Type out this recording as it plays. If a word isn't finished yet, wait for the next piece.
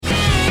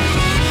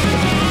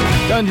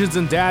Dungeons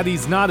and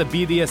Daddies, Not a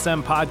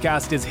BDSM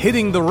Podcast is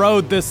hitting the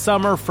road this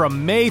summer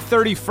from May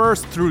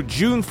 31st through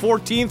June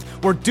 14th.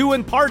 We're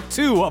doing part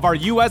 2 of our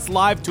U.S.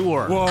 live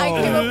tour. Whoa.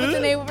 I came up with the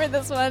name for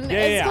this one. Yeah,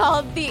 it's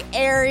called the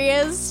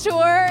Areas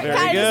Tour.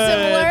 Kind of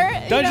similar.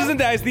 Dungeons and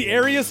Daddies, the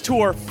Areas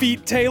Tour,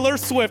 feat Taylor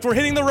Swift. We're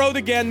hitting the road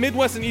again.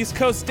 Midwest and East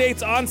Coast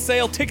dates on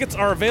sale. Tickets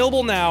are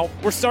available now.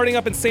 We're starting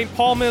up in St.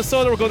 Paul,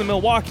 Minnesota. We're going to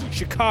Milwaukee,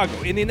 Chicago,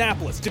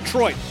 Indianapolis,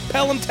 Detroit,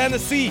 Pelham,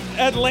 Tennessee,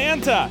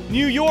 Atlanta,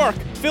 New York,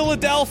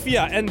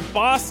 Philadelphia, and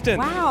Boston.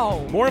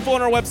 Wow. More info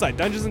on our website,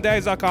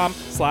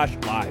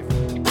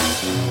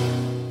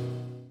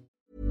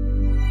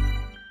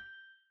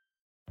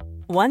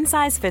 dungeonsanddaddies.com/live. One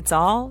size fits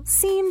all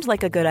seemed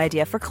like a good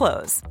idea for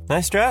clothes.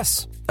 Nice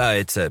dress.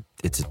 It's a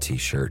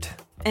t-shirt.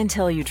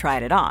 Until you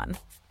tried it on.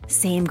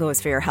 Same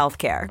goes for your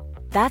healthcare.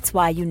 That's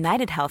why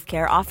United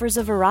Healthcare offers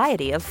a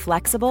variety of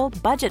flexible,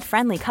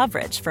 budget-friendly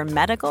coverage for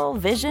medical,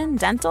 vision,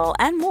 dental,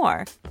 and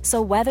more. So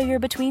whether you're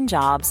between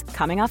jobs,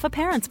 coming off a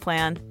parent's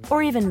plan,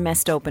 or even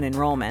missed open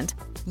enrollment,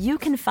 you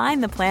can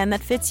find the plan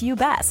that fits you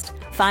best.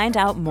 Find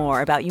out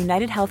more about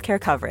United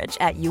Healthcare coverage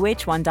at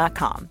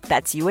uh1.com.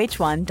 That's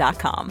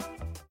uh1.com.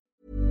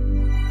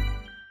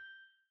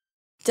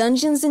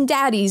 Dungeons and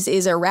Daddies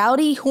is a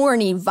rowdy,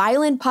 horny,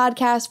 violent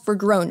podcast for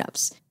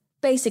grown-ups.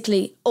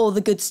 Basically, all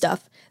the good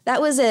stuff. That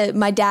was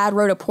my dad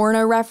wrote a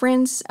porno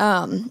reference.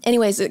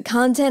 Anyways,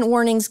 content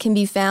warnings can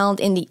be found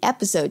in the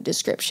episode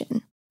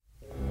description.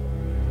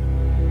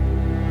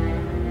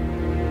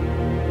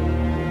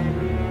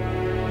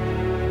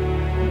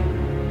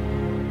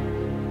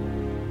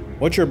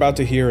 What you're about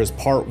to hear is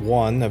part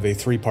 1 of a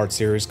 3-part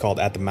series called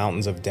At the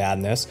Mountains of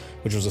Dadness,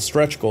 which was a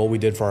stretch goal we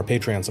did for our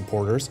Patreon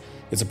supporters.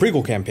 It's a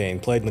prequel campaign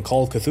played in the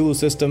Call of Cthulhu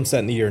system set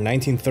in the year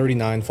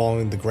 1939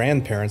 following the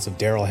grandparents of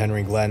Daryl,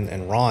 Henry, Glenn,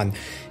 and Ron.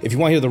 If you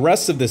want to hear the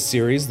rest of this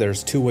series,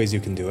 there's 2 ways you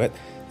can do it.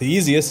 The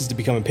easiest is to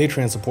become a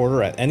Patreon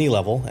supporter at any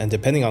level, and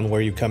depending on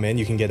where you come in,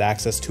 you can get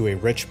access to a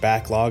rich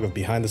backlog of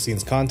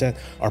behind-the-scenes content,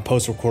 our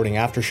post-recording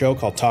after show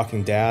called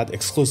Talking Dad,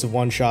 exclusive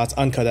one-shots,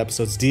 uncut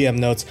episodes, DM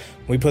notes.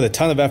 We put a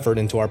ton of effort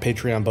into our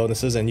Patreon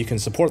bonuses, and you can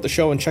support the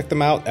show and check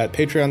them out at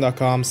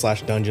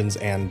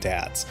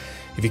patreon.com/dungeonsanddads.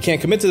 If you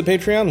can't commit to the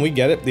Patreon, we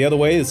get it. The other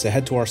way is to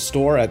head to our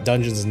store at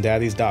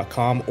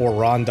dungeonsanddaddies.com or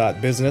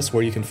ron.business,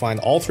 where you can find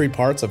all 3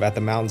 parts of At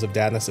the Mountains of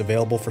Dadness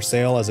available for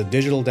sale as a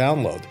digital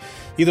download.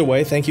 Either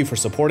way, thank you for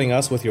supporting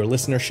us with your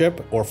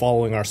listenership or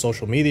following our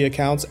social media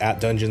accounts at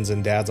Dungeons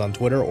and Dads on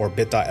Twitter or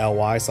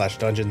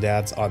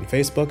bit.ly/DungeonDads on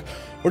Facebook,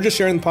 or just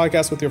sharing the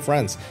podcast with your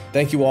friends.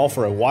 Thank you all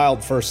for a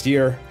wild first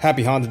year.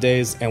 Happy Honda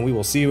Days, and we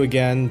will see you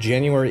again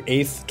January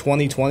 8th,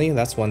 2020.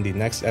 That's when the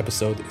next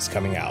episode is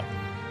coming out.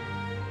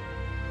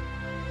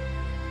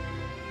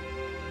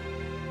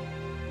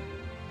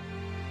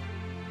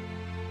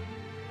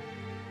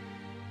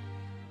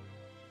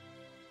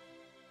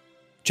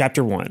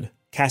 Chapter 1,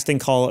 Casting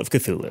Call of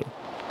Cthulhu.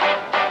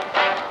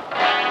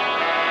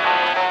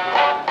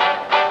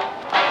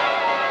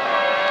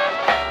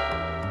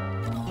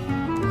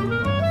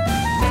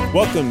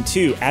 Welcome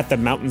to At the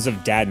Mountains of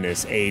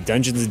Dadness, a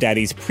Dungeons &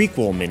 Daddies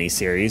prequel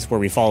miniseries where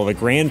we follow the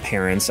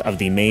grandparents of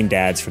the main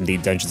dads from the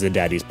Dungeons &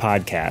 Daddies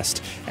podcast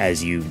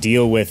as you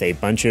deal with a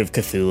bunch of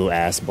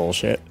Cthulhu-ass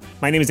bullshit.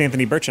 My name is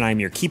Anthony Birch, and I am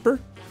your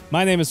keeper.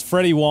 My name is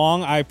Freddie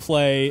Wong. I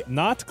play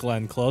not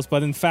Glenn Close,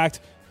 but in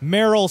fact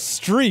Meryl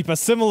Streep, a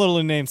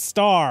similarly named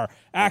star,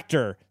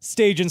 actor,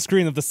 stage and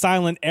screen of the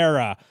silent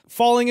era,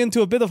 falling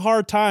into a bit of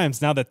hard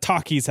times now that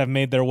talkies have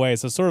made their way.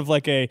 So sort of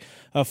like a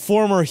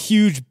former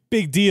huge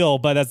big deal,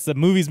 but as the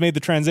movie's made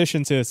the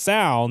transition to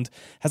sound,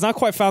 has not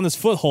quite found his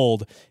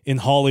foothold in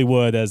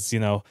Hollywood, as, you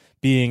know,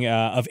 being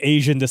of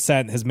Asian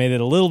descent has made it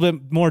a little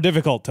bit more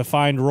difficult to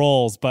find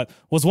roles, but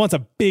was once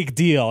a big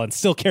deal and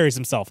still carries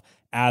himself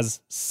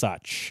as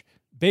such.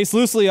 Based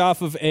loosely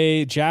off of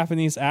a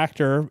Japanese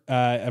actor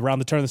around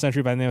the turn of the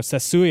century by the name of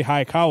Sessue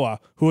Hayakawa,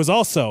 who was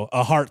also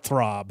a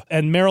heartthrob.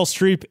 And Meryl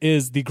Streep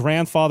is the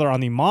grandfather on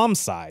the mom's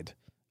side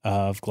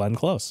of Glenn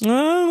Close.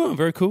 Oh,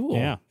 very cool.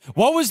 Yeah.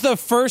 What was the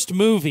first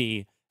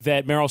movie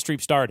that Meryl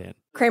Streep starred in?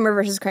 Kramer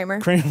versus Kramer.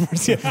 It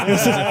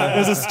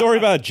was a story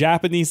about a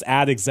Japanese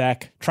ad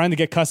exec trying to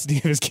get custody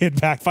of his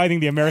kid back, fighting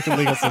the American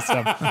legal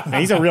system.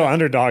 He's a real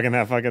underdog in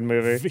that fucking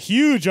movie.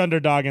 Huge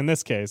underdog in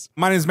this case.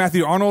 My name is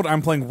Matthew Arnold.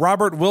 I'm playing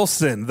Robert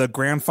Wilson, the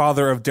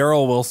grandfather of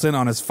Daryl Wilson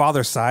on his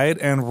father's side.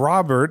 And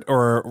Robert,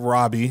 or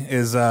Robbie,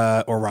 is,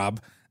 or Rob,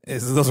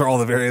 those are all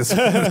the various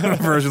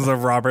versions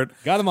of Robert.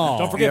 Got them all.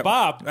 Don't forget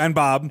Bob. And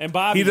Bob. And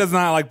Bobby. He does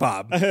not like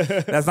Bob.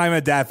 That's not even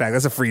a dad fact.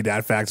 That's a free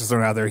dad fact. Just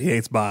thrown out there. He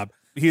hates Bob.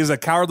 He is a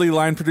cowardly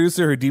line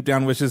producer who deep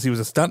down wishes he was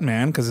a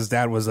stuntman because his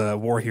dad was a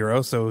war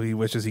hero, so he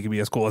wishes he could be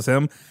as cool as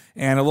him.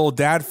 And a little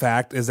dad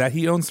fact is that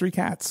he owns 3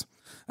 cats.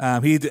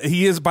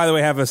 He is, by the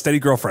way, have a steady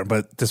girlfriend,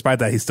 but despite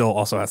that, he still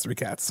also has 3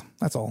 cats.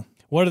 That's all.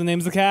 What are the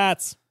names of the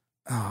cats?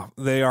 Oh,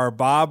 they are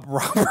Bob,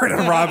 Robert,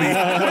 and Robbie. Oh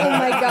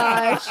my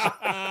gosh.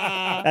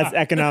 That's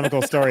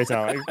economical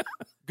storytelling.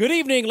 Good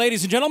evening,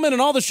 ladies and gentlemen,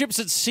 and all the ships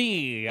at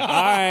sea.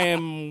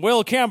 I'm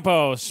Will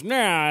Campos,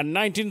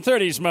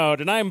 1930s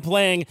mode, and I'm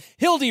playing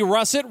Hildy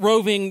Russet,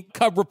 roving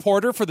cub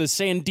reporter for the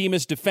San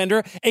Dimas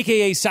Defender,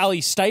 a.k.a.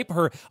 Sally Stipe,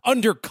 her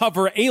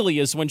undercover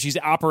alias when she's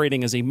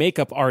operating as a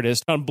makeup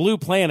artist on Blue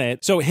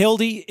Planet. So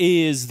Hildy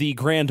is the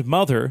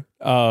grandmother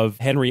of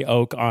Henry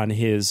Oak on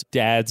his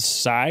dad's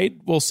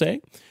side, we'll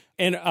say.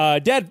 And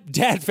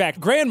dad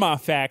fact, grandma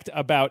fact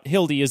about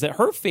Hildy is that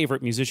her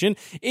favorite musician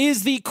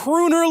is the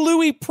crooner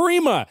Louis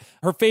Prima.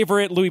 Her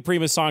favorite Louis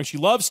Prima song, she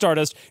loves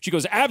Stardust. She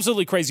goes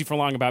absolutely crazy for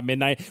Long About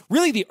Midnight.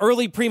 Really the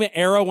early Prima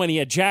era when he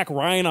had Jack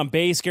Ryan on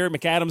bass, Garrett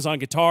McAdams on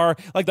guitar.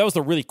 Like that was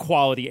the really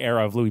quality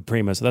era of Louis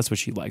Prima. So that's what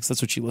she likes.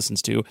 That's what she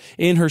listens to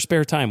in her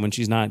spare time when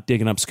she's not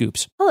digging up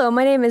scoops. Hello,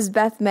 my name is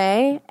Beth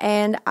May,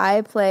 and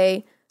I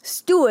play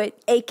Stuart,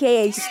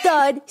 aka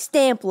Stud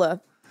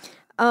Stampler.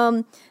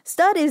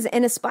 Stud is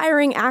an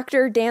aspiring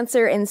actor,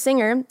 dancer, and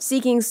singer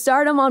seeking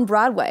stardom on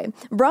Broadway,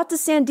 brought to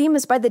San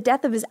Dimas by the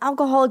death of his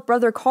alcoholic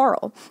brother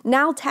Carl.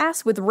 Now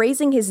tasked with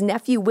raising his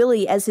nephew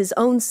Willie as his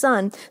own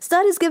son,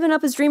 Stud has given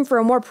up his dream for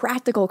a more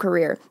practical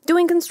career,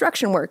 doing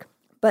construction work.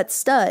 But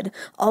Stud,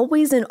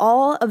 always in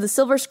awe of the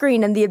silver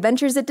screen and the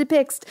adventures it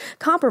depicts,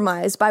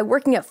 compromised by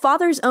working at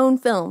father's own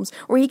films,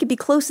 where he could be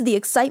close to the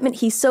excitement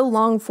he so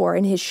longed for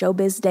in his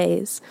showbiz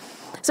days.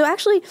 So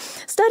actually,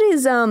 Stud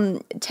is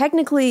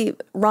technically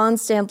Ron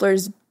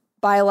Stampler's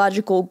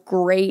biological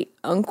great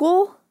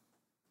uncle,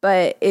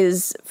 but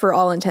is, for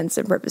all intents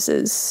and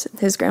purposes,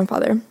 his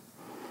grandfather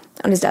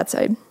on his dad's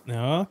side.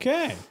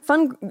 Okay.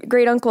 Fun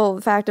great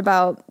uncle fact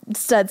about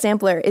Stud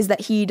Sampler is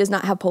that he does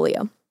not have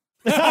polio.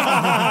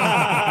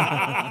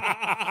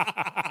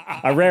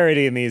 A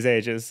rarity in these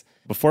ages.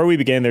 Before we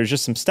begin, there's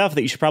just some stuff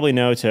that you should probably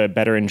know to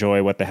better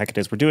enjoy what the heck it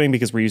is we're doing,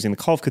 because we're using the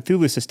Call of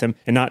Cthulhu system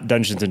and not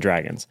Dungeons &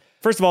 Dragons.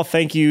 First of all,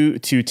 thank you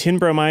to Tin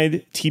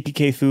Bromide,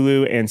 TPK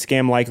Thulu, and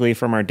Scam Likely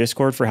from our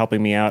Discord for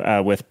helping me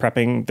out with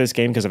prepping this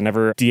game, because I've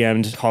never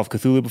DM'd Call of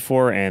Cthulhu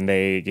before, and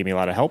they gave me a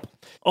lot of help.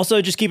 Also,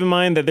 just keep in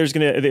mind that this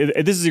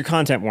is your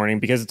content warning,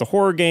 because it's a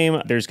horror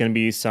game. There's going to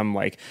be some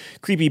like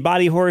creepy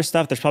body horror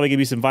stuff. There's probably going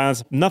to be some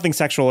violence. Nothing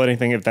sexual or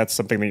anything if that's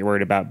something that you're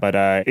worried about, but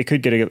it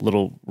could get a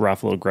little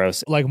rough, a little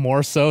gross. Like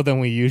more so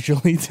than we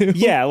usually do.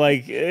 Yeah,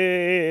 like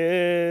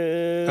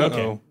okay.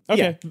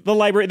 Yeah, the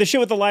library, the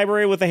shit with the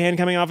library with the hand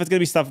coming off, it's going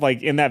to be stuff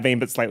like in that vein,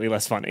 but slightly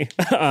less funny.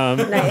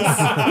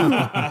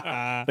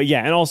 Nice. But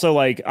yeah, and also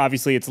like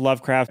obviously it's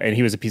Lovecraft and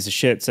he was a piece of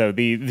shit. So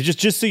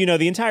just so you know,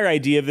 the entire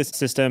idea of this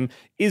system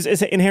is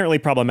inherently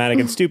problematic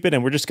and stupid,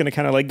 and we're just going to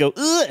kind of like go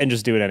and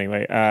just do it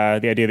anyway.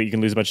 The idea that you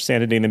can lose a bunch of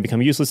sanity and then become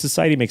a useless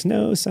society makes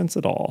no sense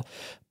at all.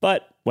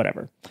 But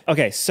whatever.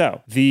 Okay,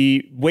 so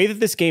the way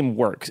that this game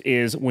works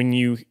is when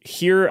you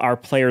hear our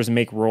players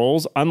make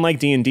rolls, unlike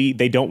D&D,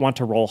 they don't want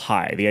to roll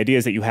high. The idea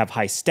is that you have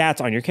high stats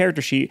on your character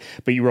sheet,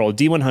 but you roll a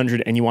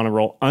D100 and you want to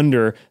roll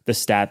under the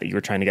stat that you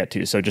were trying to get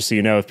to. So just so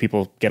you know, if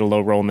people get a low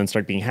roll and then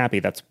start being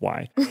happy, that's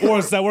why. Or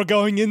is that we're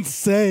going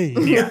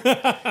insane?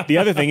 Yeah. The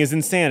other thing is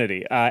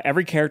insanity.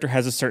 Every character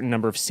has a certain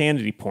number of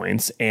sanity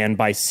points, and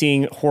by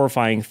seeing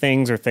horrifying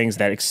things or things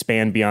that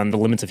expand beyond the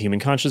limits of human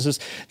consciousness,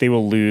 they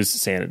will lose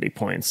sanity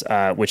points,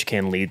 which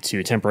can lead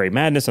to temporary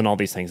madness and all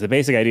these things. The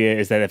basic idea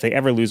is that if they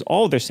ever lose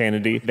all of their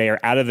sanity, they are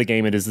out of the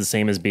game. It is the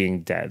same as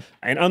being dead.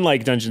 And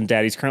unlike Dungeons &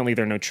 Daddies, currently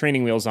there are no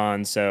training wheels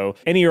on, so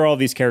any or all of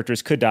these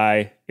characters could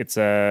die. It's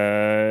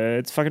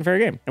a fucking fair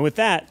game. And with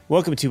that,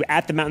 welcome to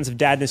At the Mountains of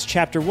Dadness,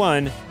 Chapter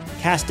 1,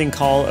 Casting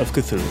Call of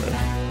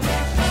Cthulhu.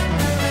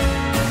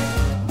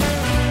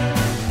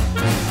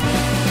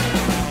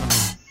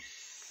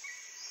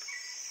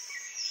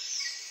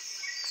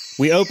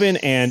 We open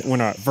and we're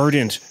in a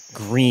verdant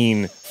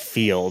green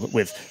field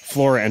with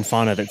flora and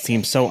fauna that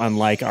seems so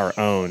unlike our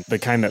own, the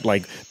kind that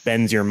like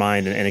bends your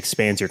mind and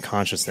expands your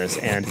consciousness,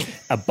 and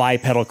a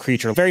bipedal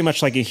creature very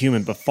much like a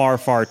human but far,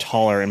 far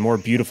taller and more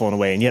beautiful in a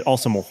way and yet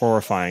also more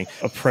horrifying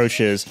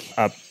approaches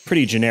a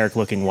pretty generic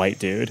looking white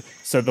dude.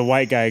 So the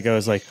white guy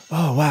goes like,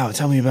 "Oh wow,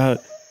 tell me about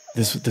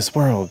this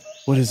world.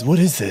 What is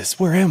this?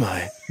 Where am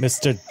I?"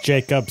 Mr.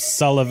 Jacob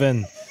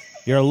Sullivan,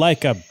 you're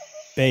like a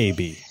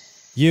baby.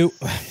 You...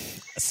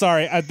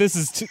 Sorry, this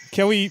is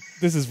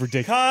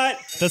ridiculous. Cut!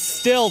 The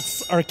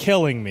stilts are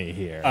killing me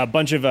here. A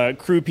bunch of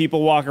crew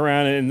people walk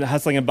around and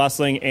hustling and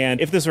bustling,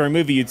 and if this were a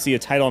movie, you'd see a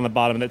title on the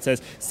bottom that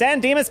says, San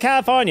Dimas,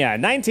 California,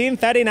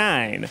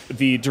 1939.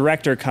 The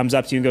director comes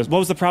up to you and goes, "What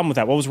was the problem with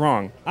that? What was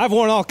wrong?" I've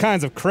worn all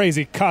kinds of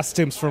crazy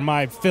costumes for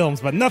my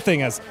films, but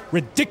nothing as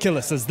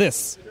ridiculous as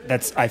this.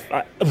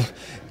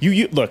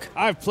 Look.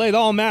 I've played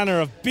all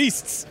manner of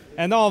beasts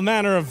and all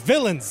manner of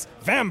villains,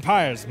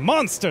 vampires,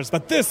 monsters,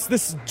 but this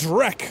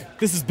dreck,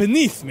 this is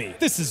beneath me.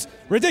 This is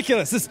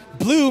ridiculous. This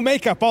blue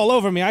makeup all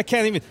over me. I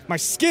can't even, my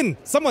skin,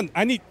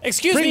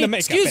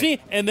 Excuse me.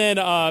 And then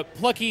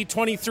plucky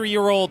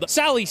 23-year-old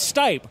Sally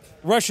Stipe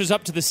rushes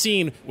up to the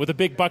scene with a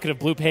big bucket of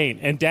blue paint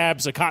and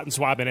dabs a cotton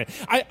swab in it.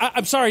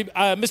 I'm sorry,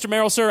 Mr.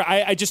 Merrill, sir.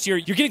 You're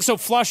getting so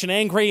flush and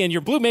angry, and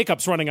your blue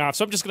makeup's running off.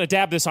 So I'm just going to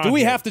dab this on. Do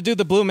we have to do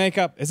the blue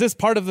makeup? Is this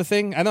part of the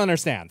thing? I don't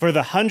understand. For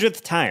the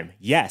 100th time,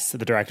 yes,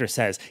 the director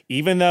says.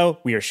 Even though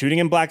we are shooting shooting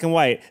in black and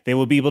white, they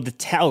will be able to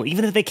tell,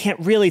 even if they can't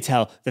really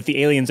tell, that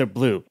the aliens are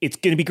blue. It's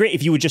going to be great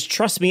if you would just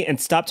trust me and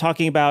stop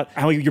talking about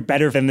how you're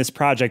better than this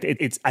project.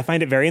 I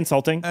find it very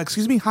insulting.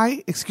 Excuse me?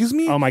 Hi? Excuse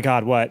me? Oh my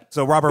God, what?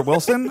 So Robert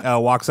Wilson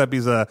walks up.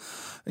 He's a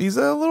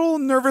little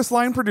nervous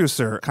line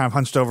producer, kind of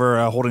hunched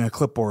over, holding a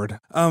clipboard.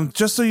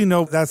 Just so you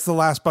know, that's the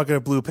last bucket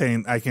of blue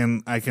paint I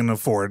can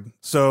afford.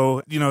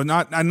 So, I'm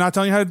not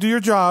telling you how to do your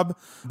job,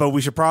 but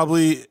we should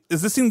probably,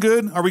 is this scene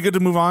good? Are we good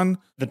to move on?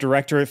 The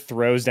director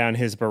throws down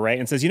his beret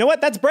and says, you know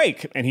what? That's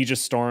break. And he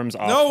just storms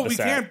off No, the we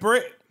set. can't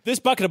break. This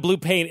bucket of blue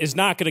paint is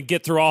not going to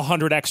get through all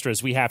 100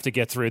 extras we have to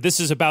get through. This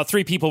is about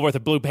 3 people worth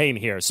of blue paint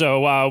here. So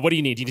what do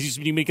you need? You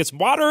need me to get some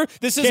water?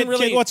 This isn't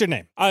really... Kid, what's your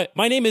name?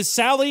 My name is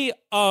Sally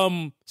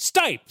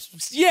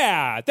Stipe.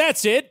 Yeah,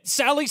 that's it.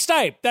 Sally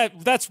Stipe.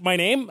 That's my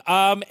name.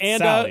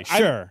 Sally,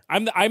 sure.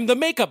 I'm the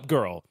makeup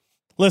girl.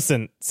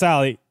 Listen,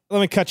 Sally, let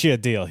me cut you a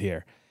deal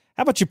here.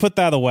 How about you put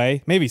that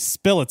away, maybe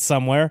spill it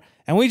somewhere,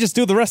 and we just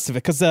do the rest of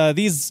it, because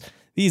these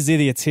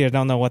idiots here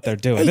don't know what they're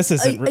doing. Hey, this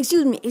isn't...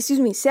 excuse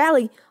me,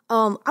 Sally.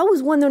 I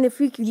was wondering if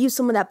we could use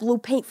some of that blue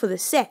paint for the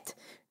set.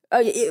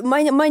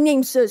 My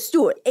name's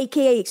Stuart,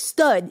 a.k.a.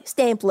 Stud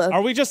Stampler.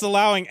 Are we just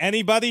allowing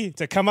anybody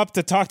to come up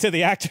to talk to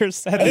the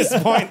actors at this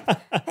point?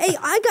 Hey,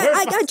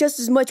 I got just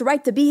as much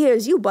right to be here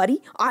as you,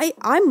 buddy.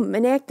 I'm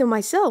an actor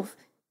myself.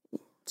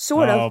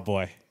 Sort of. Oh,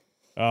 boy.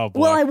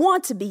 Well, I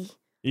want to be.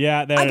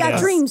 Yeah, there I got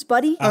dreams,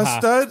 buddy.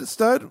 Stud, is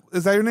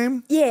that your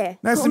name? Yeah.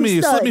 Nice to meet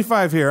you. Slip me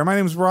 5 here. My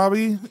name's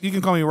Robbie. You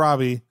can call me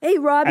Robbie. Hey,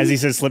 Robbie. As he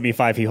says, slip me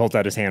 5, he holds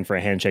out his hand for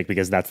a handshake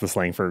because that's the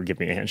slang for give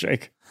me a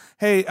handshake.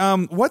 Hey,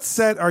 what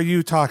set are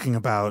you talking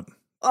about?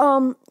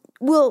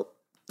 Well,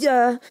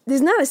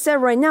 there's not a set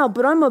right now,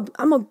 but I'm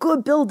a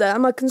good builder.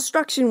 I'm a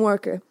construction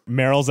worker.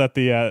 Meryl's at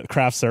the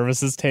craft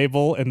services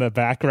table in the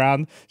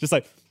background, just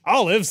like,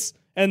 olives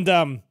and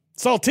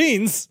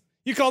saltines.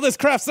 You call this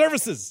craft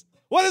services?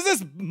 What is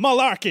this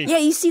malarkey? Yeah,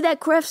 you see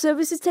that craft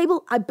services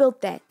table? I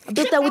built that. I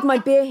built that with my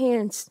bare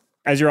hands.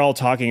 As you're all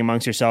talking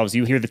amongst yourselves,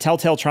 you hear the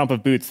telltale trump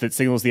of boots that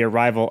signals the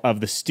arrival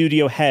of the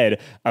studio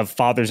head of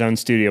Father's Own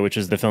Studio, which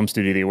is the film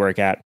studio that you work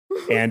at.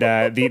 And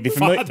the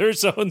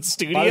Father's Own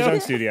Studio? Father's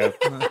Own Studio.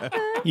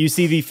 You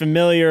see the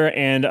familiar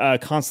and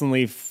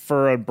constantly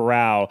furrowed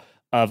brow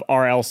of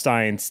R.L.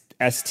 Stein's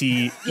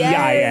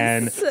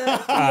S-T-E-I-N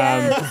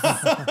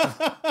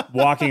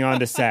walking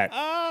onto set.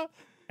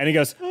 And he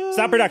goes,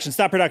 stop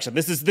production.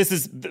 This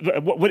is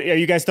what are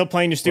you guys still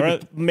playing your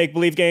stupid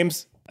make-believe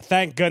games?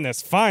 Thank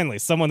goodness, finally,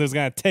 someone who's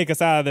going to take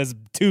us out of this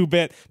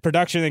 2-bit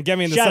production and get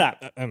me into... Shut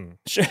up.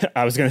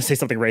 I was going to say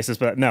something racist,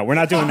 but no, we're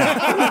not doing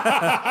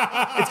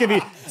that. It's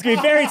going to be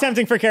very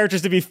tempting for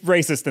characters to be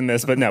racist in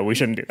this, but no, we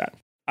shouldn't do that.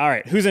 All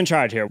right, who's in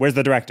charge here? Where's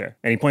the director?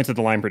 And he points at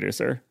the line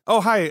producer. Oh,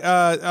 hi.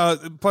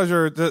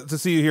 Pleasure to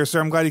see you here, sir.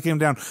 I'm glad you came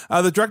down.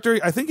 The director,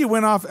 I think he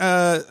went off...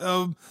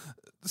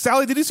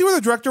 Sally, did you see where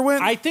the director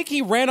went? I think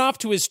he ran off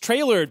to his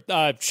trailer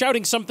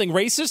shouting something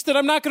racist that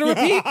I'm not going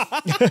to repeat.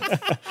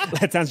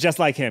 That sounds just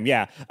like him,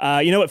 yeah.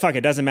 You know what? Fuck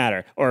it. Doesn't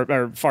matter. Or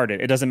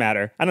farted. It doesn't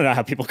matter. I don't know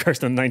how people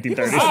cursed in the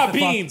 1930s.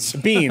 Beans.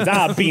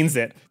 Beans. Beans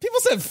it. People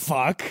said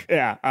fuck.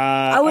 Yeah.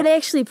 I would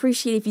actually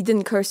appreciate if you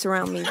didn't curse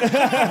around me.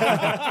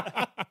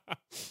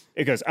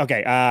 It goes,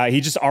 okay. He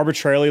just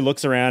arbitrarily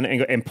looks around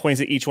and points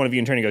at each one of you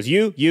in turn. He goes,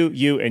 you,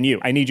 and you.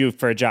 I need you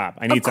for a job.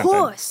 I need something. Of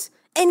course.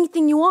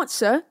 Anything you want,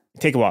 sir.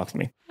 Take a walk with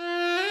me.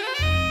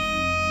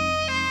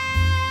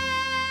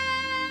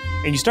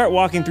 And you start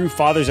walking through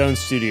Father's Own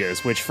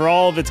Studios, which for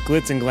all of its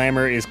glitz and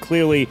glamour is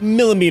clearly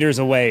millimeters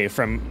away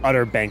from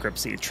utter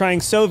bankruptcy, trying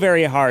so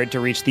very hard to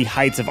reach the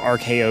heights of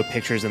RKO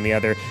Pictures and the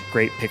other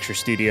great picture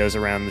studios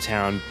around the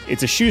town.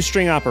 It's a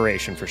shoestring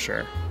operation for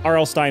sure.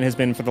 R.L. Stine has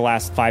been for the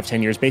last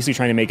 5-10 years basically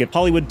trying to make it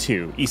Hollywood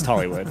 2, East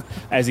Hollywood.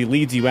 As he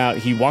leads you out,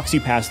 he walks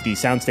you past the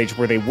soundstage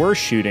where they were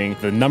shooting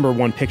the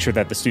 #1 picture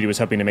that the studio was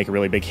hoping to make a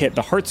really big hit,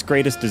 The Heart's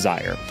Greatest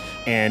Desire.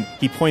 And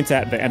he points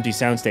at the empty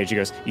soundstage. He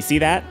goes, you see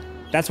that?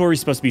 That's where we're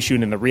supposed to be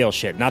shooting the real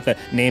shit, not the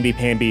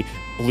namby-pamby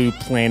blue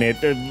planet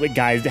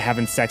guys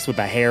having sex with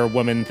a hair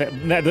woman.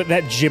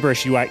 That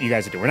gibberish you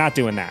guys are doing. We're not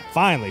doing that.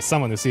 Finally,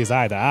 someone who sees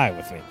eye to eye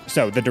with me.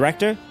 So the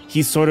director,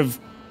 he's sort of,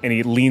 and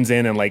he leans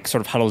in and like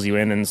sort of huddles you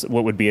in, and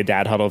what would be a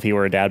dad huddle if he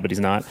were a dad, but he's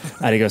not.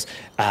 And he goes,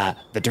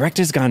 the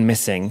director's gone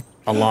missing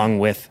along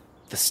with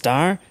the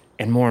star,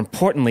 and more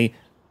importantly,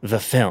 the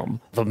film.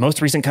 The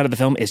most recent cut of the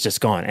film is just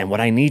gone, and what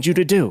I need you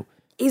to do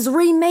is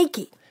remake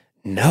it.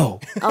 No.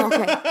 Oh,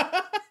 okay.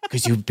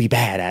 Because you'd be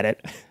bad at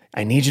it.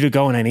 I need you to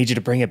go and I need you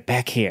to bring it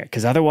back here.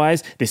 Because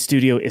otherwise, this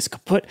studio is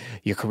kaput,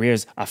 your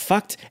careers are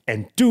fucked,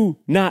 and do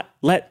not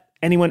let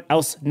anyone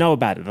else know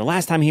about it. The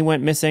last time he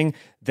went missing,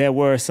 there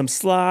were some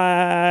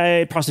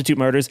slight prostitute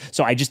murders,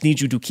 so I just need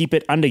you to keep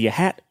it under your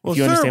hat, if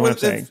you understand what I'm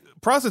saying.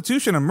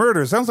 Prostitution and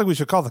murder sounds like we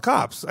should call the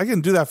cops. I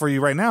can do that for you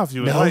right now if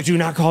you would like. No, do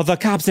not call the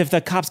cops. If the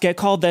cops get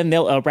called, then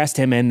they'll arrest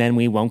him, and then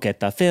we won't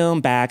get the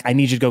film back. I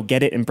need you to go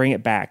get it and bring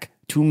it back.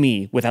 to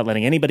me without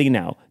letting anybody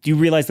know, do you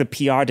realize the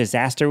PR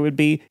disaster would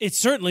be? It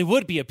certainly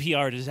would be a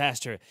PR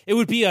disaster. It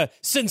would be a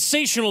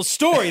sensational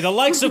story, the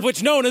likes of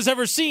which no one has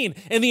ever seen.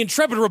 And the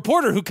intrepid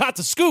reporter who caught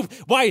the scoop,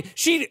 why,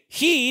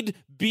 he'd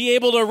be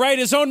able to write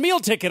his own meal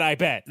ticket, I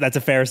bet. That's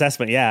a fair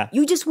assessment, yeah.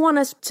 You just want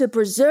us to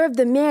preserve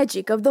the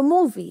magic of the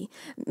movie.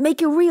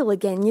 Make it real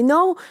again, you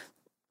know?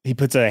 He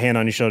puts a hand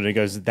on your shoulder and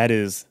goes, that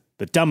is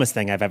the dumbest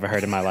thing I've ever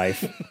heard in my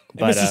life.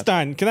 But, Mr.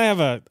 Stein, can I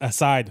have a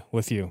side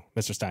with you,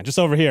 Mr. Stein? Just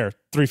over here,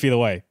 3 feet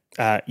away.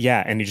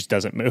 Yeah, and he just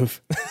doesn't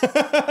move.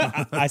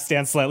 I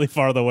stand slightly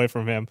farther away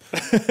from him.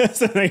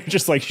 So now you're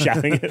just like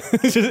shouting it.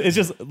 It's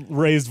just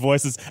raised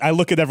voices. I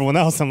look at everyone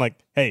else. I'm like,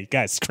 hey,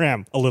 guys,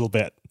 scram a little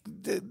bit.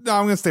 No,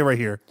 I'm going to stay right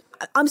here.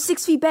 I'm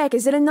 6 feet back.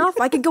 Is it enough?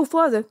 I could go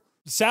farther.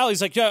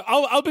 Sally's like, yeah,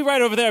 I'll be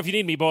right over there if you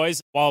need me,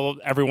 boys. While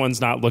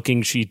everyone's not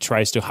looking, she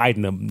tries to hide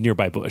in a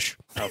nearby bush.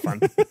 Oh, fun.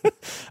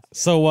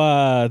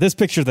 So this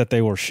picture that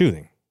they were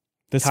shooting.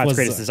 This Todd's was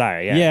Greatest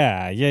Desire,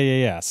 yeah.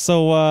 Yeah.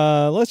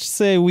 So let's just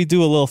say we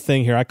do a little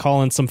thing here. I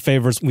call in some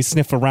favors. We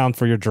sniff around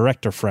for your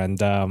director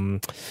friend. I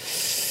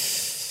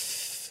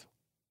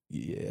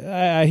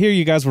hear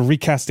you guys were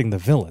recasting the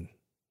villain.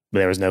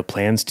 There was no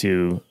plans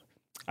to...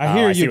 I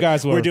hear you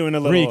guys were doing a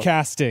little,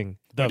 recasting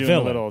the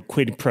villain. A little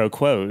quid pro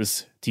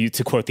quos, to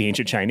quote the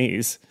ancient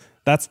Chinese.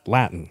 That's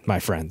Latin, my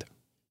friend.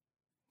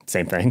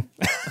 Same thing.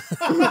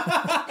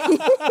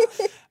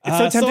 It's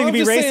so tempting to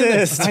be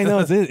racist. I know,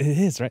 it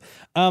is, right?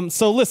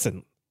 So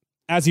listen,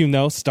 as you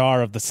know,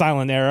 star of the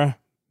silent era,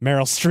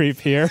 Meryl Streep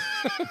here.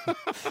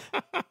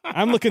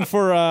 I'm looking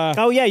for...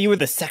 Oh, yeah, you were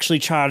the sexually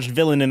charged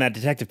villain in that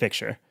detective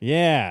picture.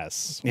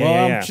 Yes.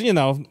 Yeah, you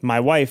know... My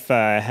wife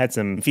had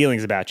some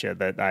feelings about you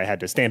that I had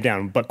to stamp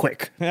down, but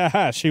quick.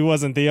 She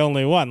wasn't the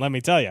only one, let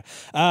me tell you.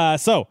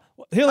 So,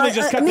 here, let me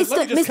just cut...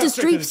 Mr.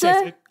 Streep,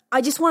 sir? I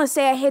just want to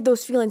say I had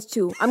those feelings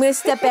too. I'm going to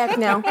step back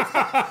now.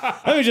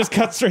 Let me just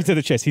cut straight to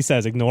the chase, he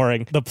says,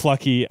 ignoring the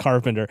plucky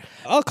carpenter.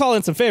 I'll call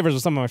in some favors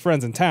with some of my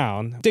friends in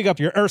town. Dig up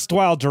your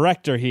erstwhile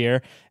director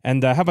here.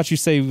 And how about you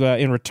say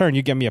in return,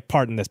 you get me a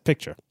part in this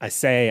picture? I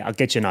say I'll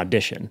get you an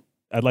audition.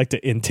 I'd like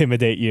to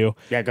intimidate you.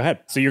 Yeah, go ahead.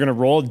 So you're going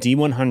to roll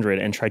D100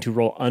 and try to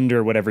roll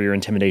under whatever your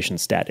intimidation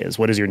stat is.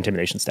 What is your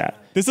intimidation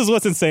stat? This is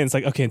what's insane. It's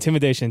like, okay,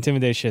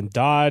 intimidation,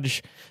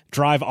 dodge,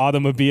 drive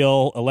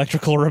automobile,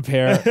 electrical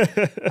repair.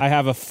 I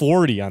have a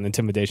 40 on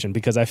intimidation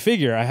because I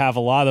figure I have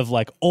a lot of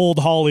like old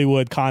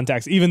Hollywood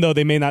contacts. Even though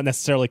they may not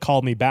necessarily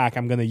call me back,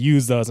 I'm going to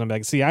use those. I'm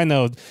like, see, I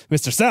know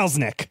Mr.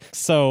 Selznick.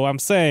 So I'm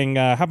saying,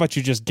 how about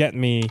you just get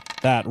me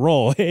that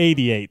roll?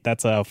 88.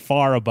 That's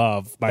far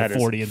above my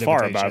 40 intimidation.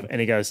 Far above. And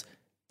he goes...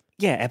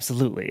 Yeah,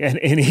 absolutely. And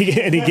he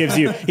gives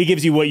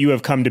you what you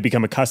have come to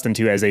become accustomed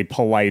to as a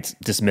polite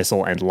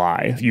dismissal and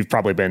lie. You've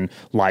probably been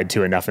lied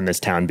to enough in this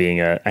town, being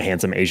a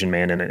handsome Asian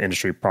man in an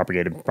industry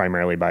propagated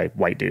primarily by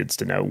white dudes,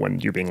 to know when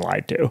you're being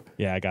lied to.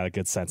 Yeah, I got a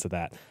good sense of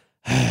that.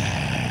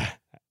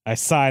 I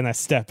sigh and I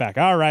step back.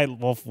 All right,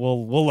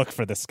 we'll look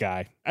for this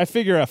guy. I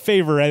figure a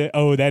favor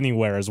owed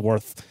anywhere is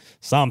worth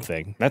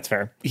something. That's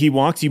fair. He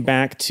walks you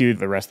back to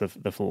the rest of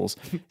the fools.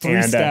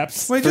 Three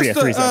steps. Wait, three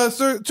steps.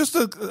 Sir,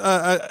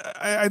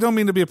 I don't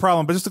mean to be a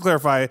problem, but just to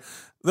clarify,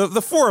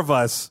 the four of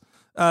us,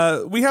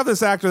 we have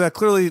this actor that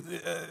clearly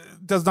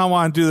does not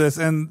want to do this,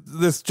 and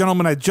this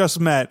gentleman I just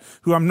met,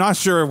 who I'm not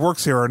sure if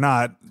works here or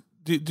not.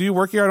 Do you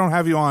work here? I don't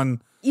have you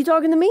on. You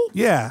talking to me?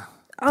 Yeah.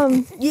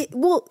 Yeah,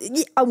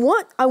 I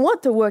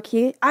want to work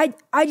here. I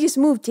just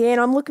moved here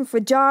and I'm looking for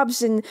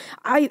jobs, and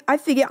I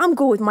figure I'm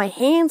good with my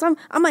hands.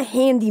 I'm a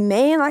handy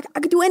man. I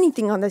could do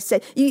anything on this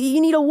set.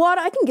 You need a water?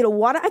 I can get a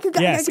water.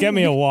 Yes, get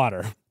me a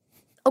water.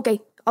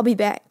 Okay, I'll be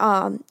back.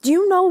 Do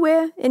you know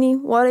where any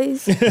water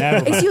is?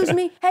 Excuse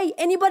me. Hey,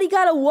 anybody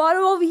got a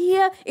water over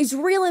here? It's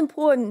real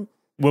important.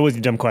 What was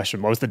your dumb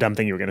question? What was the dumb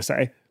thing you were going to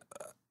say?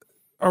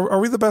 Are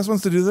we the best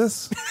ones to do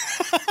this?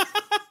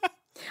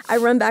 I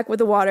run back with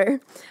the water.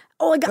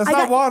 Oh, That's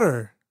not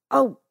water.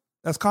 Oh.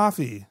 That's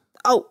coffee.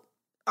 Oh.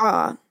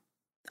 I'll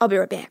be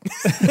right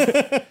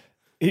back.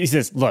 He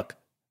says, look,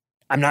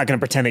 I'm not going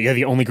to pretend that you're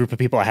the only group of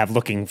people I have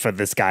looking for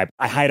this guy.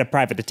 I hired a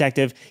private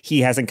detective. He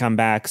hasn't come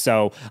back,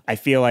 so I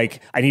feel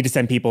like I need to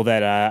send people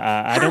that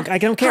I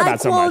don't care about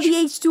so much. High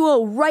quality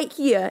H2O right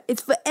here.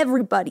 It's for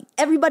everybody.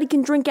 Everybody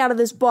can drink out of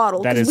this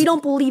bottle because we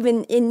don't believe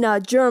in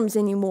germs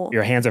anymore.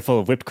 Your hands are full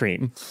of whipped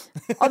cream.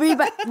 I'll be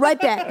right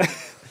back.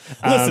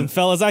 Listen,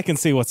 fellas, I can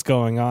see what's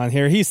going on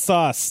here. He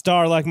saw a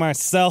star like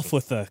myself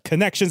with the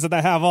connections that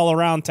I have all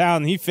around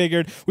town, and he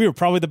figured we were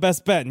probably the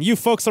best bet. And you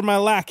folks are my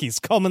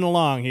lackeys coming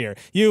along here.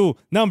 You,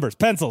 numbers,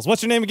 pencils.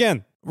 What's your name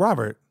again?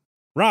 Robert.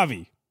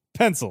 Ravi.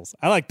 Pencils.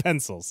 I like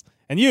pencils.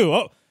 And you,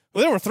 well,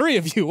 there were three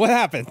of you. What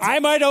happened?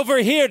 I'm right over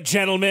here,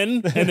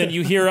 gentlemen. And then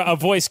you hear a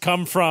voice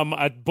come from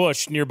a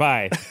bush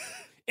nearby.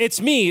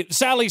 It's me,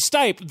 Sally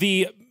Stipe,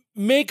 the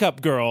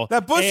makeup girl.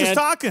 That bush is and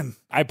talking.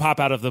 I pop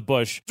out of the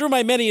bush. Through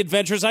my many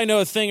adventures, I know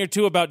a thing or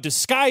two about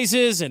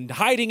disguises and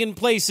hiding in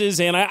places,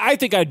 and I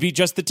think I'd be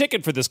just the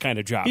ticket for this kind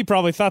of job. He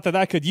probably thought that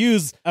I could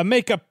use a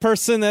makeup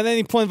person at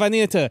any point if I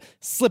needed to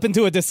slip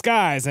into a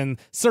disguise and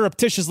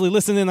surreptitiously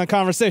listen in on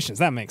conversations.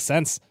 That makes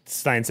sense.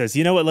 Stein says,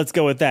 you know what, let's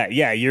go with that.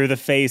 Yeah, you're the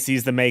face,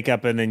 he's the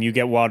makeup, and then you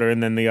get water,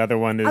 and then the other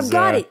one is... I've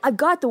got it. I've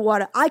got the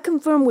water. I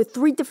confirmed with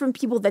 3 different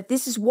people that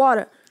this is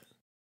water.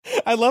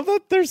 I love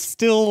that there's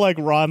still like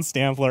Ron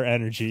Stampler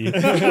energy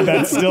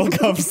that still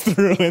comes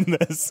through in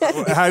this.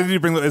 How did you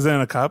bring is it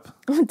in a cup?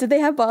 Did they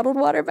have bottled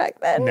water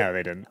back then? No,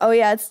 they didn't. Oh,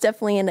 yeah, it's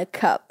definitely in a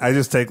cup. I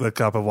just take the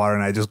cup of water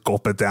and I just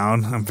gulp it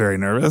down. I'm very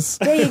nervous.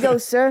 There you go,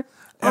 sir.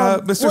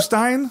 Mr.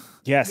 Stein?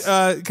 Yes.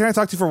 Can I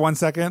talk to you for 1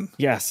 second?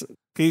 Yes.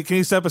 Can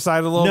you step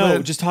aside a little bit?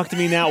 No, just talk to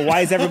me now.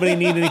 Why does everybody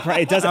need any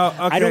It doesn't. Oh,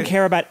 okay. I don't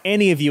care about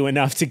any of you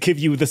enough to give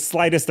you the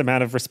slightest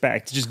amount of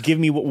respect. Just give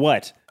me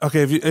what?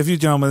 Okay, if you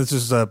gentlemen, this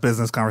is a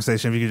business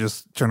conversation. If you could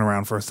just turn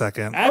around for a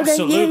second.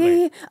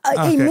 Absolutely. Okay,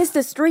 yeah. Hey,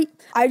 Mr. Street,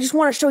 I just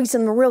want to show you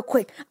something real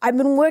quick. I've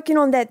been working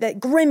on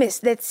that grimace,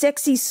 that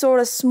sexy sort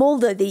of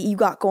smolder that you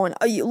got going.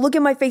 Look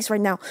at my face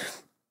right now.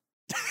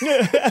 Do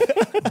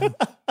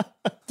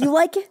you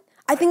like it?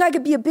 I think I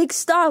could be a big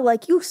star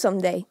like you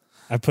someday.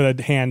 I put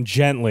a hand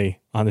gently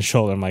on the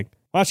shoulder. I'm like,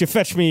 why don't you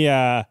fetch me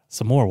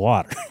some more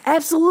water?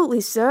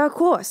 Absolutely, sir. Of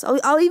course.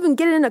 I'll even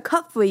get it in a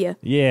cup for you.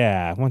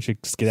 Yeah, why don't you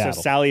skedaddle?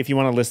 So, Sally, if you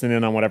want to listen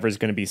in on whatever is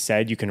going to be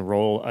said, you can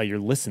roll your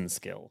listen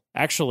skill.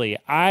 Actually,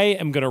 I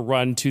am going to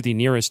run to the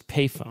nearest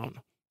payphone.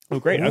 Oh,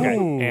 great. Okay.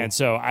 And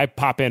so I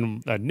pop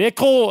in a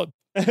nickel.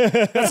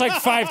 That's like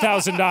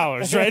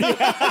 $5,000, right?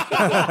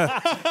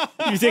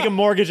 You take a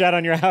mortgage out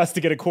on your house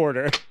to get a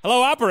quarter.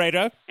 Hello,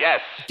 operator.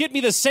 Yes. Get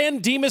me the San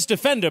Dimas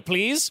Defender,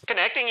 please.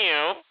 Connecting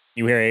you.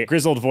 You hear a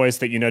grizzled voice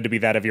that you know to be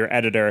that of your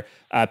editor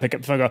pick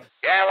up the phone and go,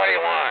 Yeah, what do you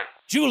want?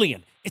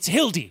 Julian, it's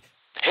Hildy.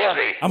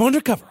 Hildy. I'm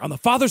undercover on the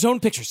Father's Own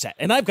picture set,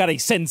 and I've got a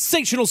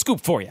sensational scoop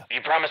for you.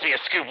 You promised me a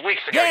scoop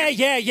weeks ago.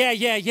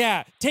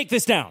 Yeah. Take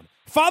this down.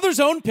 Father's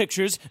Own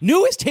Pictures,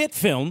 newest hit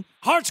film,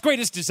 Heart's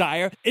Greatest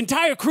Desire,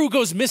 entire crew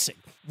goes missing.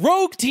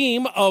 Rogue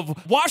team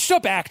of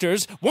washed-up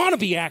actors,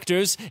 wannabe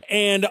actors,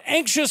 and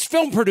anxious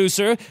film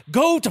producer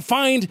go to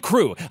find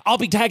crew. I'll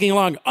be tagging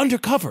along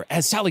undercover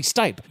as Sally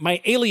Stipe, my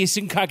alias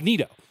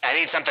incognito. I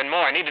need something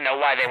more. I need to know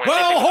why they went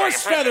Well, missing.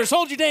 horse feathers,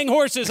 hold your dang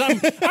horses. I'm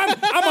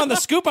on the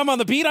scoop. I'm on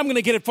the beat. I'm going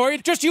to get it for you.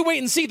 Just you wait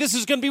and see. This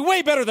is going to be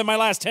way better than my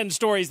last 10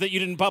 stories that you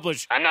didn't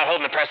publish. I'm not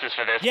holding the presses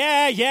for this.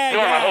 Yeah.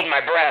 Nor am I holding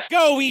my breath.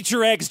 Go eat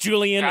your eggs,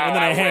 Julian, and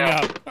then I hang will.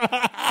 up.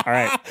 all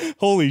right.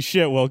 Holy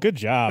shit, Will, good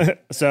job.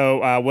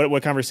 So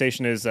what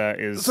conversation is...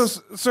 So,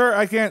 sir,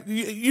 I can't...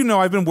 You know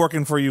I've been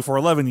working for you for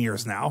 11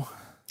 years now.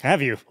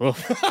 Have you?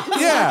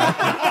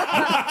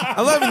 Yeah.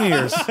 11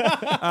 years.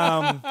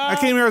 I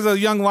came here as a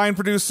young line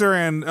producer,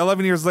 and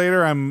 11 years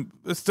later, I'm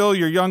still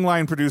your young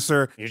line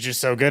producer. You're just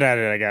so good at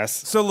it, I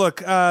guess. So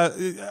look,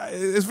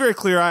 it's very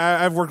clear.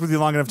 I've worked with you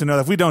long enough to know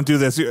that if we don't do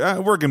this,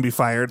 we're going to be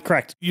fired.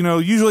 Correct. You know,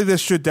 usually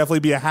this should definitely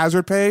be a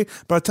hazard pay,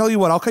 but I'll tell you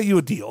what, I'll cut you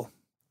a deal.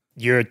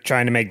 You're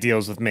trying to make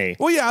deals with me.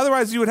 Well, yeah,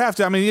 otherwise you would have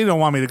to. I mean, you don't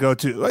want me to go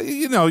to,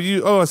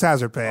 you owe us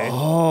hazard pay.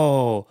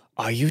 Oh,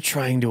 are you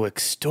trying to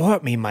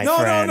extort me, my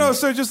friend? No,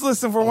 sir. Just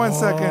listen for 1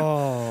 second.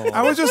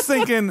 I was just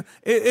thinking,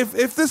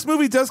 if this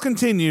movie does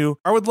continue,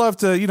 I would love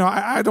to,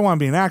 I don't want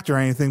to be an actor or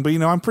anything, but,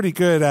 I'm pretty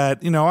good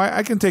at,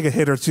 I can take a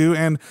hit or two.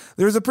 And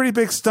there's a pretty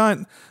big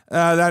stunt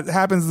that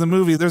happens in the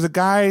movie. There's a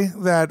guy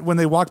that when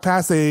they walk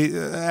past,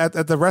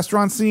 at the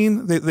restaurant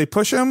scene, they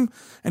push him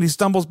and he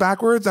stumbles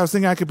backwards. I was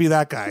thinking I could be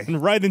that guy.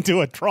 Right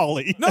into a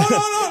trolley. No.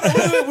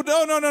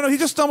 He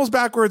just stumbles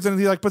backwards and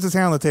he puts his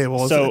hand on the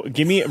table. So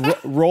give me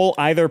roll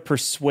either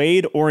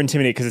persuade or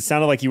intimidate, because it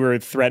sounded like you were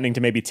threatening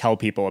to maybe tell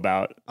people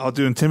about. I'll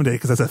do intimidate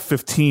because that's a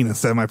 15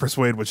 instead of my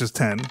persuade, which is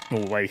 10. Oh,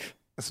 like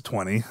that's a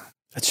 20.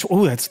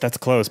 That's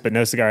close, but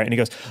no cigar. And he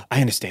goes,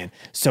 I understand.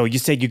 So you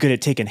said you're good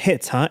at taking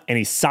hits, huh? And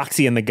he socks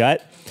you in the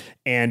gut,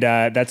 and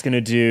that's going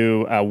to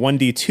do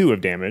 1d2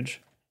 of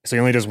damage. So he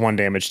only does 1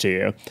 damage to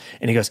you.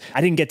 And he goes,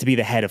 I didn't get to be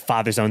the head of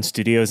Father's Own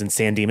Studios in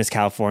San Dimas,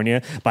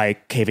 California by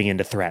caving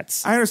into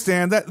threats. I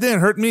understand. That didn't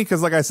hurt me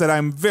because, like I said,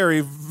 I'm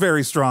very,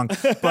 very strong.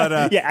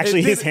 But yeah,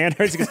 actually, his hand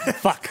hurts. He goes,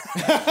 fuck.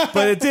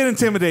 But it did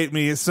intimidate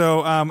me.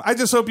 So I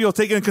just hope you'll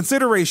take it in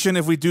consideration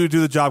if we do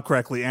the job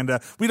correctly. And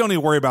we don't need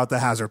to worry about the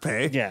hazard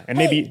pay. Yeah, and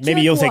maybe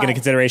you'll take into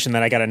consideration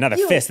that I got another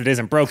fist that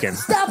isn't broken.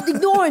 Stop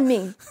ignoring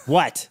me.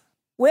 What?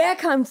 Where I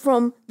come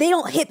from,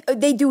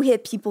 they do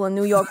hit people in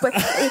New York, but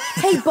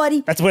hey,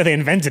 buddy. That's where they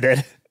invented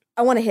it.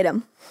 I want to hit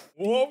him.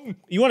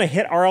 You want to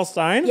hit R.L.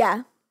 Stein?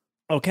 Yeah.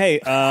 Okay,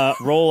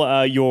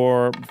 roll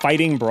your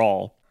fighting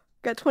brawl.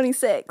 Got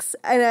 26,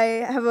 and I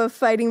have a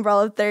fighting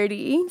brawl of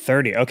 30.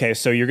 30, okay,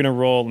 so you're going to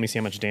roll, let me see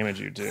how much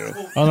damage you do.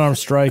 Unarmed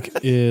strike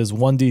is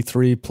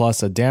 1d3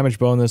 plus a damage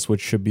bonus,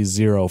 which should be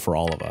 0 for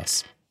all of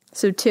us.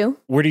 So 2.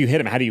 Where do you hit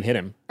him? How do you hit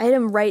him? I hit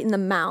him right in the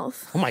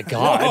mouth. Oh my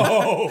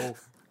God.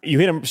 You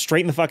hit him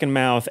straight in the fucking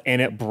mouth,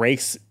 and it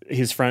breaks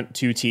his front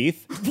 2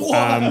 teeth.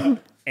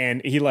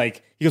 And he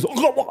goes,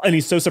 and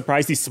he's so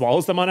surprised he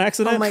swallows them on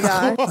accident. Oh my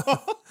God.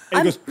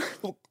 And he goes,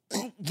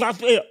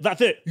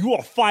 that's it. You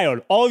are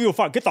fired. All of you are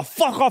fired. Get the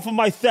fuck off of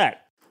my set.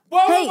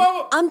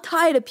 I'm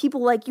tired of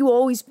people like you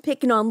always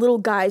picking on little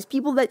guys,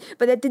 people that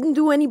didn't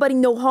do anybody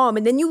no harm,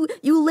 and then you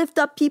lift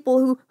up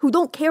people who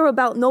don't care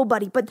about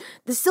nobody. But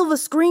the silver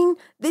screen,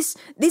 this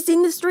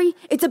industry,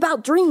 it's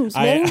about dreams,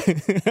 man.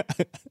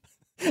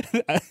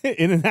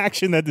 In an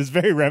action that is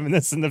very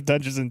reminiscent of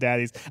Dungeons and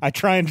Daddies, I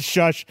try and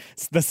shush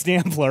the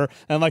Stampler.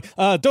 And I'm like,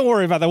 don't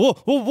worry about that.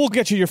 We'll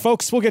get you your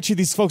folks. We'll get you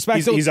these folks back.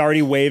 He's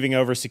already waving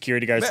over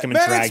security guards to come and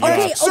drag you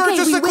out. Sir,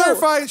 just to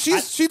clarify,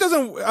 she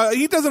doesn't.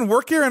 He doesn't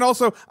work here, and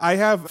also I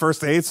have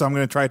first aid, so I'm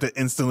going to try to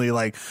instantly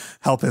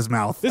help his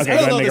mouth. I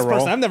don't know this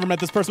person. I've never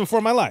met this person before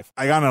in my life.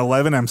 I got an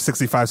 11. I'm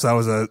 65, so that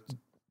was a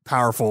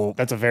powerful.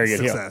 That's a very good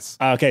success.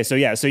 Heal. Okay, so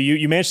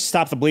you managed to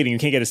stop the bleeding. You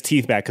can't get his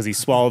teeth back because he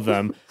swallowed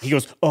them. He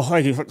goes,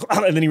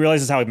 and then he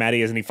realizes how mad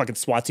he is, and he fucking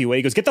swats you away.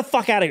 He goes, get the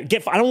fuck out of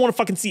here. I don't want to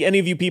fucking see any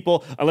of you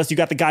people unless you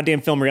got the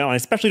goddamn film reel. And I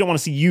especially don't want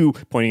to see you,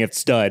 pointing at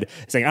Stud,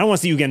 saying, I don't want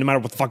to see you again no matter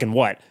what the fucking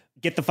what.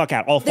 Get the fuck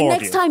out, all four of you.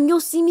 The next time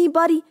you'll see me,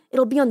 buddy,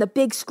 it'll be on the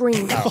big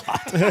screen.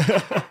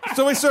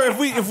 So wait, sir, if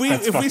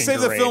we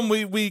save the film,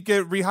 we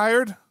get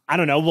rehired? I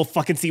don't know. We'll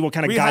fucking see what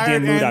kind of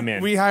goddamn mood I'm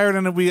in. Rehired,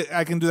 and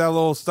I can do that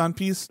little stunt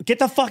piece. Get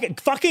the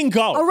fucking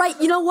go. All right,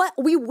 you know what?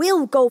 We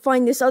will go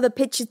find this other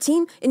pitcher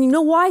team, and you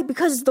know why?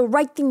 Because it's the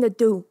right thing to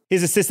do.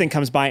 His assistant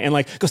comes by and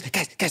goes,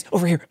 guys,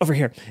 over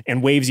here,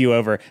 and waves you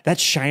over. That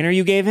shiner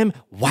you gave him?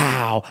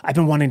 Wow, I've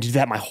been wanting to do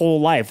that my whole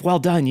life. Well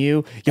done,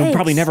 you. You'll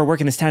probably never work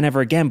in this town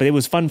ever again, but it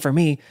was fun for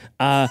me.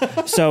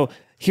 So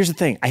here's the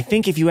thing. I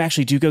think if you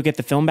actually do go get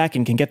the film back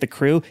and can get the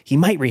crew, he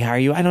might rehire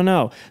you. I don't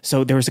know.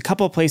 So there was a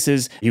couple of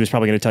places, he was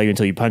probably going to tell you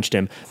until you punched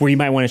him, where you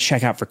might want to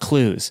check out for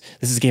clues.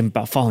 This is a game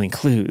about following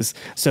clues.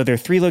 So there are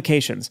 3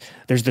 locations.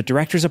 There's the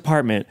director's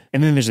apartment,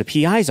 and then there's the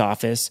PI's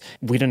office.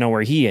 We don't know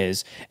where he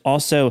is.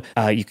 Also,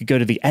 you could go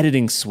to the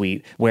editing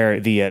suite where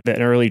the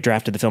early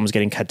draft of the film was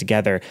getting cut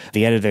together.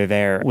 The editor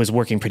there was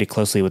working pretty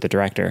closely with the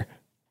director,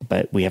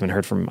 but we haven't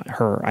heard from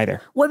her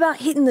either. What about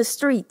hitting the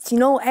streets?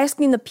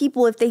 Asking the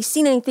people if they've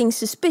seen anything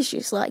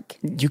suspicious,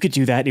 You could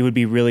do that. It would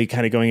be really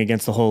kind of going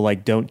against the whole,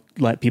 don't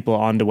let people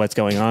onto what's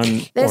going on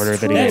order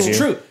that he That's gave you.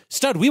 true.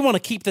 Stud, we want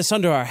to keep this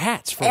under our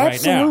hats for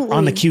Absolutely. right now.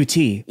 On the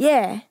QT.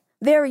 Yeah.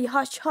 Very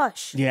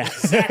hush-hush. Yeah.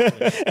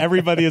 Exactly.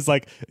 Everybody is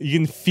you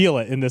can feel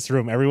it in this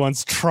room.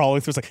 Everyone's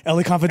trawling through. It's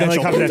LA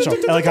Confidential.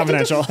 LA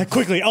Confidential.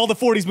 Quickly, all the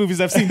 40s movies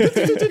I've seen.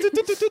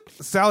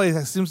 Sally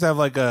seems to have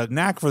a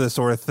knack for this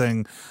sort of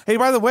thing. Hey,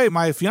 by the way,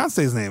 my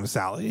fiance's name is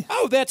Sally.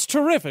 Oh, that's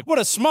terrific. What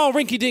a small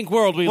rinky-dink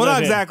world we Well, live not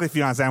in. exactly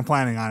fiance. I'm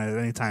planning on it at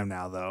any time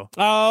now, though.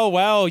 Oh,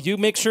 well, you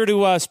make sure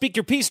to speak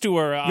your piece to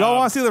her. Y'all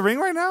want to see the ring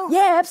right now?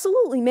 Yeah,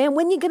 absolutely, man.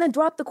 When you gonna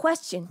drop the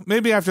question?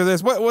 Maybe after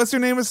this. What's your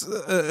name,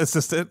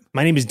 assistant?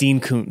 My name is Dean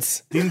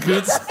Koontz. Dean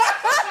Koontz?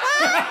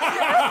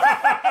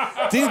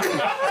 Dean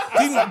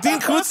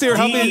Koontz here.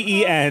 Help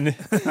me. DENCOONTS.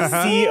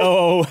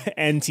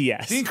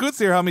 Dean Koontz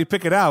here. Help me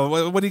pick it out.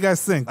 What do you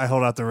guys think? I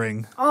hold out the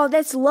ring. Oh,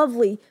 that's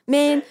lovely.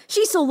 Man,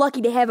 she's so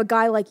lucky to have a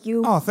guy like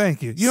you. Oh,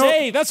 thank you.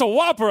 Say, that's a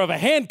whopper of a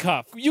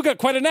handcuff. You got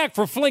quite a knack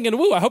for flinging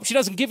woo. I hope she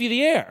doesn't give you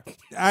the air.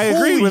 I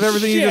agree Holy with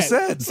everything you just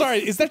shit. said. Sorry,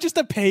 is that just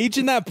a page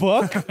in that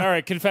book? All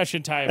right,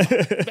 confession time.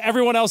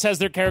 Everyone else has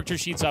their character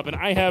sheets up, and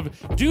I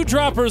have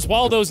Dewdroppers,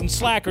 Waldos, and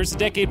Slackers, a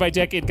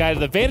decade-by-decade guide to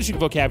the vanishing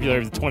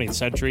vocabulary of the 20th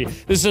century.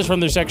 This is from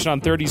their section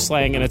on 30s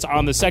slang, and it's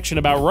on the section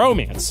about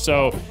romance.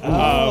 So,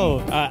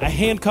 a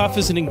handcuff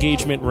is an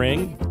engagement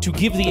ring. To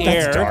give the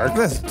air...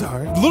 That's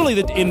dark.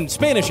 Literally, in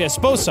Spanish,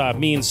 esposa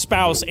means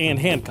spouse and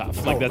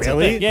handcuff. That's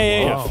really? a thing.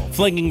 Yeah. Wow.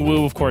 Flinging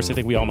woo, of course, I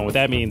think we all know what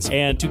that means.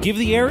 And to give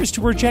the air is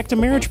to reject a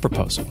marriage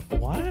proposal.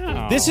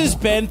 Wow. This has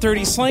been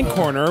 30 Slang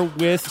Corner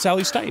with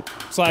Sally Stipe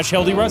 /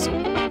 Hildy Russell.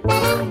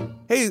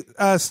 Hey,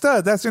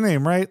 Stud, that's your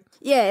name, right?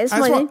 Yeah, it's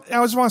my name.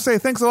 I just want to say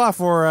thanks a lot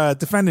for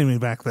defending me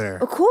back there.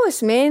 Of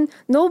course, man.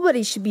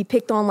 Nobody should be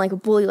picked on like a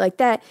bully like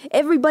that.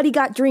 Everybody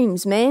got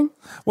dreams, man.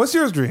 What's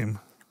your dream?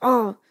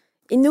 Oh,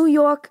 in New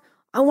York,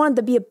 I wanted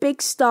to be a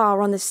big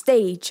star on the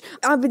stage.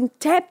 I've been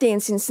tap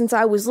dancing since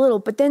I was little,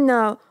 but then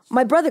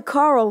my brother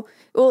Carl,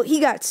 he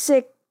got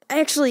sick.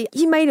 Actually,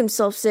 he made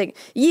himself sick.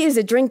 Years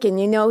of drinking,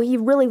 He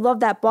really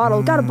loved that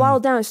bottle. Got a bottle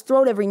down his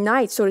throat every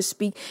night, so to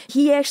speak.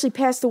 He actually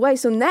passed away.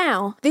 So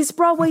now, this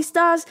Broadway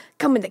star's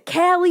coming to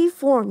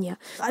California.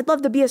 I'd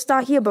love to be a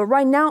star here, but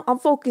right now, I'm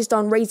focused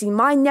on raising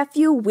my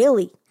nephew,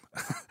 Willie.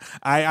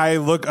 I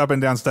look up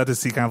and down Stud to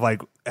see kind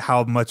of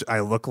how much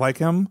I look like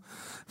him.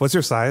 What's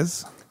your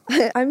size?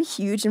 I'm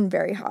huge and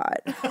very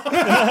hot. No,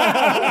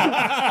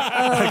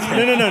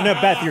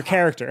 Beth, your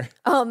character.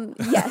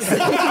 Yes.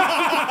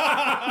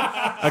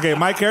 Okay,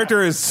 my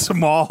character is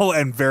small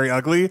and very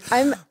ugly.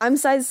 I'm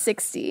size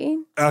 60.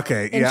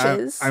 Okay,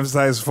 inches. yeah, I'm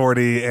size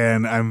 40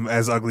 and I'm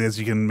as ugly as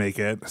you can make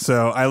it.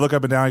 So I look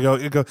up and down.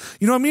 I go,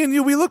 me and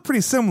you, we look pretty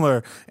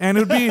similar. And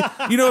it would be,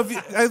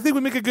 I think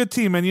we make a good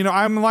team. And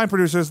I'm a line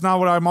producer. It's not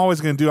what I'm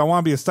always going to do. I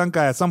want to be a stunt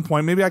guy at some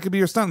point. Maybe I could be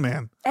your stunt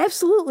man.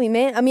 Absolutely,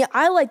 man. I mean,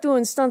 I like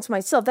doing stunts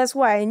myself. That's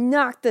why I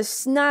knocked the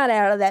snot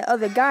out of that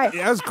other guy.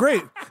 Yeah, that was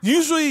great.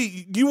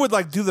 Usually you would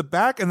like do the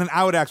back and then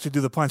I would actually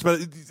do the punch, but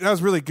that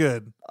was really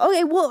good.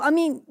 Okay, well, I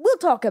mean, we'll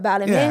talk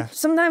about it, man.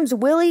 Sometimes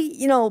Willie,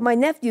 my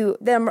nephew,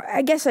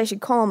 I guess I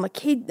should call him a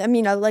kid. I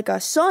mean, like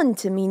a son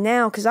to me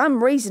now because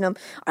I'm raising him.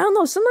 I don't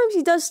know. Sometimes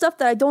he does stuff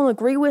that I don't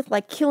agree with,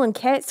 like killing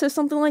cats or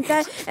something like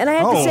that. And I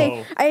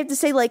have to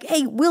say, like,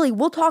 hey, Willie,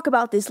 we'll talk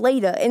about this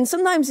later. And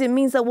sometimes it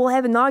means that we'll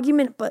have an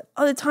argument, but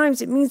other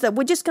times it means that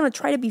we're just going to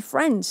try to be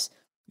friends.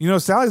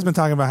 Sally's been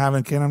talking about having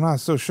a kid. I'm not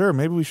so sure.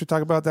 Maybe we should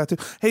talk about that too.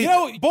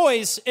 Hey,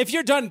 boys, if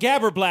you're done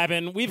gabber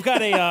blabbing, we've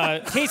got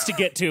a case to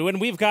get to, and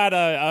we've got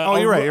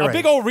you're right.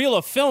 big old reel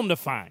of film to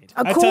find.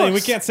 I tell you,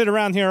 we can't sit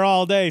around here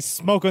all day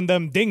smoking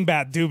them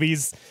dingbat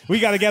doobies.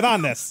 We got to get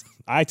on this.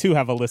 I, too,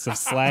 have a list of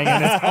slang,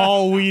 and it's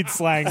all weed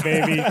slang,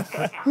 baby.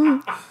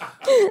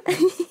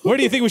 Where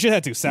do you think we should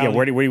head to, Sally? Yeah,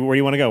 where do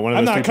you want to go?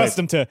 I'm not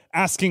accustomed to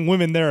asking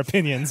women their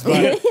opinions,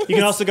 but you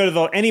can also go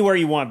to anywhere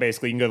you want,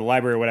 basically. You can go to the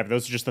library or whatever.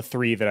 Those are just the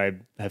three that I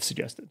have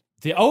suggested.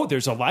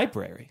 There's a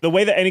library. The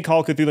way that any Call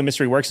of Cthulhu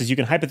mystery works is you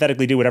can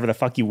hypothetically do whatever the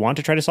fuck you want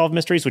to try to solve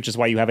mysteries, which is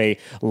why you have a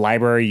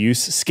library use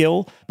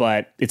skill,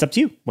 but it's up to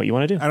you what you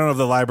want to do. I don't know if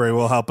the library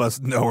will help us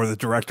know where the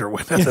director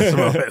went at this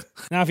moment.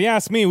 Now, if you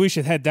ask me, we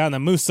should head down to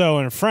Musso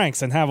and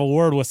Frank's and have a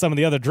word with some of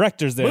the other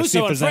directors there.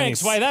 Musso and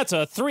Frank's? Why, that's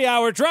a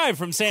 3-hour drive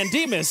from San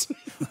Dimas.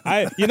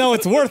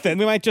 It's worth it.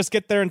 We might just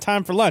get there in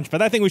time for lunch,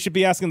 but I think we should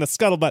be asking the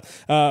scuttlebutt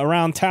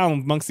around town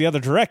amongst the other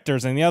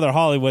directors and the other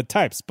Hollywood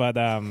types. But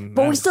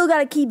we still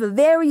got to keep it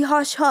very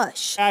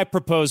hush-hush. I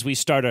propose we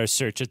start our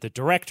search at the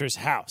director's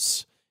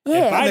house.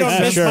 Yeah. If I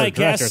don't miss my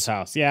director's guess.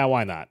 house. Yeah,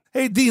 why not?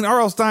 Hey, Dean,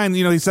 R.L. Stein,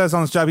 he says on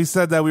his job, he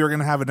said that we were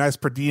going to have a nice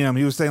per diem.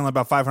 He was saying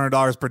about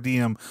 $500 per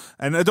diem.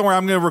 And don't worry,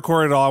 I'm going to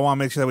record it all. I want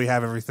to make sure that we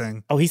have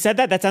everything. Oh, he said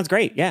that? That sounds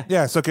great. Yeah.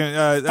 Yeah, so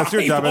that's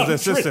your job as an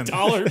assistant.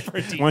 $500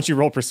 per diem. Why don't you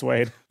roll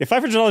persuade? If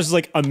 $500 is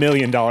like $1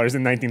 million in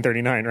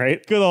 1939,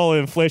 right? Good old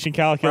inflation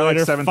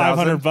calculator. Like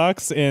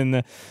 $500 in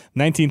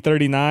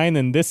 1939,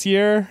 and this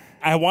year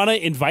I want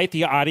to invite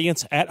the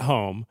audience at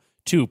home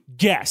to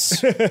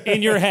guess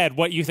in your head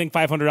what you think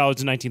 $500 in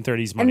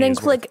 1930s money and then is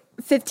click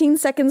 15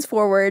 seconds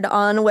forward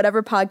on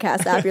whatever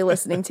podcast app you're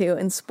listening to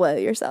and spoil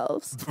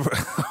yourselves.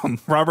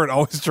 Robert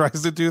always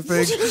tries to do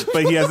things,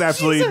 but he has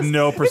absolutely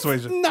no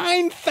persuasion.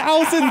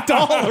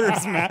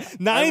 $9,000, Matt.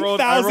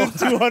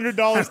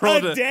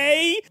 $9,200 a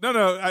day?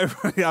 No, I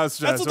was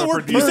That's what the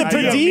word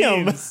per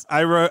diem.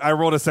 I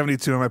rolled a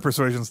 72 and my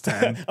persuasion's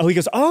 10. Oh, he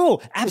goes,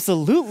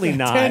 absolutely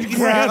not. 10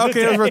 grand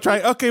Okay, let's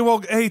try. Okay,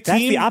 well, hey, team. That's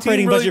the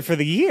operating really, budget for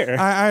the year.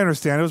 I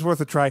understand. It was worth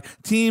a try.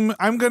 Team,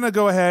 I'm going to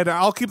go ahead.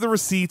 I'll keep the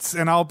receipts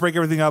and I'll break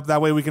everything up.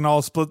 That way we can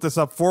all split this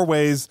up 4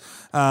 ways.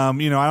 I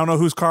don't know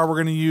whose car we're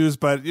going to use,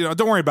 but,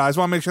 don't worry about it. I just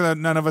want to make sure that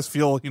none of us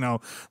feel,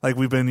 like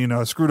we've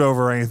been, screwed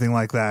over or anything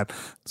like that.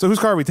 So whose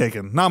car are we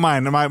taking? Not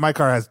mine. My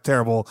car has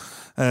terrible.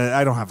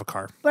 I don't have a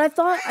car. But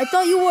I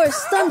thought you were a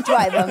stunt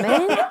driver,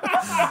 man.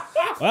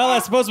 Well, I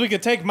suppose we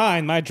could take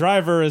mine. My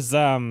driver is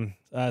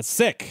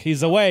sick.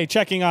 He's away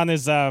checking on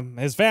his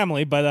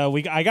family, but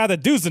I got a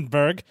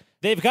Duesenberg.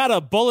 They've got a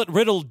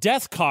bullet-riddled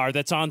death car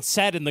that's on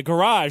set in the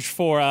garage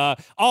for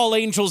All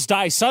Angels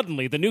Die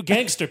Suddenly, the new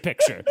gangster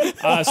picture.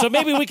 So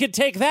maybe we could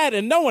take that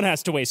and no one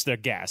has to waste their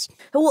gas.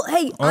 Well,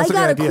 hey, I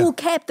got a cool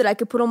cap that I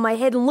could put on my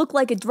head and look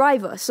like a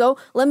driver, so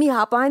let me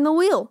hop behind the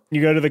wheel.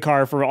 You go to the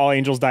car for All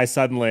Angels Die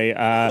Suddenly,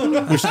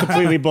 which is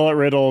completely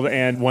bullet-riddled,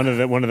 and one of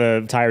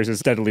the tires is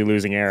steadily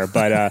losing air.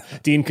 But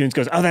Dean Koontz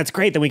goes, "Oh, that's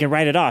great, then we can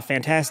write it off.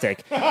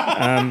 Fantastic."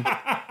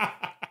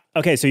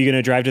 Okay, so you're going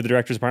to drive to the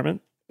director's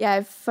apartment? Yeah,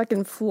 I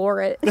fucking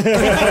floor it.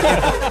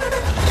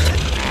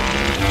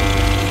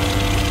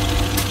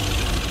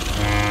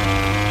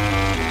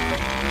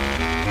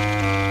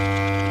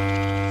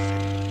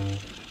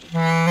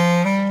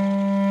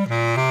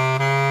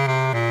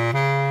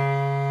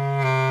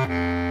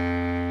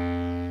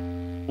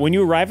 When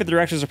you arrive at the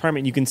director's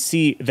apartment, you can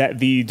see that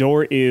the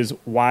door is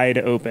wide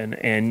open.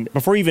 And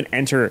before you even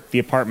enter the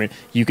apartment,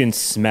 you can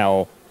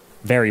smell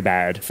very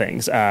bad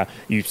things.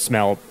 You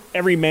smell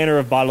every manner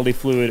of bodily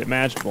fluid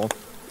imaginable.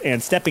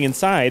 And stepping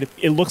inside,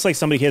 it looks like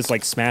somebody has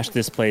smashed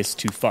this place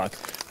to fuck.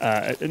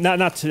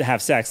 Not to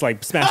have sex,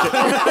 smashed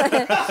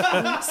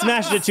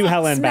it to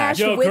hell and back.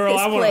 Yo, girl,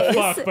 I want to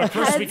fuck, but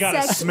first we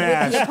gotta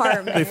smash.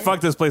 They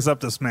fucked this place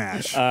up to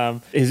smash.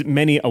 His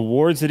many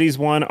awards that he's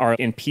won are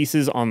in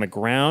pieces on the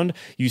ground.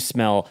 You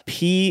smell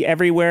pee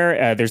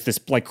everywhere. There's this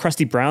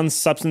crusty brown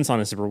substance on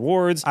his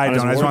rewards. I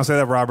just want to say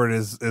that Robert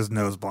is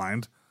nose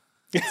blind.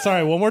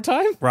 Sorry, one more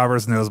time?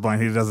 Robert's nose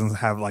blind. He doesn't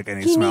have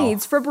any He smell.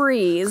 needs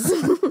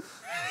Febreze.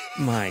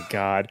 My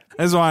God.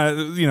 I just want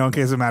to, in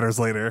case it matters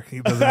later.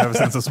 He doesn't have a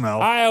sense of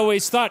smell. I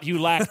always thought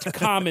you lacked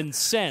common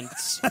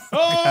sense.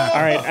 All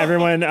right,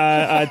 everyone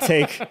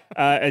take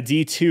a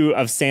D2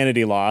 of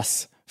sanity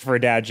loss for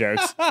dad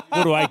jokes.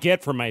 What do I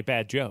get for my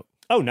bad joke?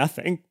 Oh,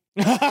 nothing.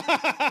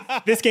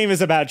 This game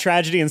is about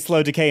tragedy and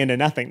slow decay into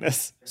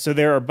nothingness. So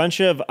there are a bunch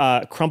of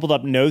crumpled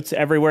up notes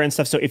everywhere and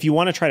stuff. So if you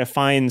want to try to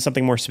find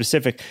something more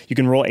specific, you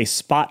can roll a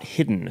spot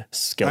hidden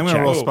skill I'm check.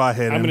 going to roll spot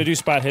hidden. I'm going to do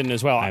spot hidden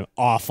as well. I'm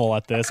awful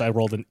at this. I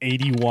rolled an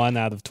 81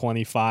 out of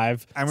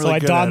 25. I'm so really I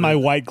good don at my it.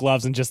 white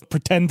gloves and just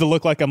pretend to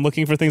look like I'm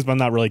looking for things, but I'm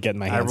not really getting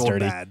my I hands rolled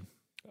dirty. bad.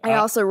 I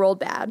also rolled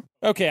bad.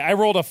 Okay, I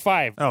rolled a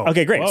 5. Oh,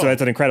 Okay, great. Whoa. So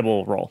that's an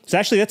incredible roll. So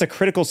actually, that's a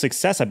critical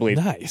success, I believe.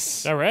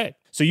 Nice. All right.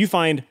 So you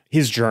find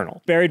his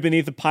journal buried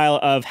beneath a pile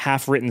of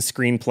half-written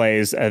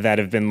screenplays that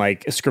have been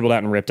like scribbled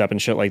out and ripped up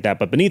and shit like that.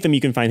 But beneath them, you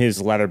can find his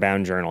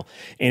leather-bound journal.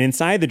 And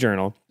inside the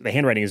journal, the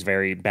handwriting is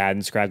very bad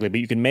and scraggly, but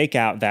you can make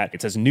out that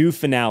it says new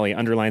finale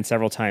underlined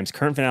several times.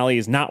 Current finale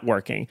is not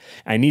working.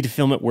 I need to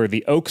film it where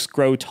the oaks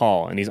grow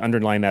tall. And he's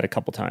underlined that a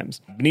couple times.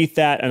 Beneath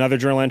that, another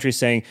journal entry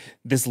saying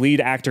this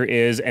lead actor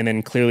is, and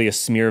then clearly a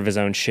smear of his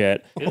own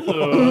shit.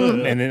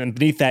 And then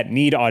beneath that,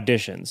 need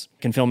auditions.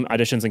 Can film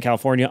auditions in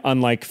California,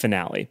 unlike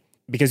finale.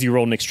 Because you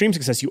rolled an extreme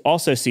success, you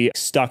also see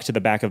stuck to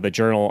the back of the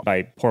journal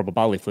by horrible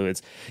bodily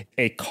fluids,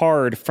 a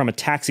card from a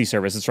taxi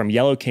service. It's from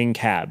Yellow King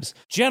Cabs.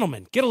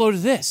 Gentlemen, get a load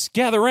of this.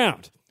 Gather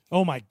round.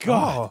 Oh my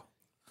God. Oh,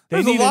 They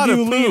there's a need lot a of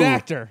new lead poo.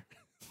 actor.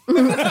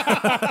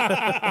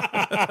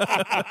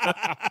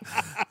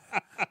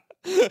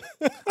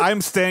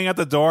 I'm staying at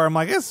the door. I'm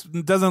like,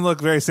 it doesn't look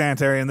very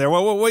sanitary in there.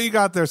 What you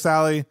got there,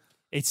 Sally?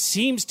 It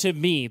seems to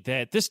me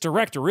that this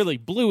director really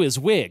blew his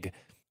wig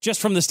just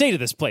from the state of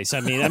this place. I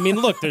mean,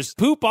 look, there's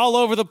poop all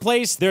over the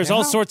place. There's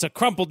all sorts of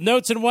crumpled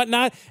notes and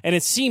whatnot. And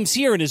it seems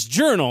here in his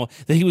journal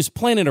that he was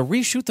planning to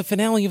reshoot the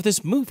finale of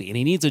this movie and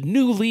he needs a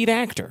new lead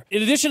actor.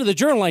 In addition to the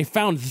journal, I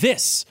found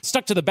this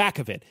stuck to the back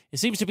of it. It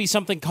seems to be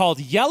something called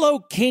Yellow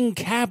King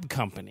Cab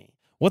Company.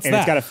 What's And that?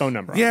 it's got a phone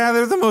number on it. Yeah,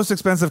 they're the most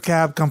expensive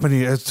cab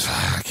company. I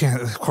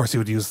can't. Of course, he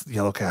would use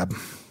Yellow Cab.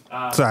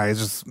 Sorry, it's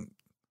just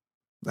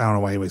I don't know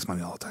why he wastes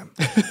money all the time.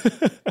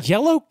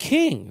 Yellow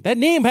King. That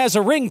name has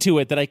a ring to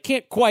it that I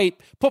can't quite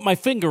put my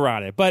finger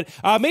on it. But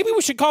maybe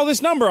we should call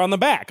this number on the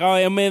back.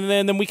 And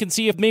then we can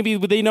see if maybe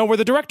they know where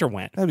the director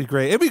went. That'd be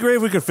great. It'd be great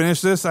if we could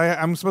finish this.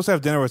 I'm supposed to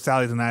have dinner with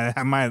Sally tonight.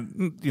 I might,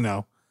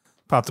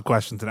 pop the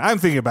question tonight. I'm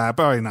thinking about it,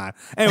 probably not.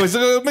 Anyways,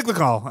 make the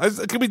call.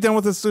 Can we be done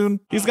with this soon?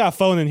 He's got a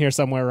phone in here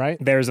somewhere, right?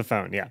 There's a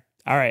phone, yeah.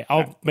 All right,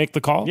 I'll make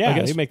the call. I Yeah,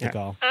 guess. you make the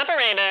call.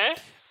 Operator.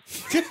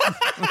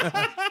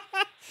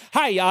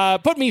 Hi,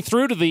 put me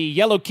through to the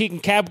Yellow King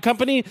Cab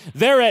Company.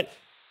 They're at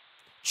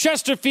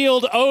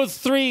Chesterfield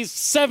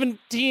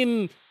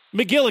 0317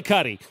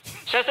 McGillicuddy.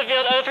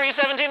 Chesterfield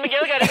 0317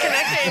 McGillicuddy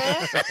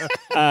connecting.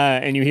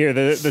 And you hear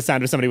the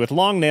sound of somebody with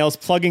long nails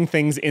plugging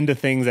things into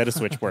things at a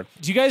switchboard.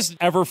 Do you guys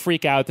ever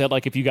freak out that,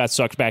 like, if you got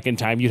sucked back in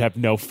time, you'd have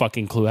no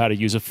fucking clue how to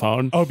use a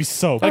phone? Oh, it'd be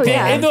so Oh,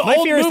 yeah. In the My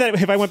old fear is mov- that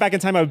if I went back in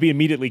time, I would be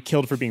immediately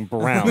killed for being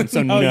brown.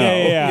 So no.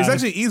 yeah. It's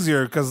actually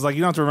easier because you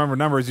don't have to remember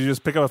numbers. You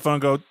just pick up a phone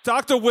and go,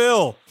 Dr.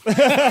 Will.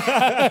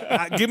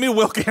 Give me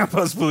Will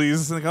Campos,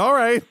 please. And I go, all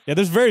right. Yeah,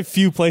 there's very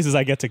few places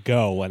I get to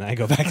go when I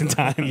go back in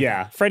time.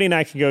 Yeah, Freddie and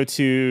I can go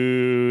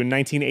to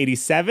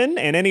 1987,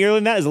 and any earlier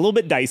than that is a little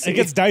bit dicey. It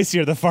gets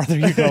dicier the farther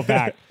you go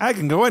back. I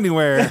can go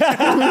anywhere.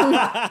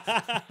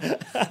 I'd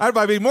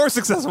probably be more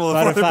successful the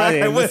farther Butterfly back I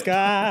in the went.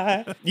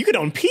 sky. You could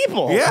own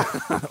people. Yeah.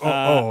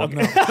 No.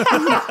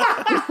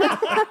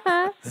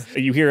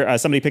 You hear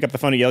somebody pick up the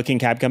phone at Yellow King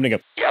Cab Company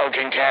and go, Yellow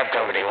King Cab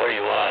Company, what do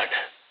you want?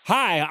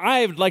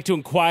 Hi, I'd like to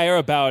inquire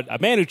about a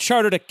man who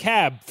chartered a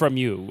cab from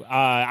you.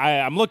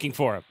 I'm looking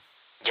for him.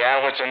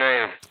 Yeah, what's your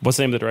name? What's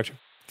the name of the director?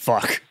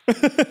 fuck.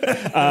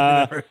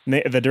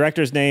 The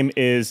director's name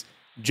is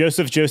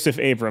Joseph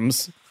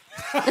Abrams.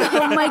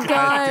 Oh my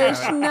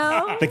gosh,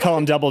 no. They call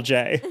him Double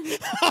J.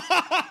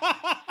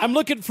 I'm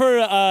looking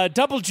for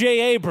Double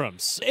J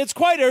Abrams. It's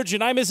quite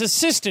urgent. I'm his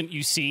assistant,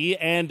 you see,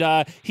 and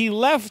he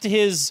left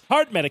his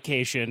heart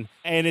medication,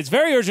 and it's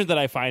very urgent that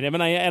I find him.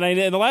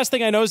 And the last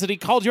thing I know is that he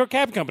called your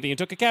cab company and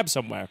took a cab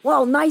somewhere.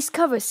 Well, nice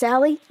cover,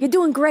 Sally. You're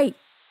doing great.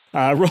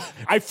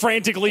 I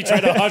frantically try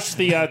to hush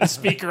the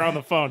speaker on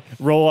the phone.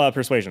 Roll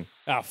persuasion.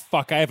 Oh,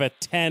 fuck, I have a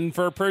 10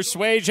 for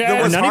persuasion.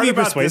 What's None of hard you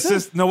about this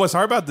persuasive? what's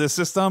hard about this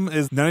system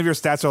is none of your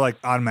stats are like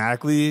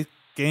automatically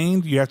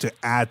gained. You have to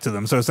add to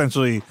them. So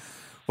essentially,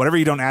 whatever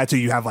you don't add to,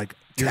 you have like 10.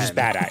 You're just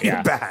bad at, yeah.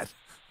 You're bad.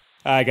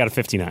 I got a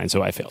 59,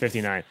 so I failed.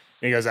 59. And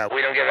he goes out.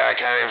 We don't give that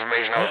kind of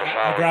information over the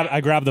phone. I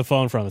grab the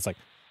phone from him. It's like,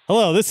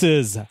 hello, this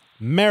is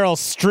Meryl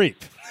Streep,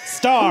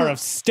 star of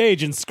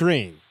stage and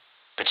screen.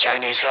 The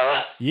Chinese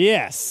fella?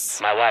 Yes.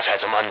 My wife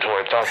had some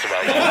untoward thoughts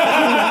about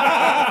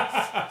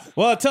you.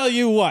 Well, I'll tell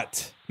you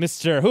what,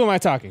 Mr. Who am I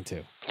talking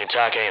to? You're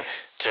talking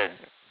to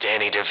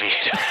Danny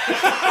DeVito.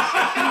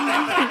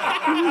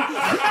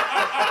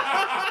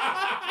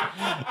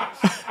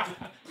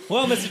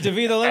 Well, Mr.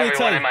 DeVito, let me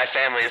tell Everyone you. in my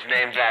family is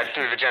named that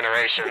through the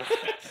generations.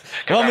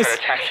 Well, I'm Miss- at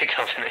a taxi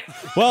company.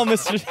 Well,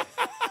 Mr.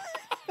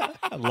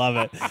 I love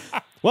it.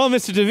 Well,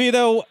 Mr.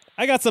 DeVito,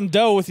 I got some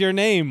dough with your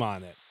name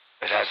on it.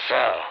 Is that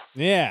so?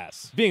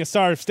 Yes. Being a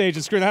star of stage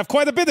and screen, I have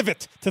quite a bit of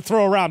it to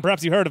throw around.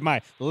 Perhaps you heard of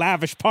my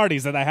lavish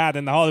parties that I had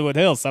in the Hollywood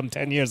Hills some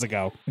 10 years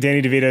ago.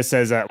 Danny DeVito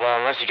says, Well,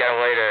 unless you got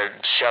a way to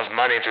shove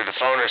money through the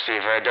phone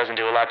receiver, it doesn't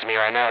do a lot to me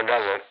right now,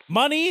 does it?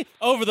 Money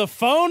over the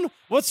phone?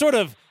 What sort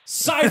of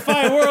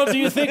sci-fi world do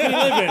you think we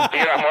live in?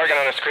 You know, I'm working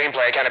on a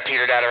screenplay. I kind of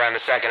petered out around the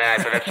second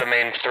act, but that's the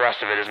main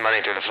thrust of it is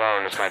money through the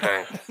phone. That's my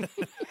thing.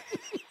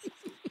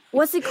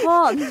 What's it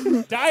called?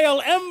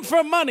 Dial M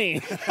for money.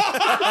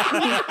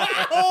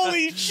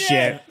 Holy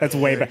shit. That's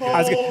way better. I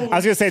was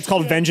going to say it's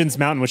called Vengeance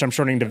Mountain, which I'm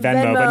shortening to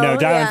Venmo, but no,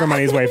 Dial M for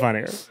money is way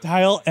funnier.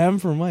 Dial M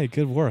for money.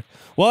 Good work.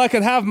 Well, I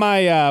could have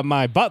my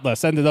my butler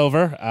send it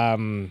over.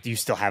 Do you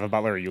still have a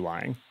butler, or are you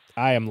lying?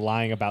 I am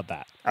lying about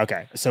that.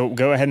 Okay, so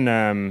go ahead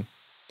and,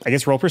 I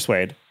guess, roll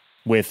Persuade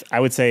with, I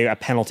would say, a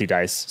penalty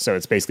dice. So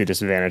it's basically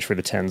disadvantage for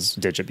the tens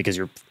digit because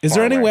you're Is far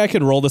there any away. way I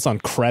could roll this on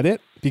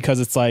credit?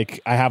 Because it's like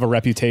I have a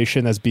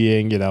reputation as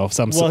being, you know,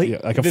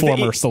 like a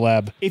former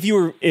celeb. If you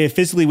were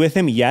physically with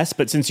him, yes,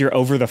 but since you're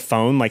over the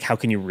phone, like how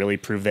can you really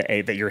prove that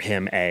that you're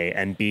him, A,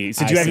 and B,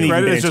 since you haven't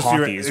even been in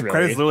talkies, really.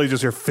 Credit's literally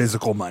just your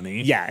physical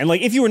money. Yeah, and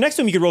like if you were next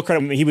to him, you could roll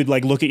credit. He would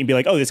like look at you and be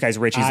like, "Oh, this guy's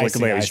rich. He's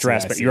looking like he's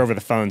dressed." But you're over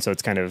the phone, so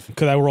it's kind of.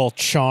 Could I roll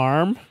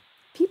charm?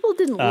 People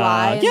didn't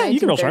lie in yeah, you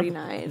can roll charm.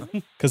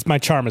 1939. Because my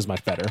charm is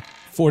much better.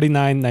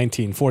 49,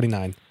 19,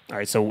 49. All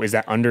right, so is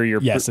that under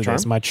your Yes, charm? it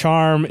is. My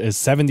charm is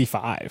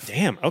 75.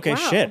 Damn. Okay.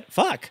 Wow. Shit.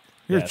 Fuck.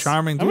 You're Yes. a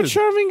charming dude. I'm a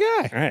charming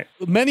guy. All right.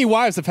 Many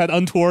wives have had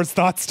untoward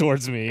thoughts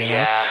towards me. You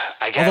know? Yeah,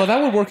 I guess. Although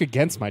that would work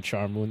against my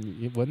charm,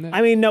 wouldn't it?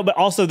 I mean, no, but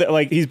also that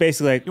like he's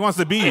basically like He wants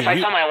to be you. If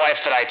I tell my wife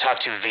that I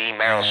talked to the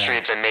Meryl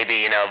Streep, then maybe,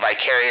 you know,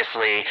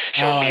 vicariously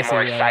she'll be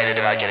more excited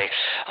about getting.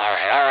 All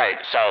right.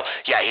 So,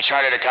 yeah, he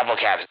chartered a couple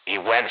cabs. He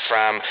went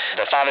from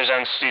the Father's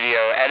Own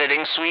studio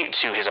editing suite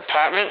to his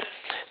apartment.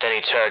 Then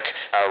he took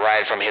a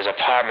ride from his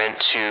apartment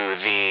to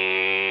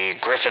the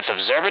Griffith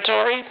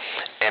Observatory.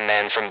 And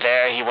then from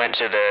there, he went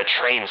to the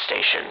train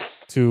station.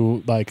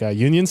 To like a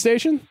Union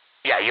Station?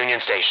 Yeah,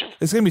 Union Station.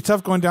 It's going to be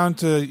tough going down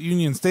to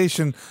Union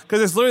Station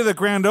because it's literally the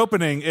grand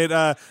opening. It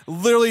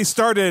literally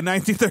started in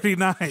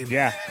 1939.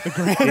 yeah.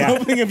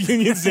 Opening of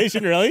Union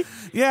Station, really?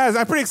 Yeah,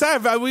 I'm pretty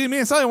excited. Me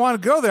and Sally want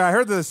to go there. I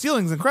heard the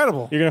ceiling's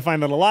incredible. You're gonna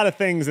find that a lot of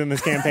things in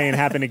this campaign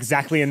happened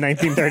exactly in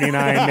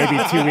 1939, maybe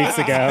 2 weeks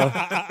ago.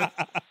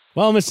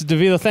 Well, Mr.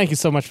 DeVito, thank you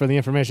so much for the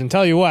information.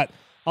 Tell you what,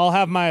 I'll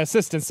have my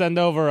assistant send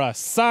over a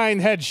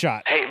signed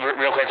headshot. Hey,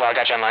 real quick while I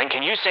got you online,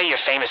 can you say your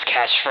famous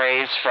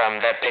catchphrase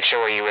from that picture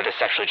where you were the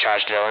sexually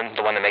charged villain,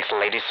 the one that makes the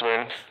lady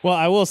swoon? Well,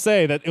 I will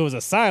say that it was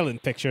a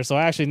silent picture, so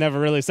I actually never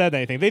really said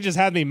anything. They just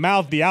had me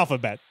mouth the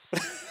alphabet,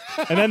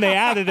 and then they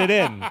added it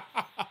in.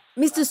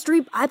 Mr.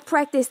 Streep, I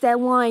practiced that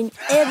line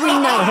every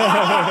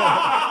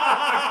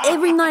night.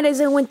 Every night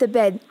as I went to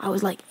bed, I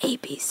was like,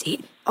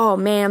 ABC. Oh,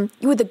 man,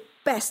 you were the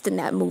best in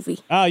that movie.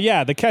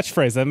 Yeah, the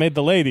catchphrase that made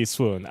the lady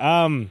swoon.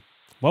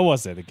 What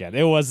was it again?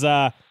 It was,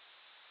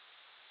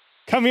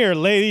 come here,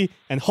 lady,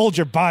 and hold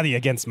your body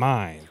against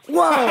mine.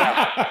 Whoa.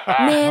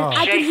 Man,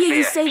 I could hear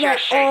you say that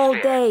all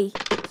day.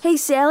 Hey,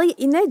 Sally,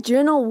 in that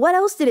journal, what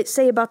else did it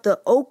say about the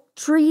oak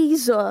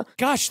trees?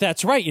 Gosh,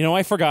 that's right. You know,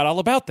 I forgot all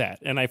about that.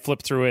 And I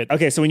flipped through it.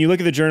 Okay, so when you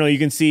look at the journal, you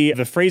can see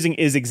the phrasing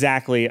is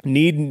exactly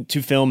need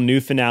to film new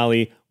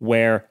finale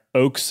where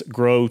oaks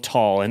grow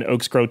tall, and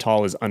oaks grow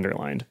tall is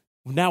underlined.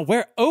 Now,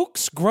 where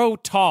oaks grow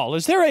tall,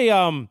 is there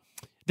a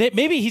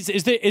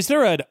is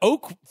there an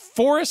oak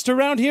forest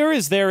around here?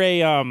 Is there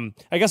a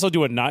I guess I'll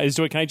do a not.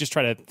 Can I just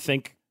try to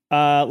think?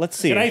 Let's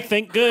see. Can I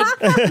think good?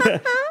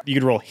 You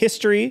could roll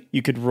history.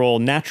 You could roll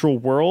natural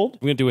world.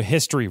 I'm gonna do a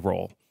history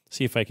roll.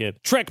 See if I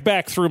could trek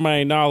back through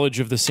my knowledge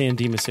of the San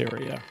Dimas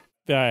area.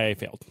 I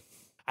failed.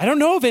 I don't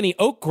know of any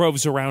oak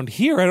groves around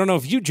here. I don't know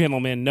if you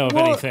gentlemen know of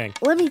anything.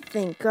 Let me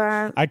think.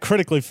 I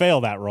critically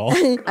failed that roll.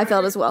 I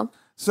failed as well.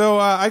 So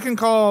I can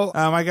call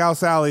my gal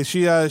Sally.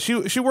 She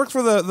works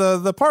for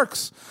the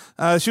parks.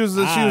 She was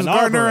a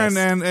gardener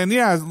and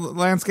yeah,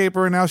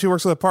 landscaper, and now she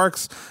works for the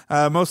parks,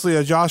 mostly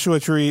a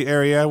Joshua Tree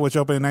area, which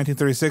opened in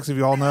 1936, if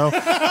you all know.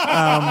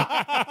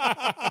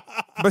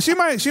 But she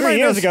might 3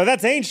 years ago.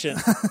 That's ancient.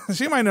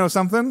 She might know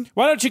something.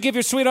 Why don't you give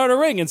your sweetheart a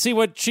ring and see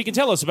what she can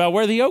tell us about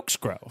where the oaks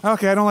grow?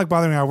 Okay, I don't like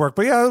bothering her at work,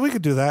 but yeah, we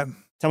could do that.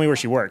 Tell me where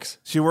she works.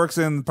 She works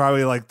in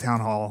probably like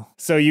town hall.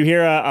 So you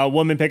hear a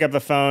woman pick up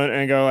the phone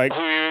and go like, Who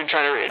are you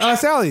trying to reach?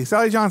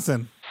 Sally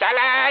Johnson. Sally!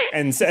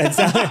 and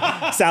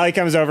Sally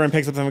comes over and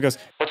picks up the phone and goes,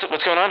 What's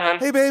going on, hon?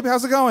 Hey, babe,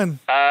 how's it going?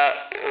 Why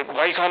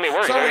are you calling me at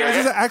work? Sorry, I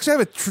actually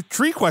have a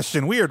tree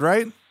question. Weird,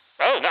 right?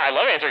 Oh, no, I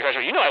love answering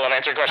questions. You know I love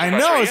answering questions. I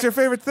know, it's your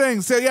favorite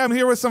thing. So, yeah, I'm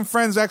here with some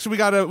friends. Actually, we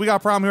got a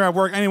problem here at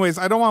work. Anyways,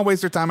 I don't want to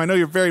waste your time. I know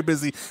you're very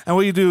busy, and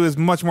what you do is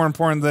much more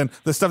important than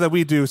the stuff that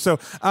we do. So,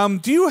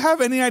 do you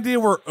have any idea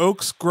where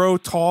oaks grow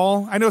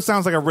tall? I know it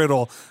sounds like a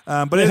riddle,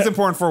 but it is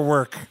important for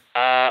work.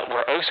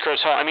 Where oaks grow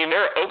tall? I mean,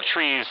 there are oak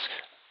trees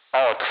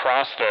all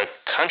across the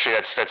country.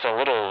 That's a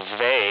little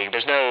vague.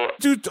 There's no...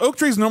 Do oak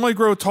trees normally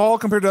grow tall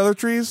compared to other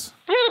trees?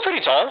 Yeah, they're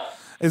pretty tall.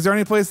 Is there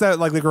any place that,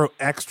 like, they grow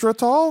extra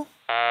tall?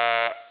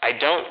 I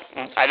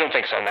don't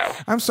think so, no.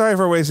 I'm sorry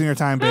for wasting your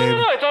time, babe.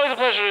 No, it's always a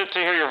pleasure to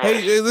hear your voice.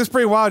 Hey, this is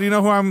pretty wild. You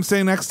know who I'm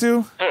sitting next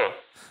to? Who?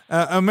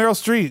 Meryl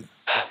Streep.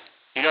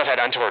 You know I've had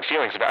untoward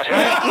feelings about him.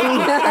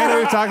 I know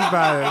you're talking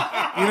about it.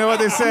 You know what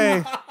they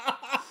say?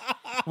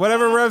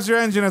 Whatever revs your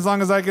engine, as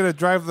long as I get to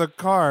drive the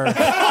car.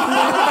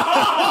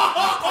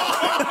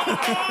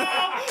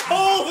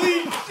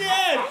 Holy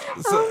shit!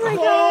 Oh my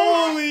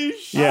God. Holy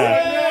shit!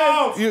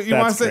 Yeah. You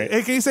want to say? great.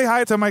 Hey, can you say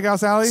hi to my gal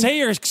Sally? Say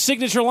your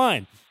signature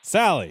line.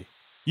 Sally,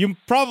 you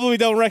probably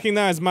don't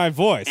recognize my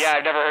voice. Yeah,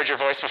 I've never heard your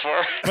voice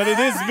before. But it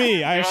is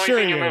me, I You've assure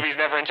only seen you. your movies,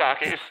 never in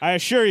talkies. I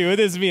assure you, it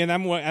is me, and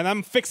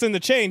I'm fixing to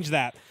change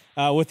that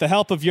with the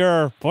help of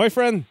your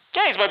boyfriend.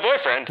 Yeah, he's my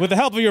boyfriend. With the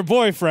help of your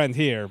boyfriend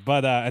here.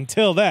 But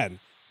until then,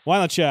 why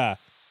don't you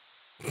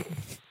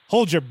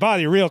hold your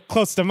body real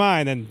close to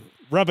mine and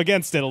rub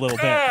against it a little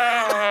bit?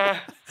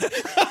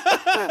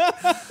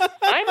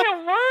 I'm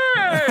at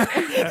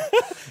work.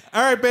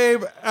 All right,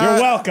 babe.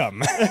 You're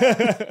welcome.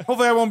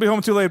 Hopefully, I won't be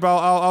home too late, but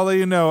I'll let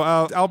you know.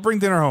 I'll bring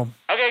dinner home.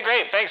 Okay,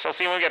 great. Thanks. I'll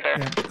see you when we get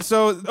there.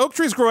 So oak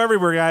trees grow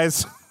everywhere,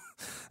 guys.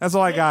 That's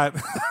all I got.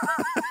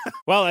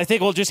 Well, I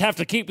think we'll just have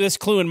to keep this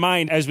clue in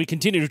mind as we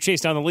continue to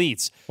chase down the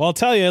leads. Well, I'll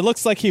tell you, it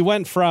looks like he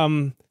went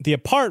from the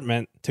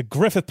apartment to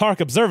Griffith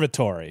Park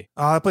Observatory.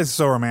 Oh, that place is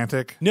so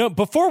romantic. No,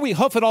 before we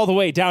hoof it all the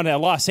way down to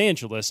Los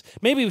Angeles,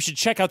 maybe we should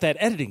check out that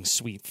editing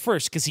suite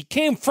first, because he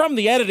came from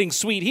the editing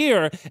suite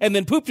here and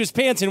then pooped his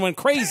pants and went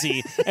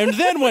crazy and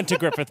then went to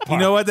Griffith Park. You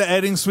know what? The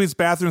editing suite's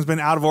bathroom's been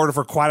out of order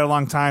for quite a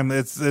long time.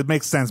 It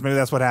makes sense. Maybe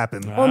that's what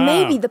happened. Or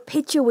maybe the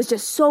picture was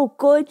just so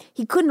good,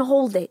 he couldn't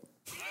hold it.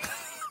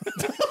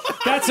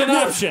 That's an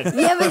option.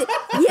 You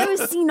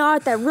ever seen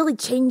art that really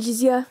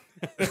changes you?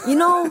 You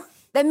know,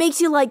 that makes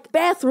you like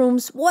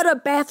bathrooms. What are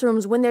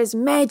bathrooms when there's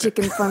magic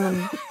in front of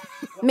them?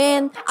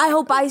 Man, I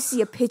hope I see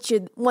a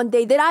picture one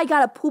day that I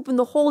gotta poop in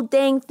the whole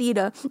dang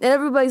theater, and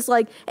everybody's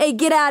like, "Hey,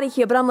 get out of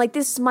here!" But I'm like,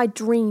 "This is my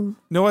dream."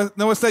 No,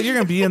 what's that? You're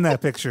gonna be in that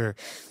picture.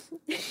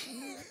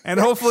 And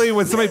hopefully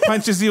when somebody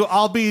punches you,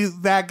 I'll be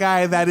that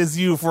guy that is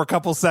you for a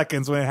couple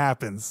seconds when it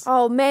happens.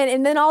 Oh man,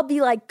 and then I'll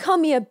be like,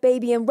 "Come here,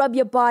 baby," and rub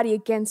your body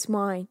against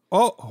mine.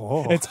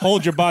 Oh. It's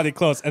hold your body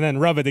close and then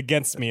rub it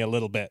against me a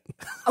little bit.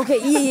 Okay,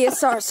 yeah,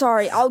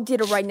 sorry. I'll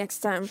get it right next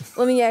time.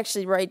 Let me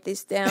actually write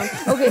this down.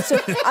 Okay, so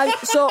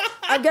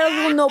I got a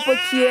little notebook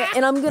here,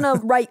 and I'm gonna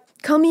write,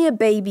 "Come here,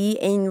 baby,"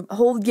 and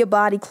hold your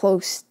body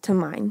close to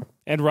mine.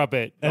 And rub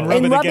it. And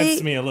rub it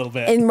against me a little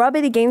bit. And rub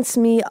it against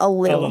me a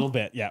little. A little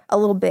bit, yeah. A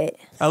little bit.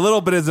 A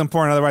little bit is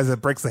important, otherwise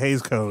it breaks the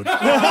Hays Code.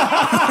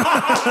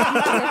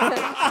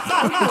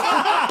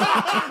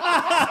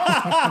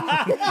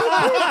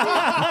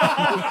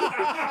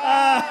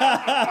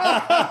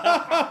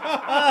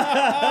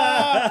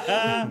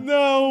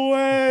 No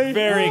way.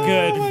 Very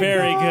good.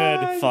 Very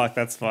good. Fuck,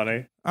 that's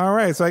funny. All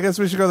right, so I guess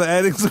we should go to the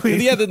editing suite.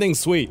 The editing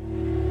suite.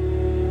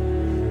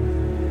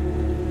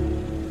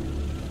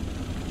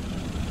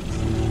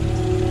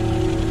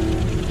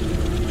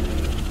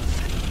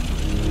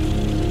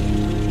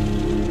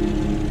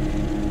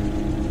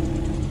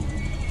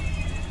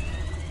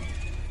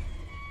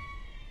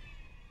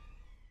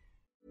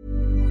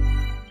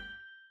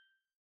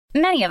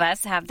 Many of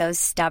us have those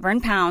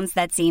stubborn pounds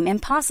that seem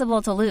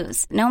impossible to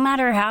lose, no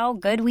matter how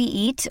good we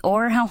eat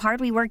or how hard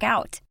we work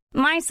out.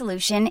 My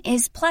solution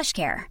is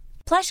PlushCare.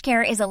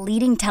 PlushCare is a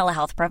leading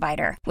telehealth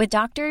provider with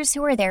doctors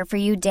who are there for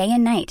you day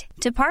and night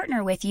to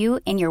partner with you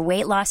in your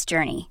weight loss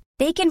journey.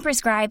 They can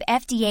prescribe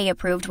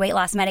FDA-approved weight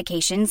loss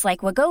medications like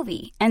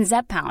Wegovy and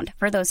Zepbound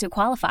for those who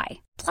qualify.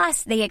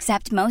 Plus, they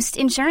accept most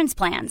insurance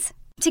plans.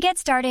 To get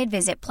started,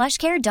 visit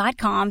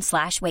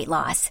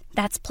plushcare.com/weightloss.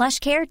 That's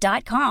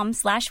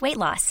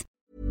plushcare.com/weightloss.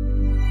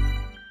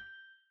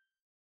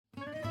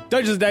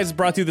 Dungeons & Dice is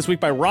brought to you this week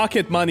by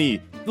Rocket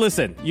Money.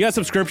 Listen, you got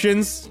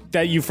subscriptions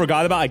that you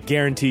forgot about. I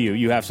guarantee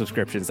you have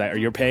subscriptions that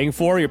you're paying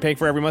for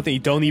every month and you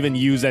don't even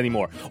use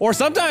anymore. Or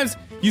sometimes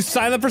you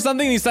sign up for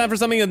something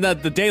and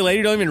the day later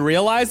you don't even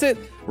realize it.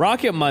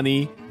 Rocket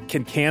Money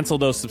can cancel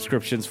those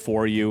subscriptions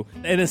for you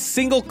in a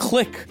single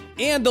click.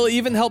 And they'll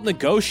even help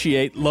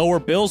negotiate lower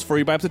bills for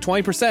you by up to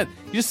 20%.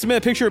 You just submit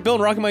a picture of bill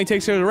and Rocket Money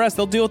takes care of the rest.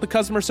 They'll deal with the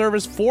customer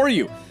service for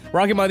you.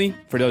 Rocket Money,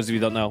 for those of you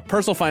who don't know,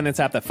 personal finance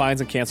app that finds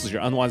and cancels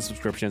your unwanted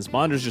subscriptions,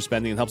 monitors your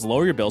spending, and helps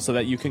lower your bills so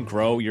that you can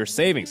grow your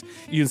savings.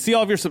 You can see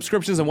all of your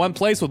subscriptions in one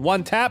place with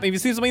one tap. And if you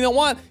see something you don't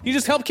want, you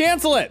just help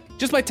cancel it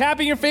just by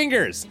tapping your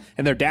fingers.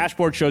 And their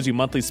dashboard shows you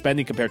monthly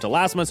spending compared to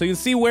last month, so you can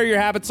see where your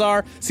habits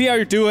are, see how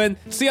you're doing,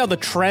 see how the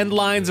trend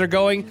lines are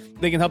going.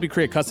 They can help you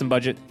create a custom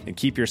budget and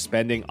keep your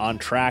spending on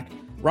track.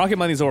 Rocket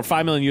Money has over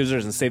 5 million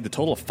users and saved a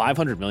total of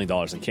 $500 million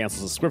in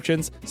canceled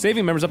subscriptions,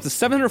 saving members up to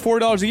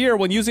 $740 a year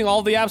when using all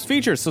of the app's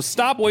features. So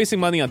stop wasting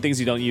money on things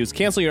you don't use.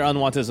 Cancel your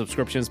unwanted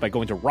subscriptions by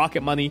going to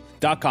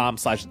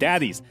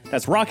rocketmoney.com/daddies.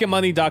 That's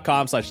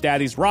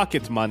rocketmoney.com/daddies,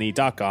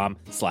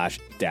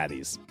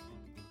 rocketmoney.com/daddies.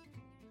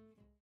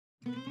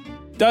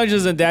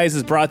 Dungeons & Daddies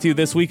is brought to you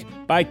this week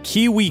by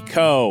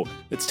KiwiCo.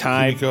 It's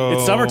time. KiwiCo.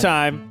 It's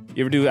summertime.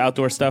 You ever do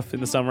outdoor stuff in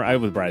the summer? I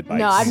would ride bikes.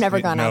 No, I've never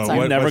gone outside.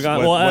 I've never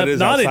gone. What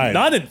is outside?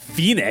 Not in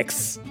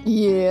Phoenix.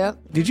 Yeah.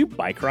 Did you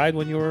bike ride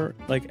when you were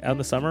like out in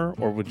the summer,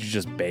 or would you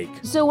just bake?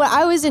 So when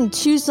I was in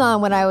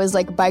Tucson when I was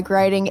like bike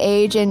riding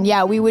age, and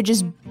yeah, we would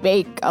just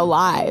bake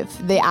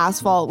alive. The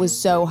asphalt was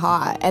so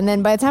hot. And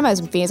then by the time I was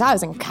in Phoenix, I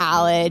was in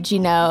college, you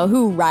know,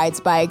 who rides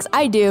bikes?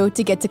 I do,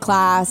 to get to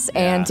class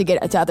and to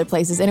get to other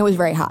places. And it was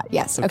very hot.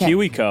 Yes. So okay.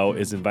 KiwiCo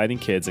is inviting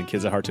kids and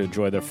kids at heart to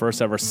enjoy their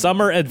first ever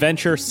summer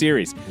adventure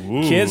series.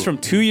 Kids from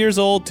 2 years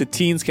old to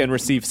teens can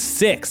receive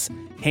 6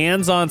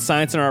 hands-on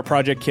science and art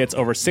project kits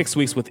over 6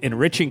 weeks with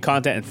enriching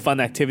content and fun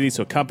activities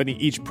to accompany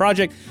each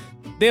project.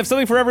 They have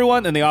something for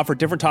everyone, and they offer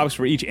different topics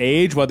for each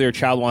age, whether your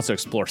child wants to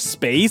explore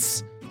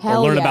space,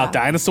 Hell or learn yeah. about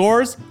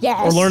dinosaurs, Yes.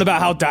 or learn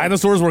about how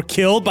dinosaurs were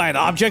killed by an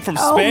object from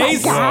Oh my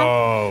space. God.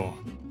 Oh.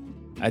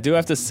 I do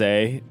have to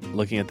say,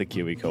 looking at the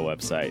KiwiCo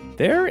website,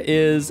 there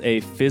is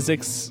a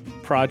physics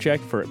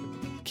project for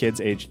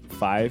kids aged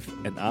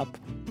 5 and up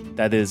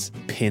that is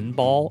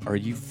pinball. Are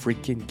you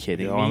freaking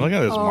kidding me? I'm looking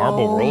at this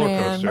marble roller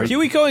coaster.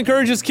 KiwiCo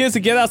encourages kids to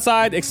get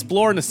outside,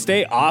 explore, and to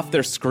stay off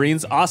their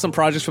screens. Awesome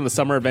projects from the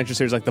Summer Adventure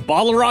Series, like the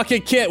Bottle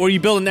Rocket Kit, where you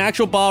build an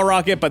actual bottle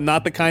rocket, but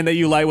not the kind that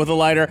you light with a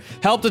lighter.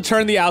 Help to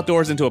turn the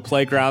outdoors into a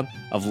playground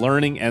of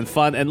learning and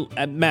fun.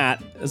 And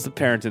Matt, as the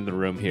parent in the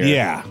room here,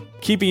 Yeah.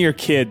 keeping your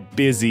kid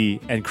busy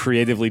and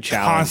creatively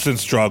challenged. Constant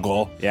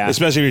struggle. Yeah.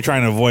 Especially if you're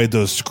trying to avoid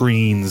those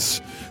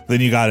screens. Then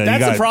you got to.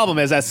 That's the problem,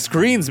 is that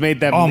screens made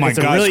them. Oh my it's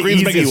a God, really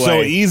screens make it easy so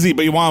way. easy,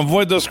 but you want to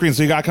avoid those screens,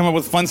 so you got to come up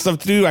with fun stuff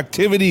to do,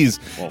 activities.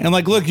 And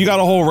like, look, you got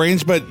a whole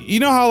range, but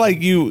you know how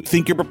like you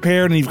think you're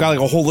prepared and you've got like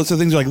a whole list of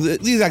things. You're like,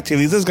 these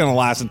activities, this is going to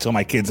last until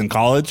my kid's in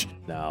college.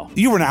 No.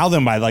 You renow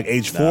them by like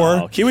age 4.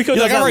 KiwiCo You're does like,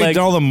 that, I've already like-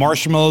 done all the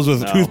marshmallows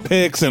with No.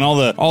 toothpicks and all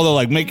the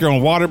like make your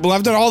own water balloon.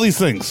 I've done all these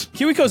things.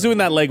 KiwiCo's doing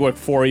that legwork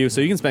for you, so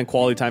you can spend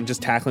quality time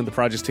just tackling the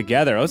projects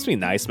together. It must be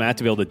nice, Matt,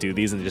 to be able to do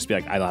these and just be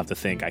like, I don't have to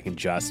think. I can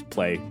just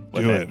play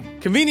with Do it.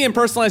 it. Convenient and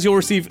personalized, you'll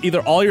receive either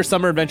all your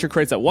summer adventure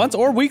crates at once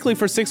or weekly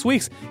for 6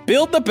 weeks.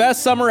 Build the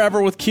best summer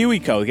ever with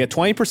KiwiCo. Get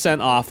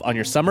 20% off on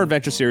your summer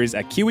adventure series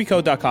at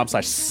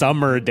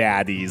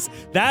kiwico.com/summerdaddies.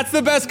 That's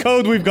the best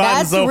code we've gotten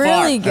That's so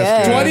really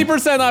far. good.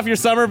 20% off your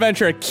summer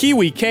adventure at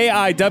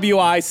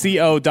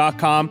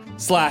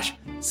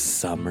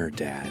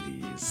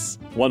kiwico.com/summerdaddies.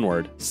 One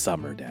word,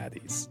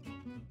 summerdaddies.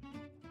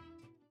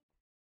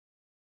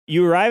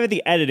 You arrive at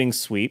the editing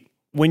suite.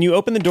 When you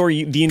open the door,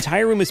 the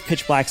entire room is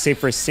pitch black save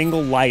for a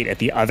single light at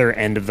the other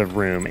end of the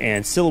room.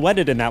 And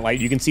silhouetted in that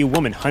light, you can see a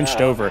woman hunched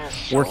over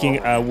working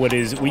what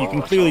you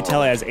can clearly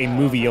tell as a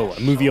moviola.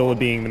 Moviola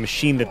being the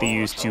machine that they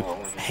used to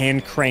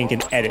hand crank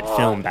and edit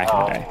film back in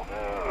the day.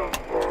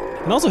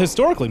 And also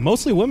historically,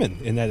 mostly women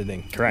in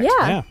editing. Correct.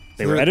 Yeah.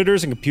 They were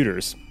editors and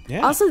computers.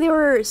 Yeah. Also, they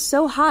were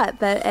so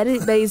hot that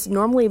edit bays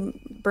normally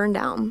burn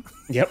down.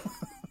 Yep.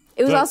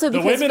 It was also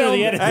because women are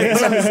the film,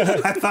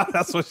 editors. I thought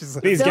that's what she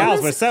said. These Film gals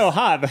is- were so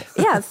hot.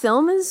 yeah,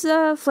 film is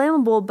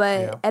flammable,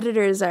 but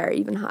editors are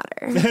even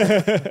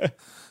hotter.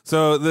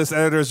 So this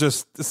editor's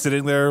just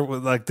sitting there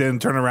with like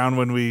didn't turn around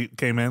when we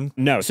came in.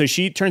 No, so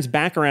she turns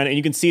back around and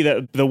you can see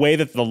that the way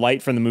that the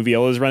light from the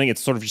moviola is running, it's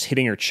sort of just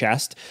hitting her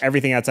chest.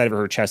 Everything outside of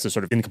her chest is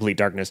sort of in complete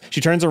darkness. She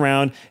turns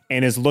around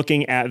and is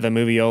looking at the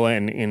moviola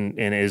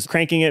and is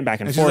cranking it back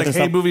and And she's forth. like, and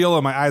hey, stuff.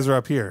 Moviola, my eyes are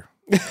up here.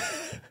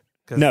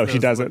 No, she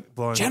doesn't.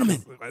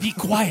 Gentlemen, be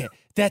quiet.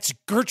 That's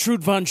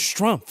Gertrude von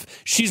Strumpf.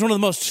 She's one of the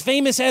most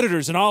famous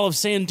editors in all of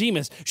San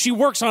Dimas. She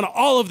works on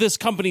all of this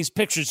company's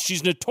pictures.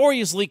 She's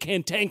notoriously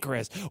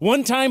cantankerous.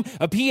 One time,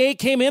 a PA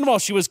came in while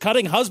she was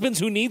cutting Husbands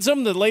Who Needs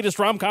Them, the latest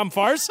rom-com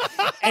farce,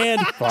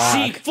 and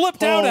she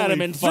flipped out at him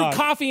Holy and threw fuck.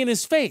 coffee in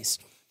his face.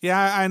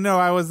 Yeah, I know.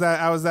 I was that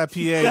PA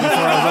before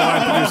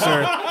I was a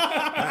line producer.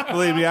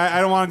 Believe me,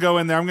 I don't want to go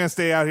in there. I'm going to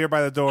stay out here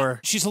by the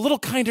door. She's a little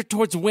kinder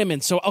towards women,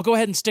 so I'll go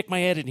ahead and stick my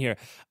head in here.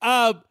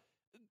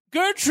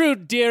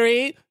 Gertrude,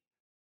 dearie.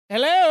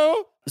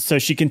 Hello? So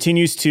she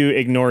continues to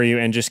ignore you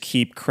and just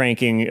keep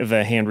cranking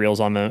the handrails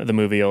on the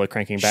moviola,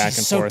 cranking back She's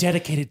and so forth.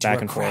 dedicated to back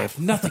her and craft.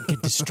 forth. Nothing can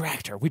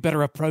distract her. We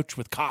better approach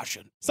with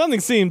caution. Something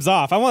seems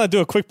off. I want to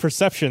do a quick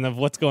perception of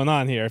what's going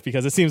on here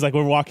because it seems like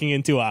we're walking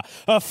into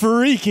a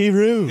freaky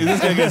room. This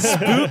is going to get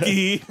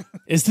spooky.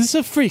 Is this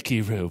a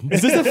freaky room?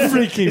 Is this a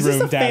freaky Is room,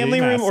 this a Daddy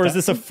family room or is Master?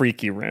 this a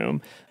freaky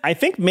room? I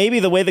think maybe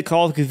the way the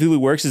Call of Cthulhu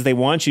works is they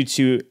want you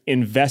to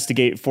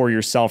investigate for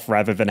yourself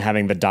rather than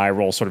having the die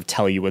roll sort of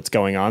tell you what's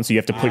going on. So you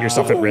have to put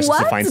yourself at risk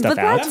what? to find stuff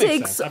But out. that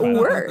takes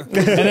work.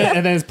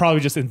 and then it's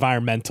probably just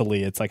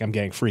environmentally. It's like I'm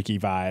getting freaky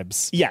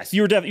vibes. Yes,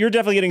 you're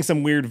definitely getting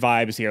some weird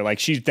vibes here. Like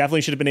she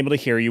definitely should have been able to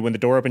hear you when the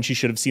door opened. She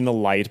should have seen the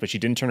light, but she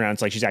didn't turn around.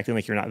 It's like she's acting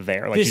like you're not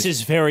there. Like This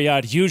is very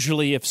odd.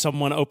 Usually, if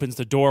someone opens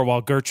the door while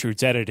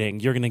Gertrude's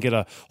editing, you're going to get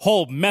a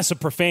whole mess of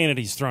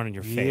profanities thrown in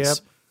your face. Yep.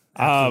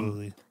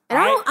 Absolutely. And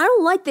I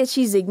don't like that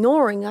she's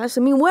ignoring us.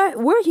 I mean,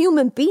 we're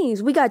human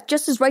beings. We got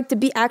just as right to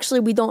be.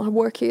 Actually, we don't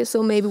work here,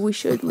 so maybe we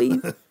should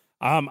leave.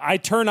 I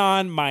turn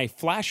on my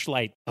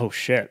flashlight. Oh,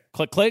 shit.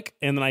 Click, click,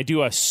 and then I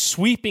do a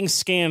sweeping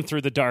scan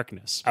through the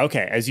darkness.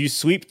 Okay, as you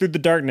sweep through the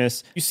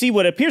darkness, you see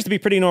what appears to be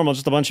pretty normal,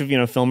 just a bunch of,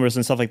 film reels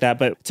and stuff like that.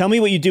 But tell me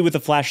what you do with the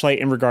flashlight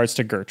in regards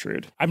to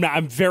Gertrude.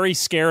 I'm very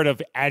scared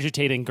of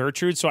agitating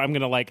Gertrude, so I'm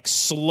gonna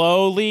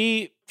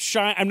slowly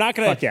shine. I'm not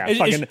gonna. Fuck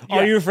yeah.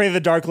 Are you afraid of the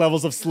dark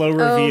levels of slow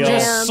reveal?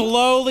 Just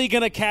slowly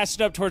gonna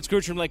cast it up towards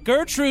Gertrude. I'm like,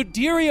 Gertrude,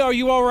 dearie, are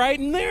you all right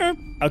in there?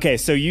 Okay,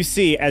 so you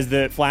see as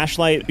the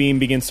flashlight beam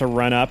begins to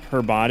run up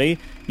her body,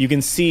 you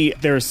can see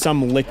there's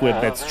some liquid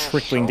that's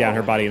trickling down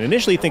her body. And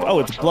initially you think, oh,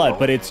 it's blood,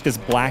 but it's this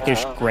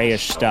blackish,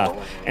 grayish stuff.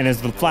 And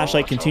as the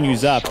flashlight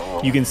continues up,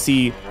 you can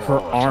see her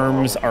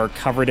arms are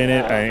covered in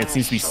it. It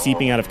seems to be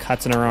seeping out of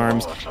cuts in her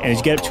arms. And as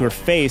you get up to her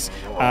face,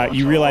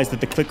 you realize that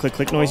the click, click,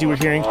 click noise you were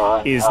hearing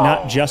is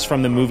not just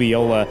from the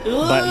moviola,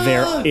 but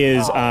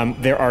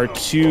there are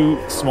two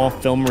small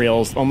film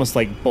reels almost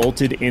like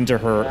bolted into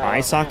her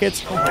eye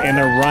sockets, and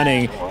they're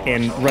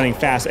running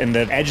fast. And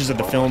the edges of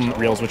the film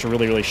reels, which are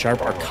really, really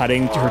sharp, are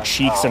cutting to her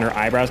cheeks and her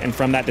eyebrows, and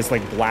from that this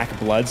black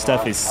blood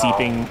stuff is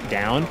seeping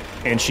down,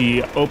 and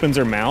she opens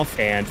her mouth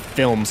and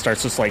film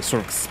starts to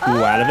sort of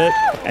spool out of it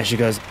as she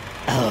goes,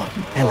 oh,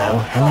 hello,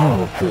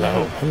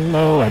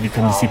 have you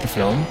come to see the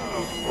film?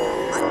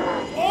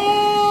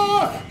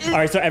 All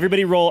right, so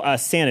everybody roll a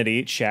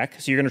sanity check.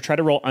 So you're going to try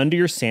to roll under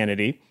your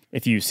sanity.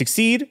 If you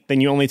succeed,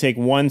 then you only take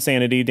 1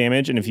 sanity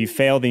damage, and if you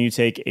fail, then you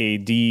take a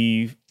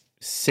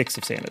D6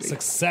 of sanity.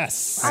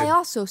 Success. I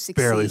also succeeded.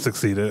 Barely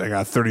succeeded. I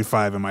got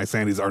 35 and my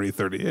sanity's already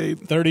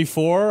 38.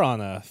 34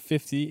 on a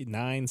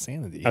 59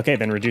 sanity. Okay,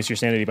 then reduce your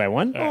sanity by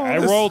 1. I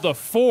rolled a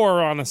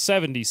 4 on a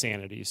 70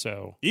 sanity,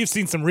 so you've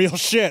seen some real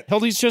shit.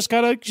 Hildy's she's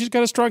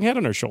got a strong head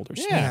on her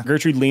shoulders. Yeah.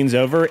 Gertrude leans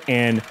over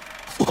and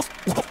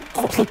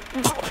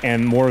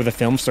more of the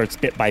film starts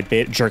bit by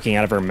bit jerking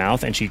out of her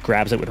mouth, and she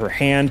grabs it with her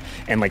hand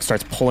and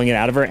starts pulling it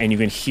out of her, and you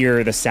can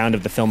hear the sound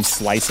of the film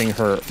slicing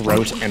her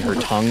throat and her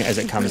tongue as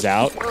it comes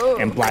out,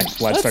 and black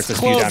blood starts to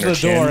spew down her chin.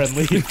 Close the door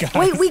and leave, guys.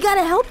 Wait, we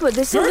gotta help her.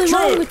 There's something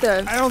wrong with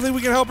her. I don't think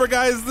we can help her,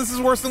 guys. This is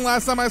worse than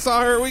last time I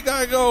saw her. We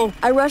gotta go.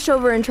 I rush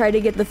over and try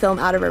to get the film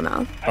out of her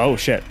mouth. Oh,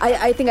 shit.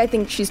 I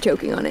think she's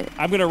choking on it.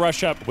 I'm going to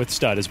rush up with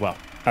Stud as well.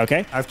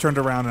 Okay. I've turned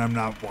around and I'm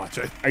not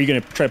watching. Are you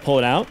going to try to pull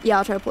it out? Yeah,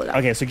 I'll try to pull it out.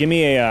 Okay, so give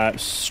me a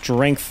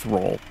strength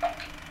roll.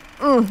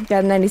 Got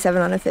a 97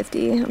 on a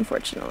 50,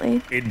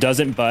 unfortunately. It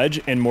doesn't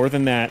budge, and more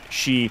than that,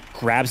 she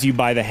grabs you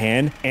by the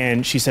hand,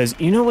 and she says,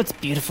 You know what's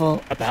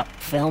beautiful about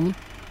film?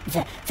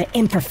 The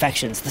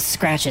imperfections, the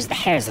scratches, the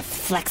hairs, the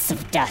flecks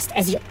of dust.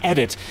 As you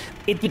edit,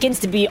 it begins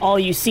to be all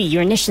you see.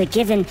 You're initially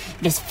given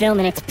this film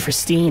and it's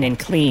pristine and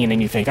clean,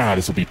 and you think,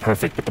 this will be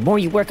perfect. But the more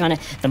you work on it,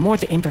 the more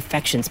the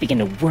imperfections begin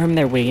to worm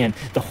their way in.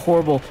 The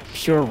horrible,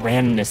 pure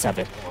randomness of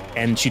it.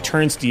 And she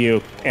turns to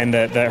you, and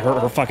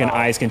her fucking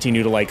eyes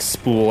continue to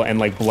spool, and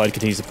blood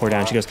continues to pour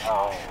down. She goes,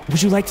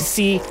 Would you like to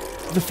see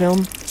the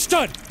film?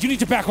 Stud, you need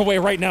to back away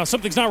right now.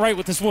 Something's not right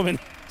with this woman.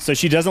 So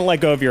she doesn't let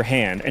go of your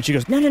hand, and she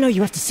goes, No,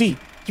 you have to see.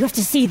 You have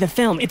to see the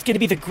film. It's going to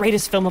be the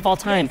greatest film of all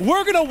time.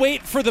 We're going to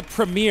wait for the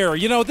premiere.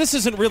 This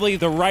isn't really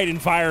the right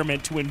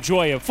environment to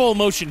enjoy a full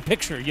motion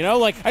picture.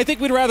 I think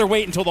we'd rather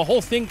wait until the whole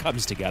thing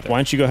comes together. Why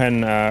don't you go ahead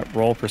and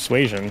roll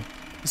persuasion?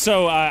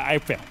 So I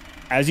fail.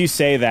 As you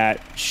say that,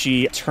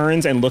 she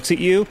turns and looks at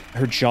you.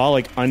 Her jaw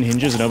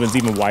unhinges and opens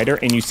even wider,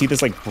 and you see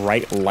this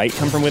bright light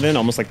come from within,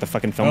 almost like the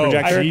fucking film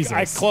projector.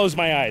 I close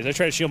my eyes. I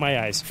try to shield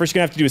my eyes. First, you're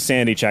gonna have to do a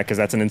sanity check because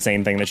that's an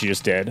insane thing that she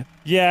just did.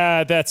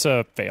 Yeah, that's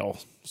a fail.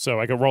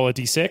 So I could roll a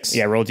d6?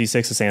 Yeah, roll a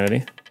d6 of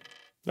sanity.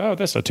 Oh,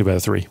 that's not too bad, a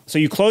 3. So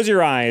you close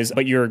your eyes,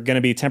 but you're going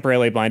to be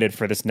temporarily blinded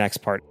for this next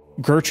part.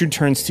 Gertrude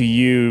turns to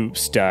you,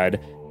 Stud,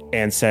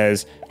 and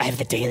says, I have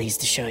the dailies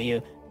to show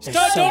you.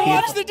 Stud, don't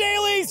watch the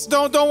dailies!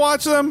 Don't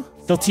watch them!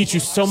 They'll teach you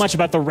so much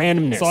about the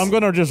randomness. So I'm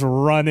going to just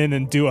run in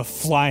and do a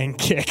flying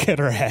kick at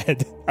her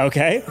head.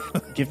 Okay.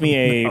 Give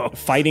me a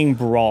fighting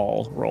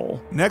brawl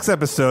roll. Next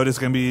episode is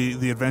going to be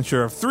the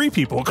adventure of 3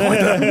 people going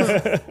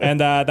down. And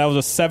that was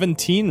a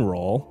 17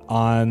 roll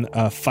on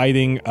a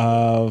fighting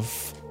of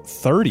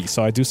 30,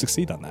 so I do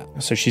succeed on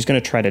that. So she's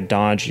going to try to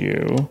dodge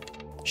you.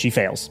 She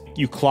fails.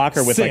 You clock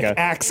her with sick a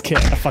axe kick.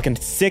 A fucking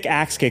sick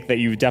axe kick that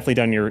you've definitely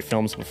done in your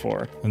films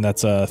before. And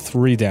that's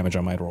 3 damage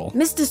on my roll.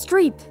 Mr.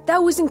 Streep, that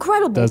was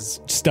incredible. Does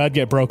Stud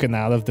get broken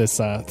out of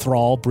this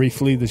thrall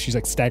briefly? Does she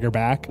stagger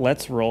back?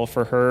 Let's roll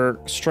for her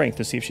strength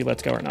to see if she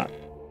lets go or not.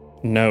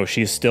 No,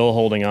 she's still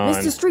holding on.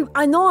 Mr. Streep,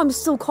 I know I'm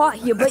still caught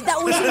here, but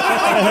that was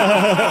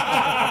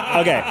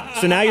Okay,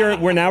 so now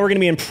we're going to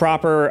be in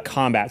proper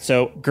combat.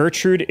 So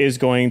Gertrude is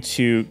going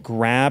to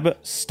grab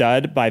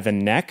Stud by the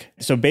neck.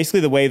 So basically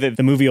the way that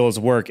the moviolas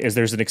work is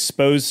there's an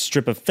exposed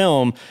strip of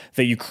film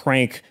that you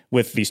crank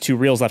with these 2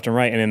 reels left and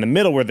right, and in the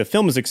middle where the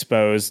film is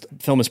exposed,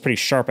 film is pretty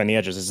sharp on the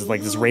edges. This is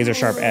like this razor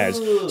sharp edge.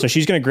 So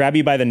she's going to grab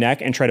you by the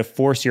neck and try to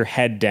force your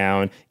head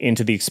down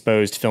into the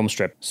exposed film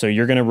strip. So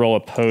you're going to roll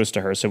opposed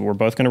to her. So we're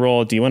both going to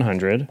roll a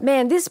D100.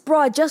 Man, this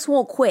broad just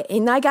won't quit,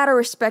 and I gotta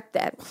respect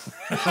that.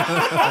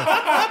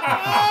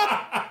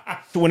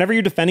 So whenever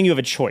you're defending, you have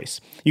a choice.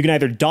 You can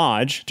either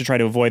dodge to try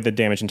to avoid the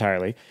damage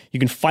entirely. You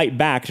can fight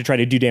back to try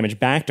to do damage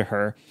back to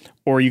her.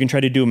 Or you can try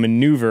to do a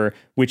maneuver,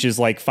 which is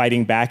like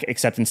fighting back,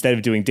 except instead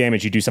of doing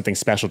damage, you do something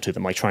special to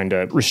them, like trying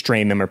to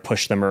restrain them or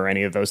push them or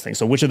any of those things.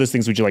 So which of those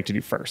things would you like to do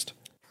first?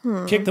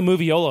 Kick the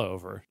moviola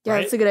over. Yeah,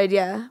 right? that's a good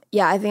idea.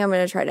 Yeah, I think I'm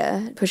going to try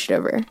to push it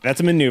over.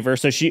 That's a maneuver.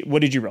 So what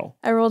did you roll?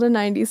 I rolled a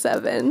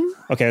 97.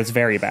 Okay, that's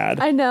very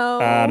bad. I know.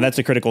 That's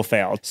a critical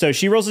fail. So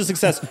she rolls a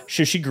success.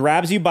 So she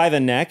grabs you by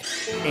the neck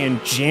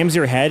and jams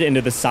your head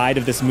into the side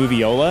of this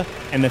moviola,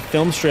 and the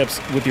film strips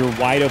with your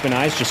wide open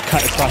eyes just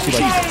cut across you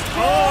like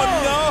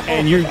Oh, no!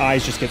 and your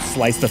eyes just get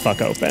sliced the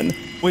fuck open.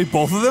 Wait,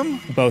 both of them?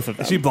 Both of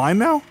them. Is she blind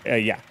now?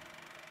 Yeah.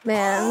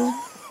 Man,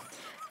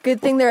 good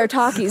thing there are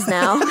talkies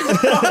now.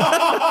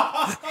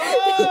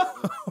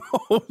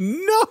 Oh,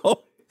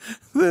 no!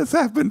 This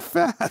happened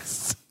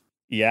fast.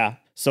 Yeah.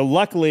 So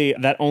luckily,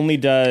 that only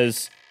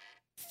does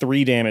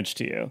 3 damage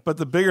to you. But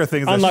the bigger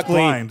thing is that she's Unluckily,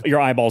 blind. your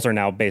eyeballs are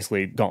now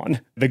basically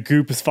gone. The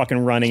goop is fucking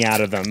running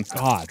out of them.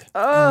 God.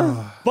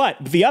 But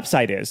the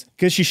upside is,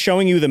 because she's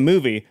showing you the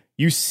movie,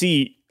 you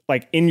see,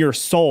 like, in your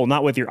soul,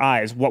 not with your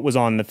eyes, what was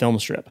on the film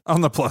strip.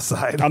 On the plus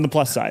side. On the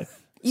plus side.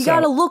 You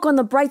gotta look on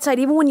the bright side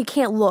even when you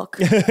can't look.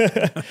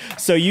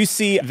 So you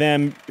see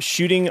them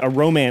shooting a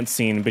romance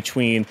scene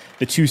between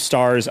the 2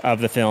 stars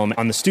of the film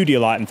on the studio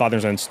lot in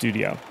Father's Own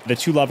Studio. The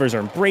 2 lovers are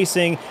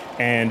embracing,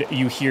 and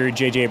you hear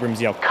J.J.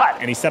 Abrams yell, "Cut!"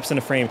 And he steps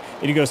into frame,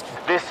 and he goes,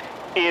 This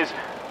is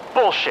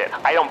bullshit.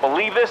 I don't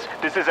believe this.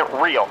 This isn't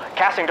real.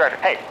 Casting director,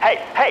 hey.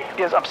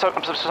 Yes, I'm so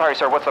sorry,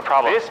 sir. What's the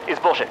problem? This is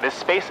bullshit. This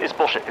space is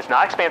bullshit. It's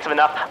not expansive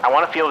enough. I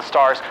want to feel the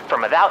stars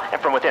from without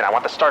and from within. I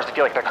want the stars to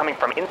feel like they're coming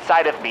from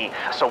inside of me.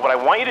 So what I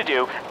want you to do,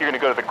 you're going to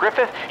go to the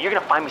Griffith. You're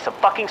going to find me some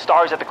fucking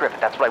stars at the Griffith.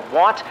 That's what I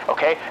want,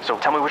 okay? So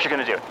tell me what you're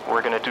going to do.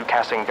 We're going to do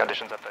casting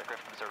auditions at the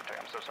Griffith Observatory.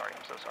 I'm so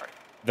sorry.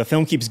 the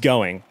film keeps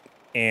going,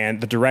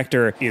 and the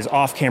director is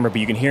off camera,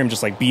 but you can hear him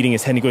just like beating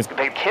his head. And he goes,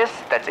 They kiss,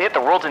 that's it,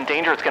 the world's in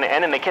danger, it's gonna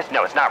end, and they kiss.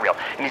 No, it's not real.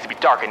 It needs to be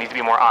dark, it needs to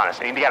be more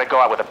honest. And you gotta go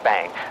out with a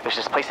bang. There's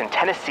this place in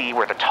Tennessee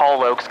where the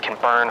tall oaks can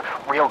burn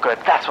real good.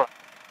 That's what.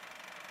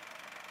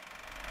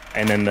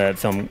 and then the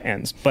film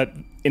ends. But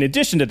in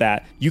addition to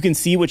that, you can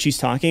see what she's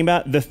talking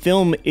about. The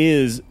film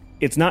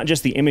it's not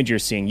just the image you're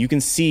seeing. You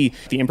can see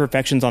the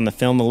imperfections on the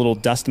film, the little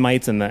dust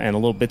mites and the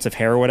little bits of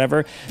hair or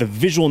whatever. The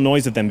visual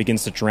noise of them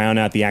begins to drown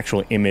out the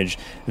actual image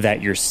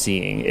that you're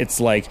seeing. It's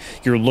like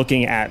you're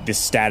looking at the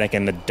static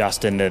and the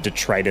dust and the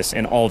detritus,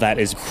 and all that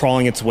is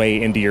crawling its way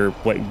into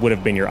what would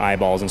have been your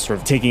eyeballs and sort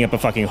of taking up a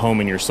fucking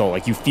home in your soul.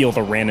 Like you feel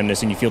the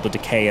randomness and you feel the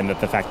decay and the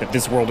fact that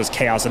this world is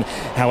chaos, and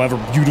however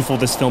beautiful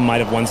this film might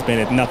have once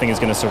been, nothing is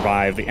going to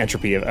survive the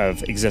entropy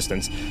of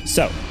existence.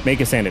 So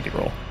make a sanity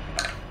roll.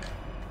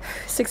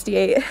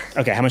 68.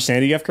 Okay, how much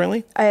sanity do you have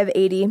currently? I have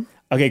 80.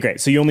 Okay, great.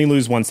 So you only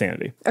lose 1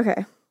 sanity.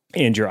 Okay.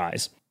 And your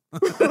eyes.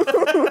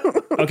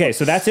 Okay,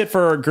 so that's it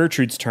for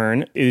Gertrude's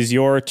turn. It is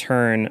your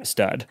turn,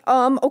 Stud.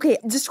 Okay,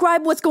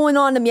 describe what's going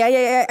on to me.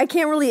 I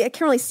can't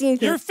really see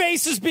anything. Your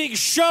face is being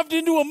shoved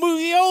into a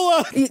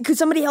moviola. Could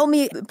somebody help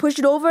me push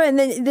it over? And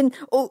then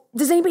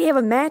does anybody have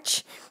a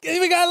match?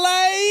 We got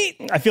light.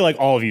 I feel like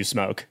all of you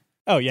smoke.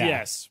 Oh, yeah.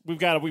 Yes,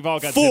 we've all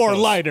got 4 Zippos.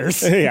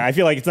 lighters. Yeah, I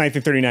feel like it's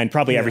 1939.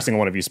 Probably every single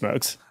one of you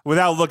smokes.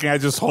 Without looking, I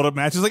just hold up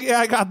matches like, yeah,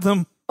 I got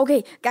them.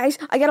 Okay, guys,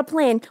 I got a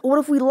plan. What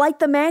if we light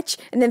the match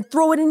and then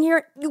throw it in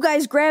here? You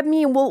guys grab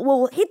me and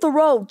we'll hit the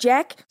road,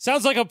 Jack.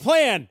 Sounds like a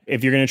plan.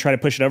 If you're going to try to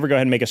push it over, go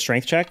ahead and make a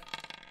strength check.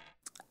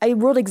 I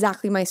rolled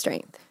exactly my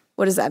strength.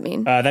 What does that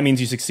mean? That means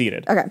you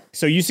succeeded. Okay.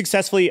 So you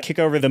successfully kick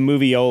over the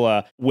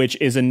moviola, which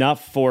is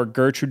enough for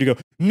Gertrude to go,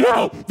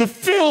 no, the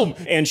film!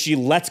 And she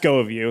lets go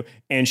of you,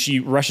 and she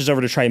rushes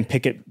over to try and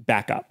pick it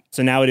back up.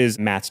 So now it is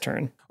Matt's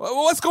turn.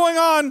 What's going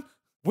on?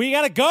 We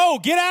gotta go.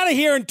 Get out of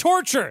here and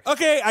torture.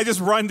 Okay, I just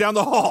run down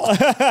the hall.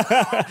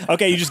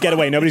 Okay, you just get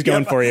away. Nobody's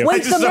going for you.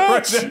 When's the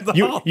match?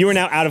 You are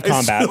now out of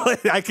combat.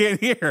 I can't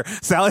hear.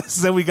 Sally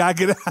said we gotta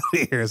get out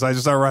of here, so I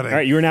just start running. All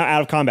right, you are now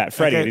out of combat.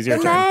 Freddie, Okay. it is your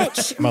The turn.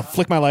 match. I'm gonna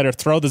flick my lighter,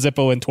 throw the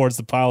Zippo in towards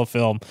the pile of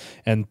film,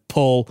 and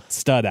pull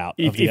Stud out.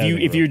 If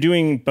you're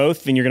doing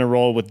both, then you're going to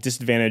roll with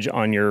disadvantage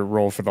on your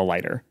roll for the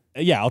lighter.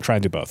 Yeah, I'll try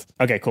and do both.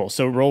 Okay, cool.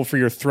 So roll for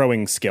your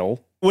throwing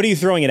skill. What are you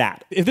throwing it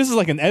at? If this is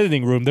like an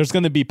editing room, there's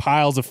going to be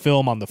piles of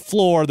film on the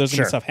floor. There's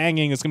going to Sure. be stuff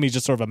hanging. It's going to be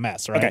just sort of a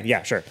mess, right? Okay,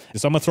 yeah, sure.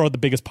 So I'm going to throw the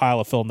biggest pile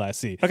of film that I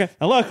see. Okay.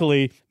 And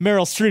luckily,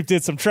 Meryl Streep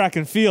did some track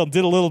and field,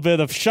 did a little bit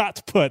of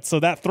shot put. So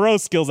that throw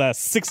skill's at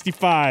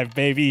 65,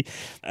 baby.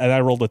 And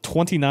I rolled a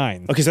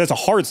 29. Okay, so that's a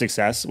hard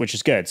success, which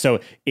is good. So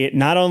it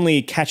not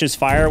only catches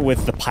fire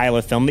with the pile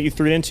of film that you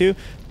threw it into,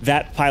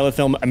 that pile of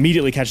film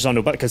immediately catches onto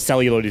a butt because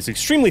celluloid is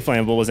extremely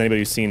flammable, as anybody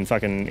who's seen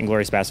fucking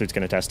Inglourious Basterds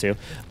can attest to.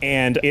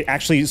 And it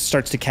actually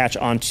starts to catch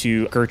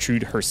onto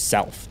Gertrude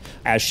herself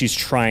as she's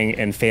trying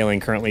and failing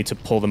currently to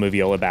pull the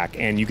moviola back.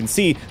 And you can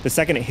see the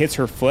second it hits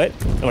her foot,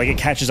 like it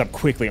catches up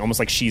quickly, almost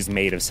like she's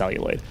made of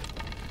celluloid.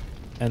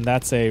 And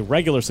that's a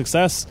regular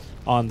success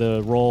on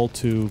the roll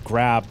to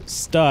grab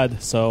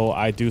Stud. So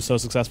I do so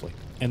successfully.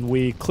 And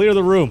we clear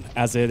the room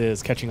as it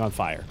is catching on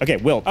fire. Okay,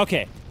 Will.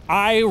 Okay,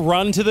 I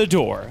run to the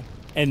door,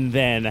 And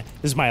then,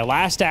 this is my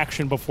last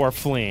action before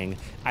fleeing,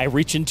 I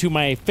reach into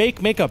my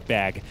fake makeup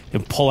bag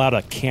and pull out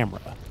a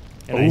camera.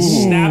 And I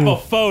snap a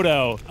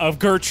photo of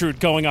Gertrude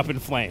going up in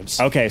flames.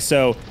 Okay,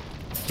 so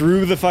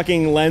through the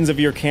fucking lens of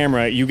your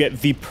camera, you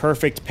get the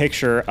perfect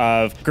picture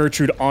of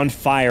Gertrude on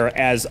fire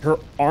as her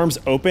arms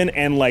open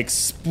and like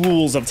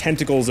spools of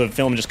tentacles of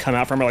film just come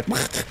out from her. Like,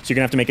 so you're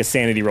gonna have to make a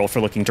sanity roll for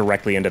looking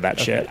directly into that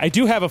shit. I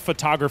do have a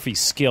photography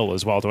skill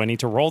as well. Do I need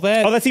to roll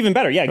that? Oh, that's even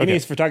better. Yeah, give me a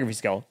photography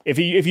skill. If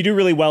you do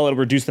really well, it'll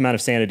reduce the amount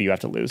of sanity you have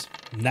to lose.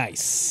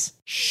 Nice.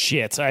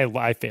 Shit,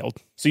 I failed.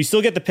 So you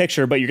still get the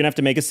picture, but you're gonna have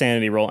to make a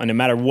sanity roll, and no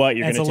matter what,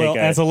 you're gonna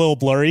take a little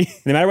blurry.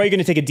 No matter what, you're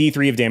gonna take a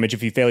D3 of damage.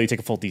 If you fail, you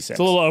take a full D6. It's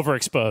a little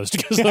overexposed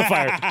because of the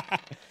fire.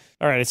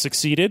 All right, I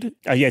succeeded.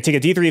 Yeah, take a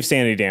D3 of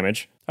sanity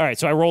damage. All right,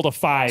 so I rolled a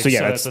 5. So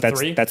yeah, that's a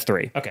 3. That's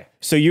 3. Okay.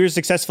 So you're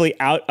successfully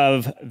out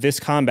of this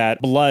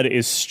combat. Blood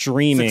is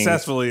streaming.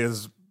 Successfully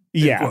is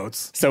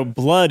quotes. So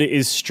blood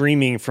is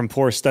streaming from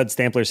poor Stud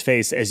Stampler's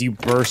face as you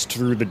burst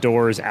through the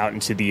doors out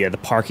into the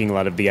parking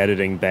lot of the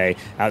editing bay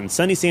out in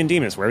sunny San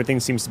Dimas, where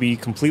everything seems to be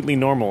completely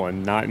normal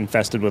and not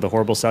infested with a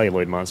horrible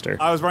celluloid monster.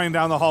 I was running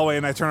down the hallway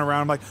and I turn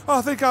around. I'm like,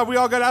 oh, thank God we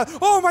all got out.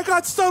 Oh my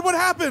God, Stud, what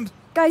happened?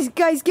 Guys,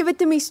 give it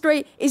to me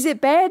straight. Is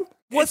it bad?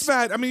 What's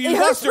bad? I mean, It you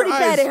hurts lost your pretty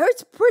eyes. bad. It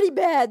hurts pretty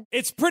bad.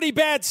 It's pretty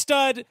bad,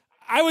 Stud.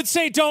 I would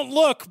say don't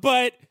look,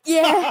 but...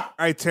 Yeah.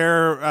 I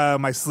tear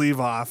my sleeve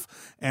off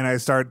and I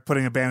start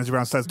putting a bandage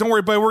around Studs. Don't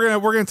worry, buddy.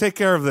 We're gonna take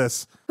care of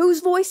this.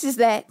 Whose voice is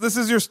that? This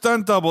is your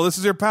stunt double. This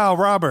is your pal,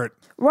 Robert.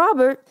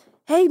 Robert?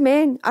 Hey,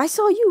 man, I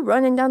saw you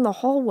running down the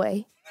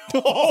hallway.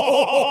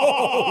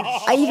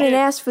 I even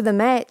asked for the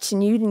match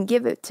and you didn't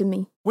give it to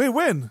me. Wait,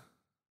 when?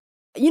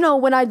 You know,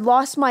 when I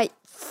lost my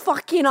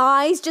fucking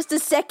eyes just a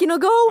second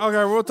ago.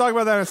 Okay, we'll talk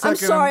about that in a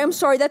second. I'm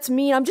sorry, that's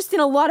mean. I'm just in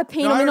a lot of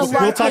pain. No, I'm in a lot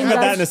We'll of talk pain.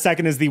 about that guys. in a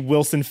second as the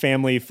Wilson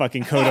family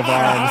fucking coat of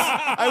arms.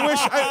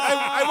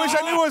 I wish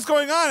I knew what was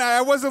going on.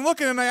 I wasn't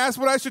looking, and I asked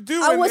what I should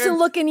do. I wasn't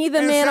looking either,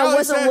 and man. Sally I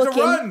wasn't said looking.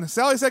 To run.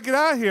 Sally said, "Get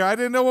out of here." I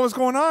didn't know what was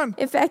going on.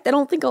 In fact, I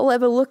don't think I'll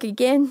ever look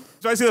again.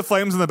 Do I see the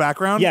flames in the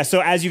background? Yeah, so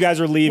as you guys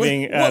are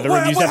leaving Wait, the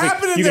room, what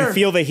happened in you there? can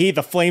feel the heat.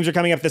 The flames are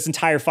coming up. This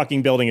entire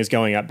fucking building is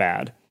going up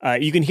bad.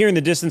 You can hear in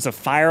the distance a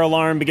fire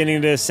alarm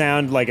beginning to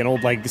sound like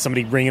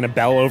somebody ringing a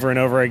bell over and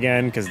over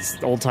again because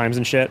it's old times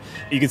and shit.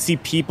 You can see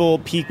people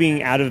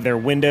peeping out of their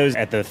windows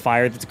at the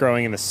fire that's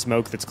growing and the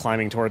smoke that's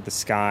climbing toward the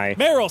sky.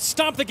 Meryl,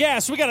 stomp the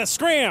gas. We gotta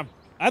scram.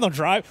 I don't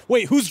drive.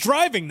 Wait, who's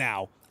driving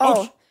now?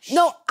 Oh,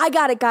 no, I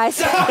got it, guys.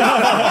 All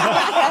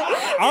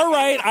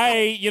right,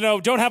 I,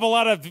 don't have a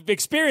lot of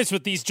experience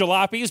with these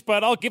jalopies,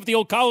 but I'll give the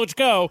old college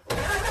go.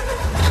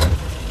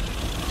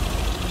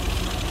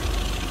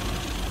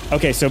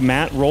 Okay, so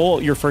Matt,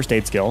 roll your first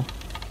aid skill.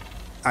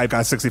 I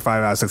got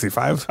 65 out of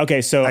 65.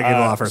 Okay, so I gave a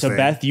lot first aid.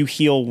 Beth, you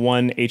heal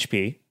 1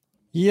 HP.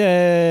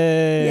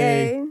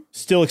 Yay.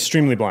 Still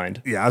extremely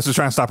blind. Yeah, I was just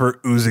trying to stop her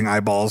oozing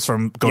eyeballs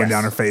from going Yes.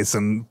 down her face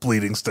and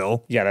bleeding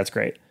still. Yeah, that's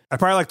great. I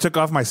probably took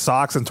off my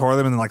socks and tore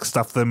them and then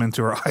stuffed them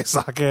into her eye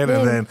socket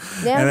Man, and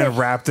then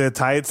wrapped it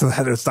tight so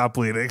that it would stop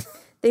bleeding.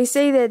 They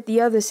say that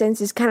the other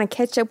senses kind of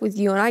catch up with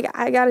you, and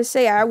I gotta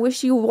say, I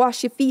wish you would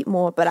wash your feet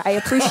more, but I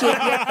appreciate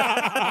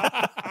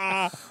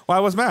it. Why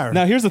was matter?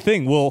 Now, here's the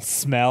thing. Will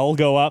smell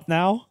go up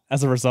now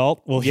as a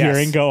result? Will Yes.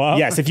 hearing go up?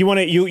 Yes, if you want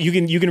to,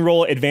 you can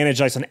roll advantage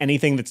dice on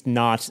anything that's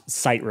not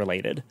sight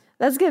related.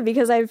 That's good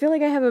because I feel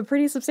like I have a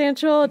pretty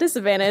substantial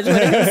disadvantage when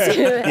it comes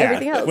to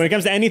everything else. When it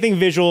comes to anything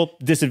visual,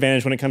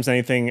 disadvantage. When it comes to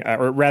anything,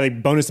 or rather,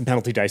 bonus and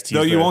penalty dice to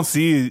No, use you the won't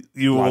see.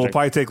 You will logic.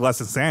 probably take less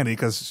than Sandy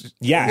because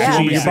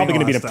Actually, you're probably going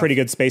to be in a stuff. pretty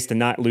good space to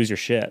not lose your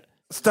shit.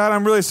 Stud,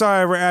 I'm really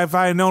sorry. If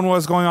I had known what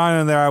was going on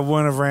in there, I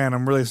wouldn't have ran.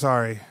 I'm really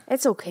sorry.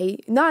 It's okay.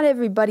 Not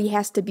everybody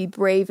has to be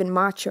brave and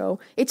macho.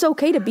 It's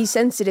okay to be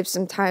sensitive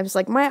sometimes.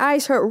 Like, my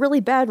eyes hurt really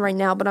bad right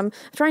now, but I'm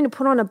trying to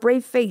put on a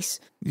brave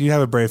face. You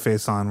have a brave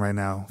face on right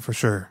now, for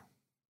sure.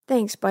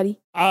 Thanks, buddy.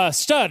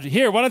 Stud,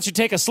 here, why don't you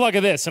take a slug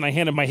of this? And I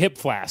hand him my hip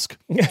flask.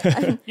 For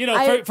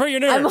your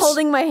nerves. I'm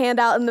holding my hand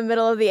out in the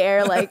middle of the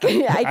air like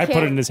I I can't.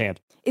 put it in his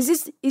hand. Is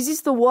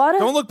this the water?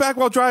 Don't look back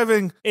while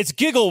driving. It's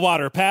giggle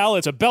water, pal.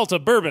 It's a belt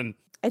of bourbon.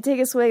 I take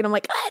a swig and I'm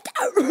like,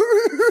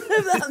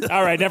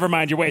 All right, never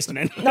mind. You're wasting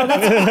it.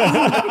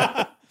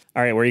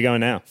 All right, where are you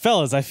going now?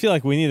 Fellas, I feel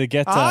like we need to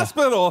get to...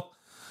 Hospital.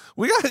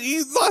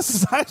 You lost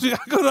his eyes. We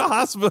got to go to the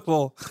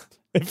hospital.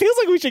 It feels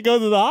like we should go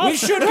to the hospital. We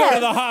should go to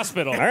the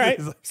hospital. All right,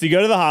 so you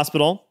go to the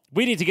hospital.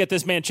 We need to get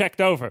this man checked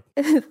over.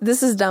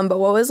 this is dumb, but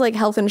what was like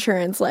health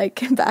insurance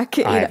like back?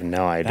 I have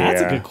no idea.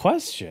 That's a good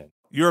question.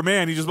 You're a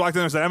man. You just walked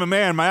in and said, I'm a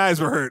man. My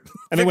eyes were hurt.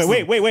 I mean,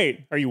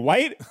 wait. Are you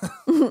white?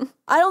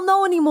 I don't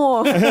know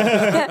anymore.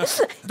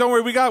 Don't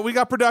worry. We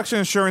got production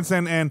insurance.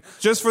 And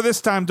just for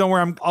this time, don't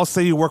worry. I'll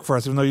say you work for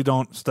us, even though you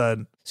don't,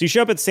 Stud. So you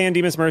show up at San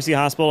Dimas Mercy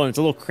Hospital, and it's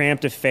a little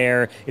cramped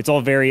affair. It's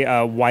all very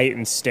white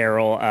and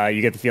sterile.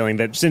 You get the feeling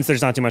that since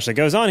there's not too much that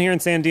goes on here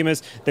in San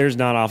Dimas, there's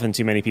not often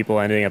too many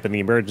people ending up in the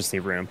emergency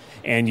room.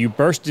 And you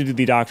burst into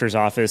the doctor's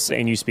office,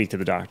 and you speak to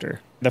the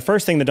doctor. The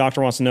first thing the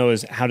doctor wants to know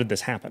is, how did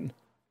this happen?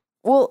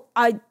 Well,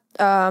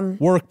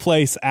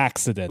 Workplace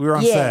accident. We were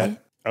on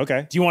set.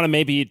 Okay. Do you want to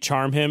maybe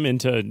charm him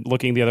into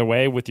looking the other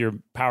way with your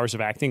powers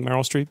of acting,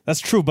 Meryl Streep? That's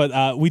true,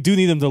 but we do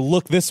need him to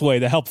look this way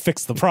to help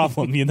fix the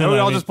problem. You know, And we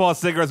all just pull out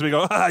cigarettes and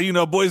we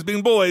go, boys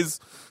being boys.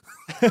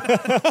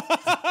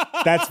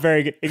 That's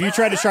very good. If you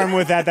try to charm him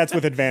with that, that's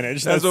with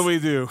advantage. That's what we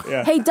do.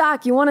 Yeah. Hey,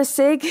 Doc, you want a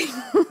cig?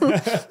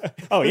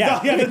 Oh, yeah.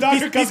 The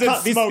doctor comes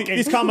in smoking.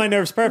 These calm my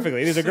nerves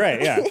perfectly. These are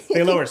great, yeah.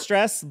 They lower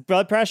stress,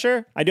 blood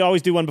pressure. I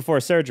always do one before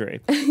surgery.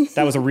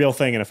 That was a real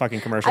thing in a fucking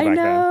commercial I back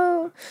then. know.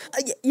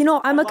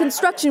 I'm a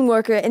construction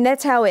worker, and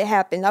that's how it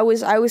happened. I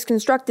was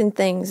constructing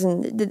things,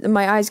 and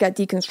my eyes got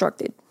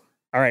deconstructed.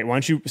 All right, why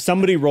don't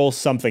somebody roll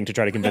something to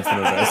try to convince them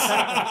of this.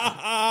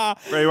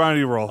 Ray, why don't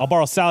you roll? I'll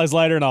borrow Sally's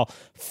lighter and I'll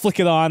flick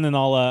it on and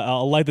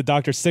I'll light the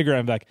doctor's cigarette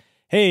and be like,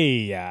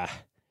 hey,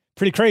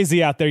 pretty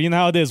crazy out there. You know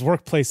how it is,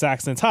 workplace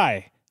accidents.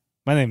 Hi,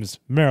 my name is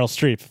Meryl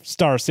Streep,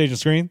 star of Stage and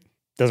Screen.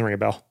 Doesn't ring a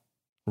bell.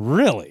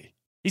 Really?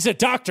 He's a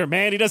doctor,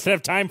 man. He doesn't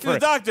have time for He's a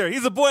it. doctor.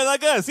 He's a boy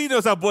like us. He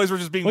knows how boys were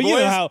just being Well, boys. you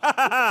know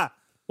how.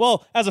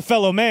 Well, as a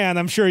fellow man,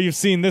 I'm sure you've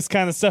seen this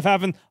kind of stuff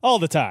happen all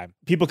the time.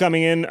 People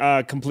coming in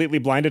completely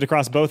blinded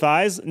across both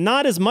eyes?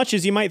 Not as much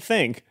as you might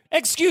think.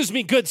 Excuse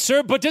me, good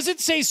sir, but does it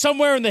say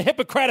somewhere in the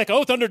Hippocratic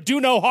Oath under do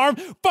no harm,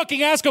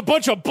 fucking ask a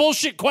bunch of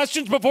bullshit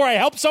questions before I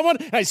help someone?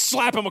 And I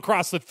slap him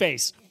across the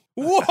face.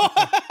 What?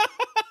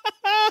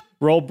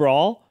 Roll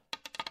brawl.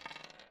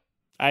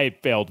 I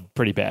failed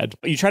pretty bad.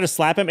 You try to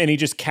slap him and he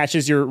just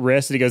catches your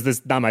wrist and he goes, this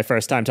is not my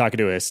first time talking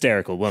to a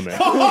hysterical woman.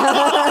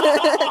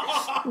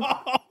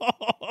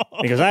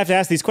 He goes, I have to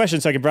ask these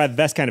questions so I can provide the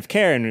best kind of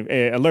care and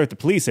alert the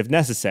police if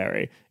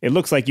necessary. It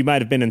looks like you might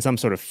have been in some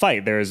sort of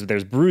fight. There's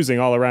bruising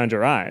all around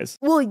your eyes.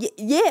 Well,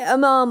 yeah,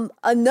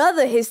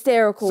 another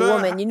hysterical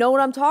woman. You know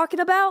what I'm talking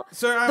about?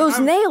 Sir, those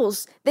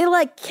nails. They're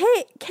like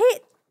cat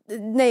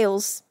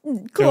nails.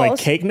 Claws. They're like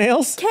cake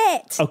nails?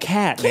 Cat. Oh,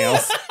 cat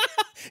nails.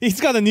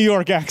 He's got a New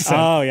York accent.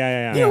 Oh,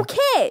 yeah.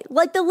 Cat.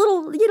 Like the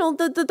little,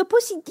 the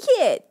pussy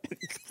cat.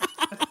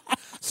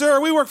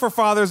 Sir, we work for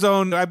Father's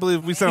Own. I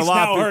believe we sent He's a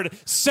lot. now heard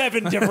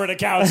 7 different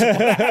accounts. We've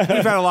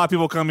had a lot of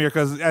people come here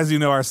because, as you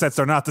know, our sets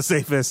are not the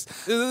safest.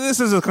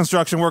 This is a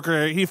construction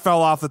worker. He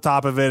fell off the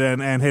top of it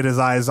and hit his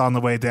eyes on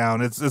the way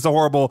down. It's a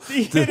horrible.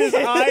 He hit his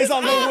eyes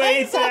on the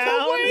way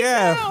down.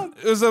 Yeah,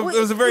 it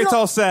was a very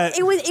tall set.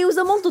 It was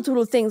a multitude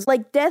of things,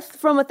 like death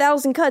from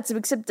 1,000 cuts,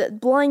 except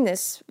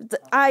blindness,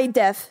 eye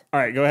death. All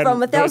right, go ahead. From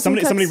 1,000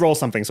 cuts. Somebody roll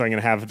something so I can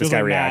have this guy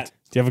react.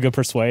 Do you have a good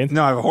persuade?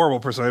 No, I have a horrible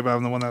persuade, but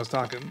I'm the one that was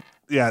talking.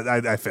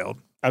 Yeah, I failed.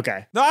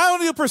 Okay. No, I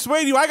don't need to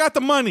persuade you. I got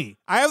the money.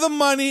 I have the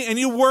money, and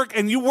you work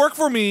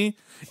for me,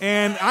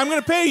 and I'm going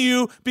to pay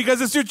you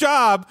because it's your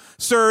job,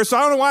 sir. So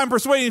I don't know why I'm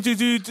persuading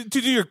you to do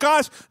your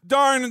gosh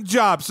darn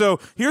job. So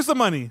here's the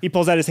money. He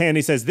pulls out his hand.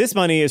 He says, this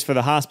money is for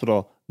the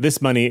hospital.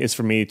 This money is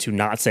for me to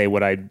not say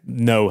what I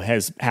know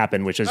has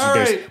happened, which is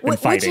there's been Which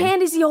fighting.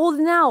 hand is he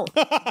holding out?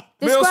 Mill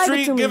Describe it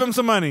Street, to me. give him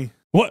some money.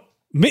 What?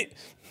 Me?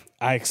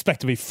 I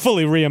expect to be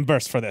fully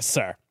reimbursed for this,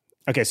 sir.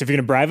 Okay, so if you're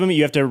going to bribe him,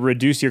 you have to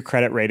reduce your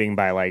credit rating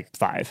by like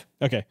 5.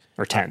 Okay.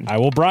 Or 10. I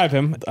will bribe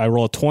him. I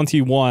roll a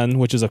 21,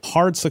 which is a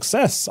hard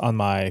success on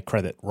my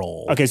credit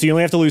roll. Okay, so you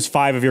only have to lose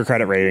 5 of your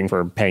credit rating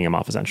for paying him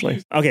off,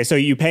 essentially. Okay, so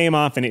you pay him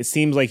off, and it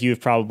seems like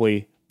you've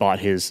probably bought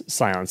his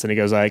silence. And he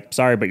goes like,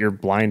 sorry, but you're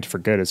blind for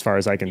good as far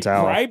as I can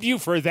tell. Bribed you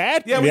for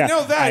that? Yeah, we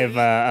know that.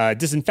 I've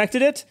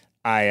disinfected it.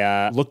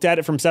 I looked at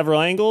it from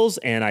several angles,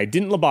 and I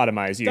didn't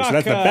lobotomize you. Doc, so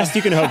that's the best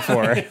you can hope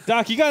for.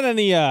 Doc, you got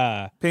any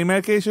pain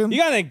medication? You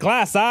got any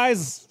glass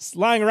eyes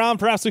lying around?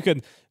 Perhaps we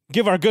could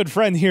give our good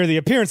friend here the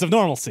appearance of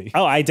normalcy.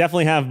 Oh, I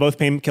definitely have both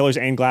painkillers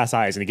and glass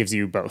eyes, and it gives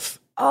you both.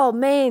 Oh,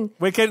 man.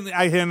 Wait, can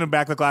I hand him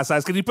back the glass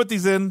eyes? Can you put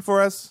these in for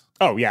us?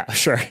 Oh, yeah,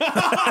 sure. He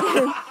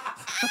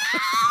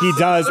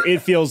does.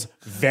 It feels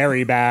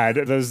very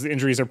bad. Those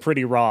injuries are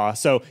pretty raw.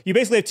 So you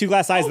basically have 2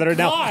 glass eyes that are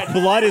now,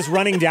 blood is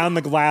running down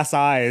the glass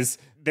eyes.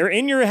 They're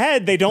in your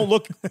head. They don't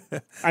look,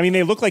 I mean,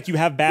 they look like you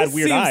have bad,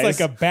 weird eyes. Seems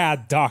like a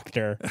bad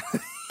doctor.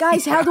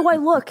 Guys, how do I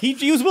look?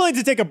 He was willing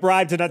to take a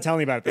bribe to not tell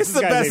me about it. This is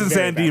the best in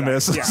San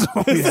Dimas. Yeah.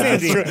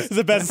 It's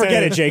the best.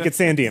 Forget it, Jake. It's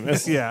San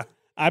Dimas. Yeah.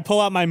 I pull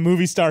out my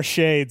movie star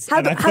shades How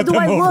and I do put them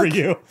I over look?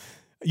 you.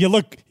 You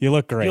look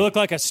great. You look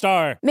like a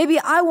star. Maybe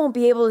I won't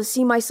be able to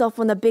see myself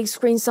on the big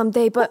screen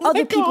someday, but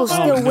other people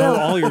still Oh, will. no,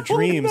 all your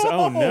dreams.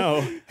 Oh,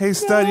 no. Hey,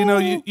 stud,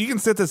 you can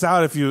sit this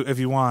out if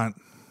you want.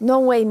 No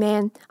way,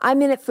 man.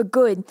 I'm in it for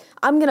good.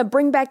 I'm going to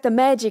bring back the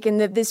magic in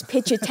this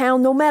pitch of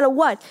town no matter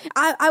what.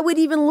 I would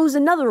even lose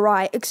another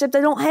eye, except I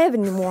don't have it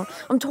anymore.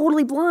 I'm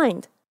totally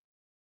blind.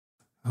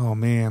 Oh,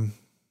 man.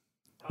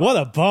 What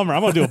a bummer.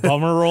 I'm going to do a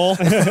bummer roll.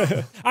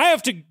 I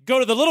have to go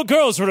to the little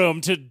girl's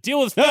room to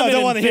deal with feminine I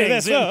don't want to hear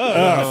things.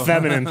 this.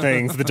 Feminine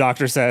things, the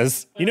doctor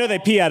says. You know they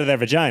pee out of their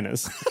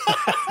vaginas.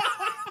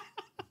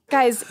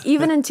 Guys,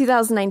 even in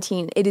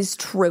 2019, it is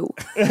true.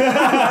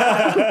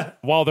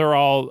 While they're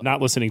all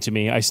not listening to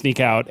me, I sneak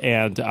out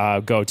and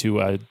go to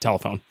a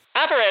telephone.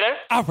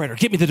 Operator,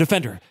 get me the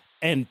Defender.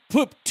 And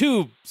put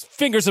 2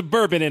 fingers of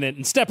bourbon in it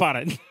and step on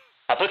it.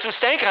 I'll put some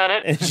stank on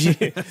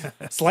it.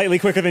 And slightly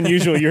quicker than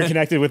usual, you're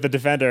connected with the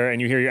Defender, and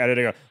you hear your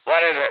editor go,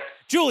 What is it?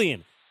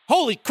 Julian,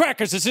 Holy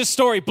crackers, is this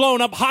story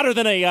blown up hotter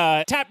than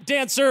a tap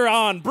dancer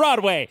on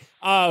Broadway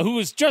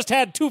who's just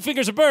had 2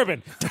 fingers of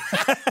bourbon.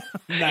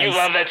 Nice. You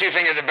love that 2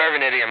 fingers of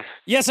bourbon idiom.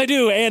 Yes, I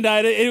do, and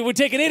it would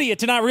take an idiot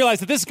to not realize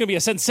that this is going to be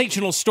a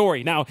sensational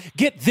story. Now,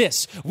 get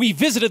this. We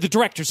visited the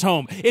director's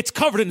home. It's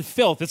covered in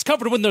filth. It's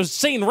covered in those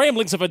sane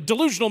ramblings of a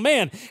delusional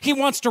man. He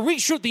wants to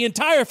reshoot the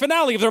entire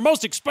finale of their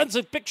most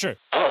expensive picture.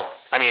 Oh,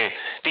 I mean,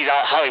 these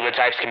Hollywood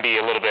types can be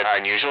a little bit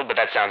unusual, but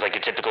that sounds like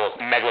your typical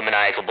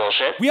megalomaniacal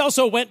bullshit. We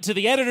also went to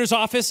the editor's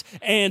office,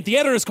 and the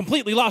editor's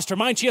completely lost her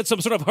mind. She had some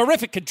sort of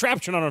horrific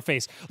contraption on her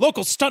face.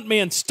 Local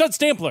stuntman, Stud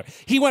Stampler.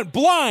 He went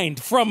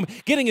blind from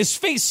getting his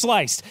face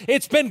sliced.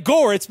 It's been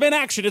gore, it's been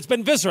action, it's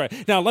been viscera.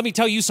 Now, let me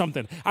tell you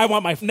something. I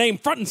want my name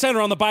front and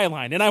center on the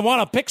byline, and I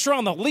want a picture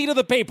on the lead of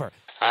the paper.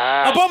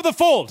 Above the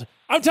fold.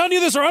 I'm telling you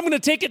this, or I'm going to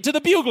take it to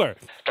the Bugler.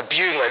 The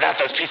Bugler, not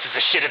those pieces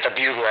of shit at the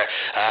Bugler.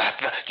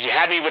 You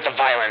had me with the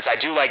violence.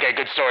 I do like a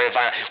good story of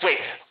violence. Wait,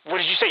 what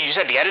did you say? You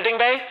said the editing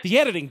bay? The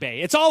editing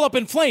bay. It's all up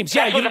in flames.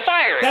 That's where the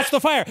fire is. That's the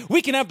fire.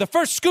 We can have the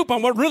first scoop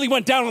on what really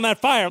went down on that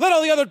fire. Let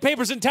all the other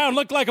papers in town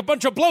look like a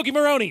bunch of blokey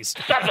Maronis.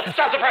 Stop the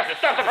presses.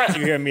 Stop the presses.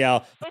 You hear him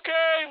yell,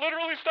 Okay,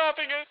 literally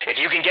stopping it. If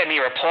you can get me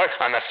a report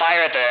on the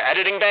fire at the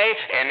editing bay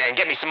and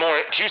get me some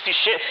more juicy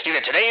shit, you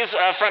get today's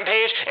front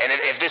page, and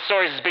if this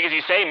story's as big as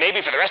you say,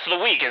 maybe for the rest of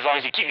the week, as long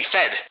as you keep me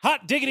fed.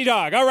 Hot diggity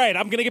dog. All right,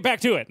 I'm going to get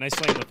back to it. And I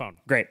slammed the phone.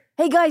 Great.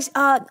 Hey guys,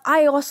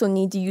 I also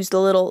need to use the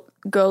little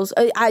girls.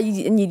 I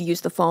need to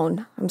use the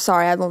phone. I'm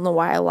sorry, I don't know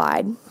why I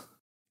lied.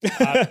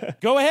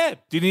 Go ahead.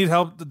 Do you need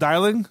help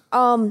dialing?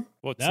 Well,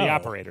 it's the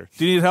operator.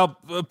 Do you need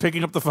help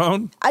picking up the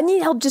phone? I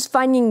need help just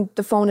finding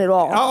the phone at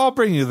all. I'll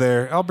bring you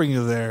there.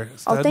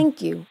 Stud. Oh,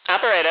 thank you.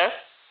 Operator.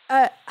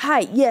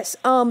 Hi, yes.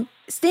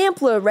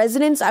 Stampler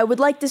residence, I would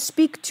like to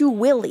speak to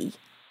Willie.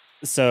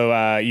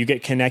 So you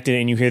get connected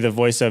and you hear the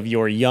voice of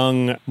your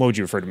young, what would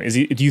you refer to him?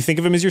 Do you think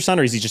of him as your son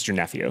or is he just your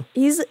nephew?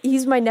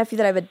 He's my nephew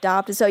that I've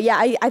adopted. So yeah,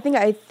 I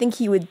think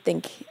he would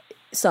think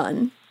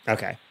son.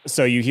 Okay.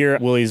 So you hear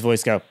Willie's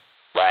voice go,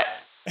 What?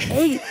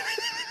 Hey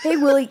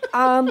Willie.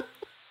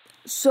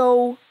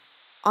 So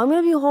I'm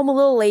gonna be home a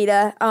little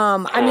later.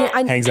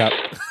 I hangs up.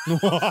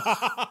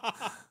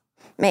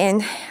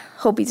 Man,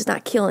 hope he's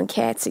not killing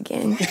cats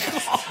again.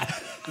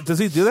 Does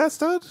he do that,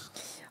 Stud?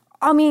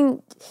 I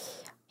mean,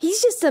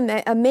 he's just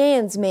a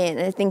man's man,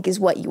 I think is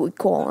what you would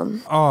call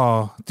him.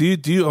 Oh, do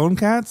you own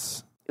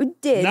cats? I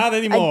did. Not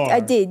anymore. I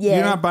did, yeah.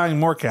 You're not buying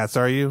more cats,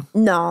 are you?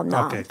 No.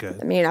 Okay, good.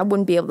 I mean, I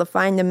wouldn't be able to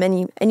find them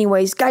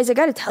anyways. Guys, I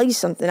got to tell you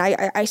something.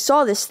 I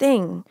saw this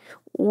thing.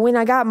 When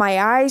I got my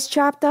eyes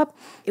chopped up,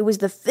 it was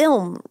the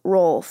film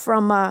roll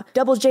from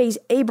Double J's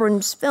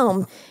Abrams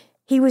film.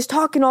 He was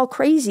talking all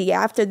crazy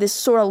after this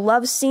sort of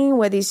love scene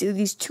where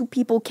these two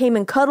people came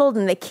and cuddled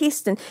and they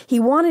kissed, and he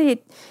wanted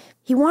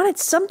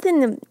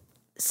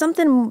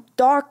something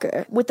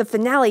darker with the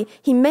finale.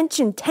 He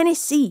mentioned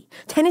Tennessee.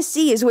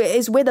 Tennessee is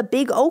where the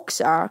big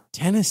oaks are.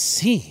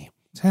 Tennessee.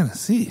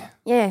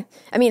 Yeah.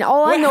 I mean,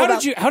 I know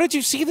about... How did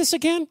you see this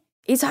again?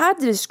 It's hard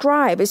to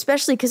describe,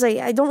 especially because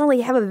I don't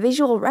really have a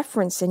visual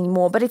reference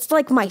anymore, but it's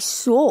like my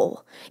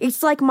soul.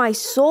 It's like my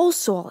soul.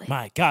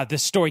 My God,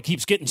 this story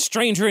keeps getting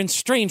stranger and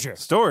stranger.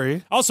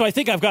 Story? Also, I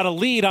think I've got a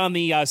lead on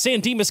the San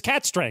Dimas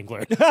Cat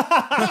Strangler.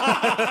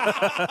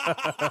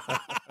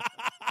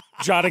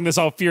 Jotting this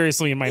all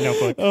furiously in my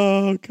notebook.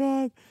 Oh,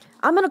 God.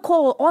 I'm going to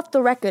call off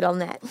the record on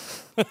that.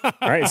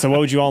 All right, so what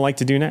would you all like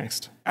to do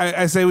next?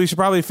 I say we should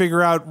probably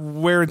figure out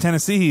where in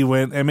Tennessee he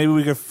went, and maybe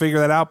we could figure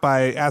that out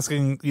by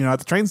asking, at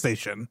the train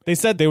station. They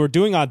said they were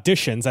doing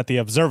auditions at the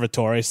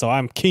observatory, so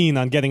I'm keen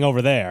on getting over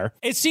there.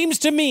 It seems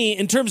to me,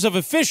 in terms of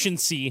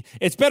efficiency,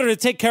 it's better to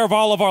take care of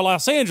all of our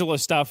Los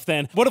Angeles stuff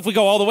than what if we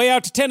go all the way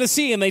out to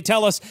Tennessee and they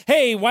tell us,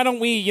 hey, why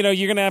don't we, you're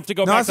going to have to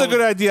go back. No, that's a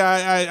good idea.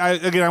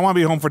 I want to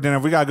be home for dinner.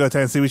 If we got to go to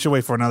Tennessee, we should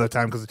wait for another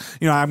time because,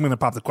 I'm going to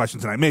pop the question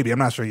tonight. Maybe. I'm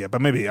not sure yet, but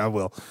maybe I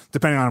will,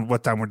 depending on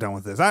what time we're done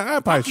with this.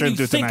 I probably shouldn't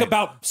do it tonight. Think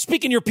about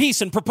speaking your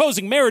piece and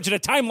proposing marriage at a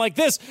time like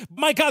this.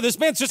 My God, this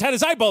man's just had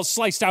his eyeballs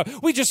sliced out.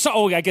 We just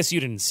saw, I guess you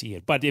didn't see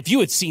it, but if you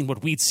had seen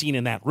what we'd seen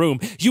in that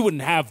room, you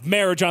wouldn't have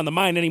marriage on the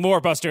mind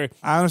anymore, Buster.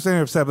 I understand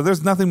you're upset, but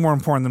there's nothing more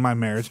important than my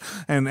marriage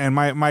and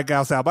my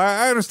gal Sal. But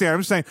I understand. I'm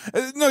just saying,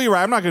 no, you're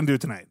right. I'm not going to do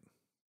it tonight.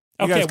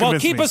 Okay, well,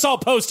 keep us all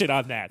posted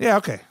on that. Yeah,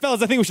 okay.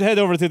 Fellas, I think we should head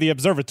over to the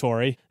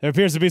observatory. There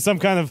appears to be some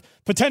kind of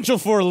potential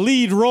for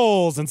lead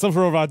roles and some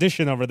sort of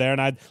audition over there,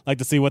 and I'd like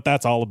to see what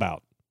that's all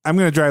about. I'm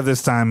going to drive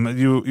this time.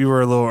 You were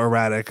a little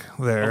erratic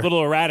there. A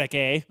little erratic,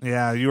 eh?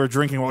 Yeah, you were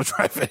drinking while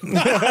driving.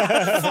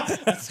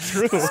 That's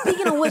true.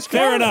 Speaking of which,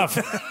 fair enough.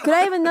 Could I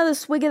have another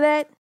swig of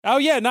that? Oh,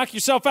 yeah, knock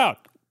yourself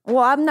out.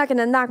 Well, I'm not going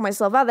to knock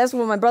myself out. That's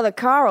what my brother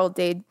Carl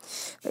did.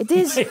 It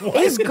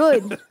is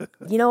good.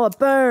 A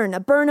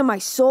burn in my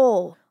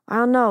soul. I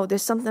don't know.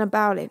 There's something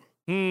about it.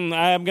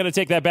 I'm going to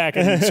take that back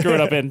and screw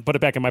it up and put it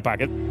back in my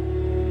pocket.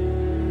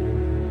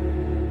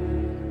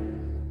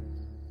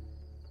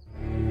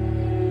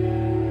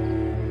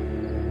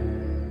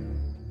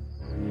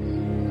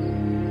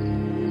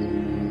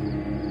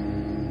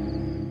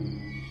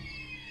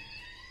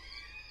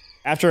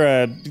 After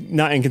a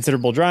not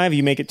inconsiderable drive,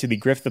 you make it to the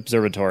Griffith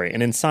Observatory,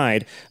 and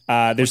inside,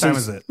 there's What time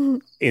is it?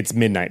 It's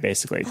midnight,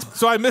 basically.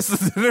 So I missed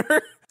the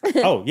dinner.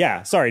 Oh,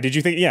 yeah. Sorry. Did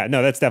you think? Yeah,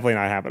 no, that's definitely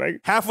not happening.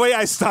 Halfway,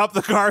 I stopped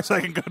the car so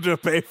I can go to a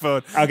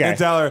payphone Okay. and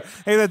tell her,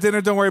 hey, that dinner,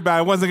 don't worry about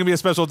it. It wasn't going to be a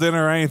special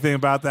dinner or anything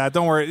about that.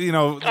 Don't worry. You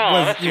know. Oh,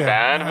 that's too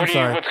bad.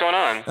 What's going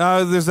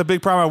on? There's a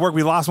big problem at work.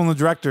 We lost one of the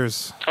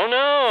directors. Oh,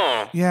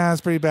 no. Yeah,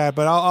 it's pretty bad,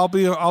 but I'll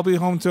be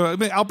home to it. I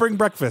mean, I'll bring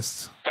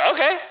breakfast.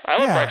 Okay. I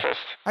love breakfast.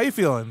 How you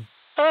feeling?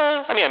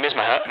 I mean, I miss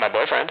my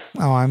boyfriend.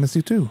 Oh, I miss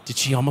you too. Did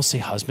she almost say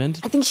husband?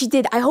 I think she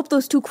did. I hope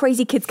those two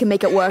crazy kids can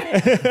make it work.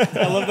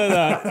 I love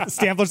that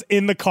Stampler's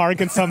in the car and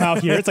can somehow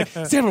hear. It's like,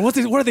 Stampler, what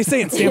are they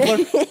saying,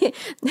 Stampler?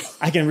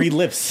 I can read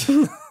lips.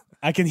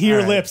 I can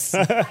hear lips.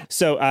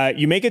 So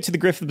you make it to the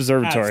Griffith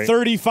Observatory. At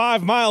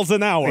 35 miles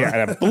an hour. Yeah,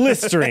 at a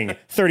blistering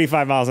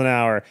 35 miles an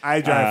hour.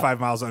 I drive 5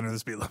 miles under the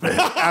speed limit.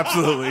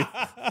 Absolutely.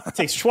 It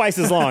takes twice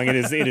as long. It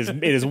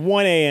is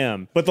 1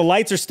 a.m. But the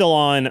lights are still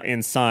on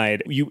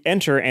inside. You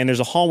enter, and there's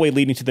a hallway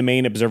leading to the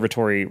main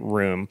observatory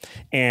room.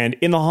 And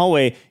in the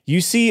hallway,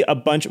 you see a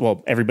bunch,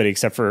 well, everybody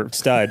except for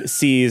Stud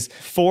sees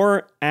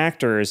 4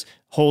 actors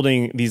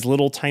holding these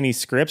little tiny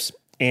scripts.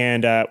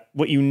 And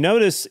what you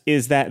notice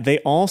is that they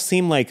all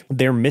seem like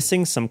they're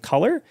missing some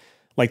color.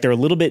 Like they're a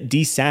little bit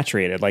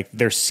desaturated, like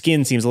their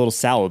skin seems a little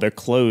sallow, their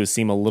clothes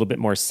seem a little bit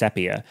more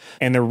sepia.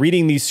 And they're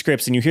reading these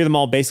scripts, and you hear them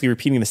all basically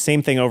repeating the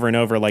same thing over and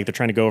over, like they're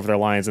trying to go over their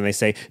lines. And they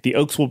say, "The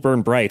oaks will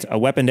burn bright, a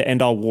weapon to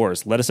end all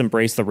wars. Let us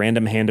embrace the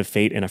random hand of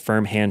fate in a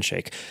firm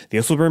handshake. The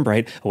oaks will burn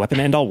bright, a weapon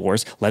to end all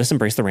wars. Let us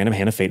embrace the random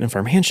hand of fate in a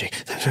firm handshake."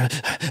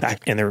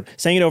 And they're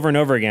saying it over and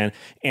over again.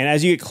 And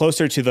as you get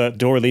closer to the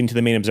door leading to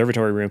the main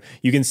observatory room,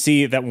 you can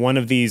see that one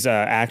of these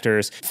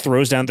actors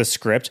throws down the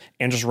script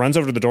and just runs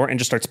over to the door and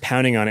just starts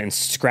pounding on it and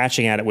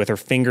scratching at it with her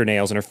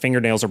fingernails, and her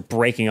fingernails are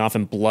breaking off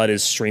and blood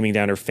is streaming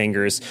down her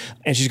fingers.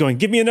 And she's going,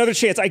 "Give me another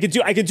chance. I could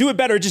do it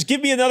better. Just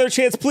give me another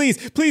chance, please.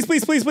 Please,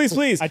 please, please, please,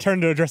 please." I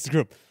turn to address the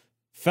group.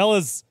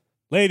 Fellas,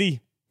 lady,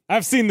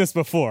 I've seen this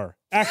before.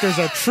 Actors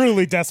are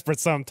truly desperate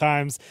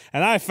sometimes,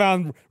 and I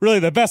found really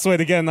the best way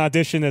to get an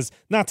audition is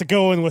not to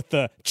go in with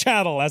the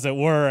chattel, as it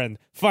were, and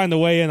find a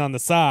way in on the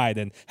side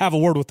and have a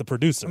word with the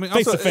producer,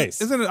 face to face.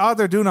 Isn't it odd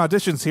they're doing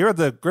auditions here at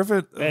the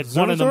Griffith At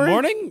 1 in the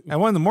morning? At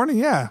 1 in the morning,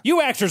 yeah. You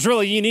actors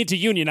you need to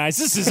unionize.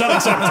 This is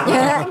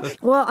unacceptable.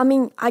 Well, I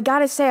mean, I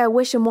gotta say I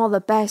wish him all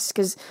the best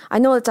because I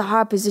know it's a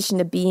hard position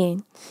to be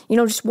in. You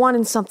know, just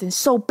wanting something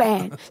so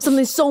bad,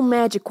 something so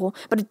magical,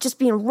 but it just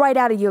being right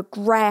out of your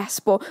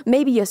grasp or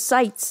maybe your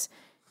sights.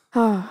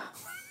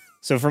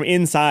 So from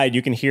inside,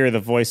 you can hear the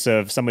voice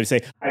of somebody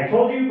say, "I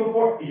told you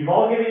before, you've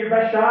all given it your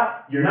best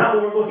shot. You're not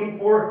what we're looking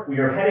for. We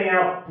are heading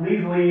out.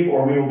 Please leave,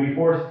 or we will be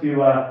forced to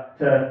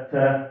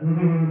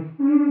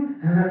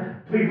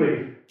please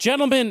leave."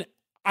 Gentlemen,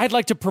 I'd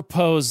like to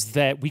propose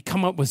that we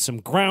come up with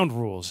some ground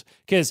rules,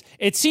 because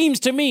it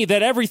seems to me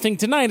that everything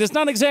tonight has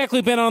not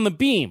exactly been on the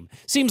beam.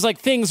 Seems like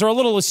things are a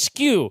little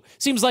askew.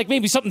 Seems like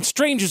maybe something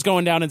strange is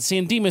going down in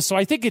San Dimas, so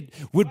I think it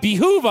would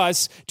behoove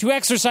us to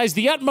exercise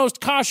the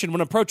utmost caution when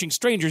approaching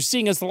strangers,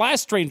 seeing as the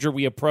last stranger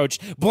we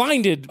approached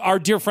blinded our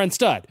dear friend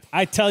Stud.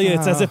 I tell you,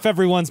 it's as if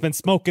everyone's been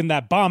smoking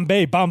that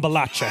Bombay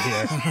Bambalacha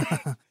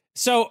here.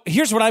 So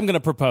here's what I'm going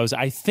to propose.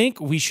 I think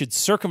we should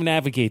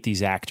circumnavigate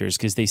these actors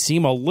because they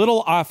seem a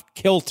little off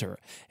kilter,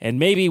 and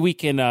maybe we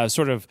can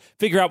sort of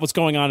figure out what's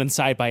going on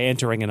inside by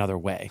entering another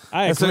way.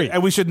 I agree.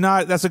 And we should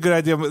not. That's a good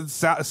idea.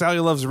 Sally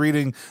loves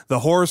reading the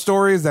horror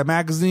stories. That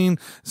magazine,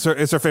 it's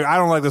her favorite. I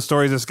don't like the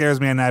stories. It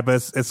scares me at night,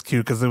 but it's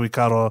cute because then we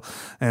cuddle,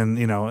 and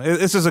you know,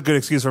 it's just a good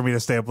excuse for me to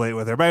stay up late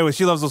with her. But anyway,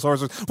 she loves those horror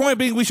stories. Point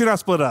being, we should not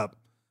split up.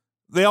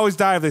 They always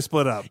die if they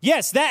split up.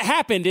 Yes, that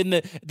happened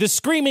in the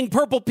screaming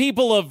purple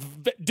people of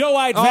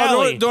Doe-Eyed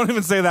Valley. Don't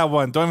even say that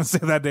one. Don't even say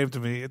that name to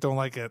me. I don't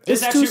like it.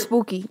 It's too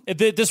spooky.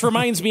 This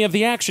reminds me of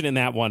the action in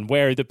that one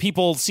where the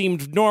people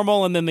seemed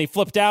normal and then they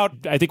flipped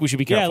out. I think we should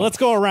be careful. Yeah, let's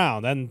go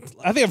around. And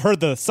I think I've heard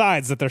the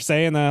sides that they're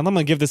saying. I'm going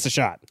to give this a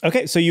shot.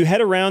 Okay, so you head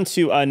around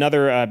to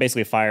another,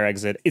 basically a fire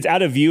exit. It's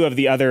out of view of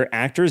the other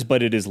actors,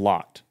 but it is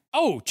locked.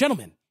 Oh,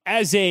 gentlemen,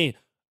 as a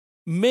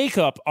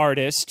makeup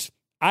artist,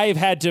 I've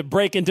had to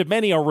break into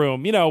many a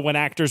room, you know, when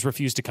actors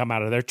refuse to come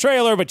out of their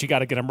trailer, but you got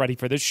to get them ready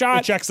for the shot.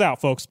 It checks out,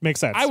 folks.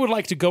 Makes sense. I would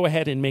like to go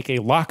ahead and make a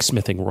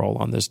locksmithing roll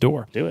on this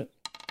door. Do it.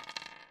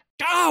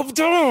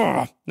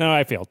 Oh, no,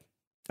 I failed.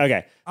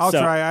 Okay. I'll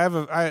try.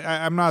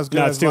 I'm not as good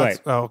as it's too late.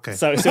 Oh, okay.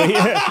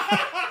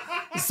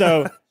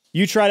 So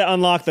you try to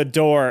unlock the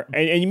door,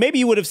 and maybe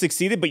you would have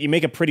succeeded, but you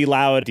make a pretty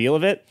loud deal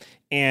of it.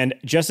 And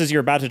just as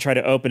you're about to try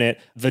to open it,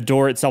 the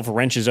door itself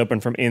wrenches open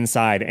from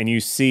inside, and you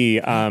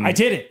see... I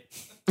did it.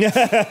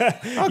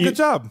 Good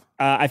job.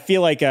 I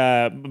feel like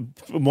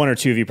one or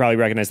two of you probably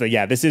recognize that.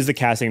 Yeah, this is the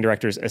casting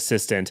director's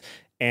assistant.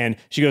 And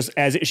she goes,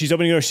 as she's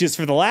opening the door, she says,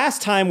 "For the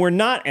last time, we're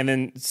not," and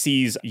then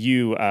sees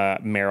you,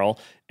 Meryl,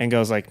 and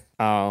goes like,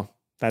 "Oh,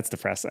 that's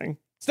depressing.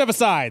 Step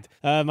aside.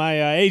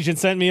 My agent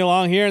sent me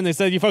along here, and they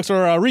said you folks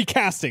were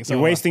recasting. So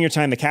you're wasting your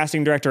time. The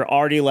casting director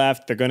already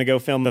left. They're going to go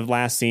film the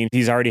last scene.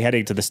 He's already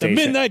heading to the station.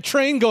 The midnight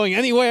train going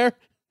anywhere."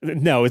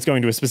 No, it's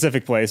going to a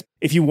specific place.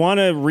 If you want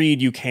to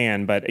read, you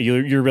can, but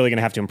you're really going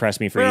to have to impress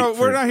me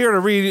We're not here to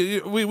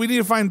read. We need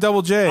to find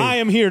Double J. I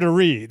am here to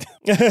read.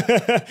 All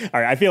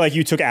right, I feel like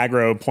you took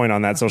aggro point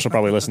on that, so she'll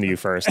probably listen to you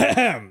first.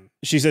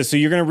 She says, so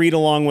you're going to read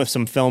along with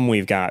some film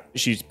we've got.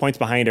 She points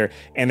behind her,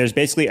 and there's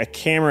basically a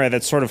camera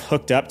that's sort of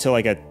hooked up to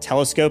like a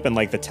telescope, and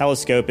like the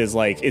telescope is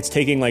like, it's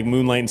taking like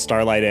moonlight and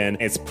starlight in,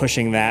 it's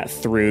pushing that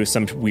through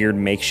some weird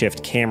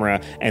makeshift camera,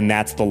 and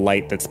that's the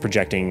light that's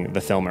projecting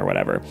the film or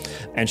whatever.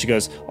 And she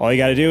goes, all you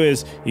got to do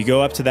is you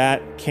go up to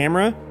that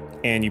camera,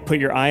 and you put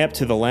your eye up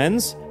to the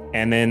lens,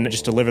 and then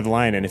just deliver the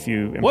line. And if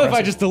you What if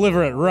I just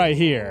deliver it right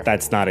here?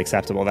 That's not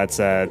acceptable. That's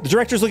the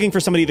director's looking for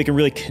somebody that can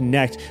really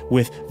connect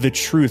with the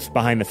truth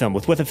behind the film,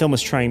 with what the film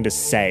was trying to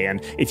say. And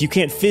if you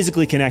can't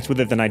physically connect with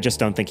it, then I just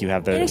don't think you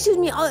have the... And excuse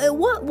me,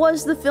 what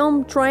was the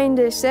film trying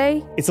to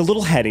say? It's a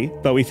little heady,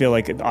 but we feel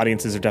like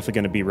audiences are definitely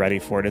going to be ready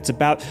for it. It's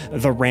about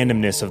the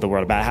randomness of the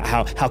world, about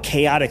how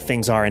chaotic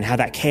things are, and how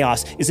that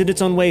chaos is in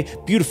its own way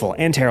beautiful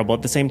and terrible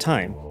at the same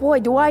time. Boy,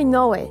 do I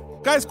know it.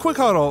 Guys, quick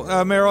huddle.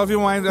 Meryl, if you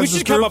mind. We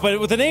should come up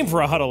with a name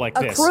for a huddle like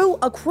this. Crew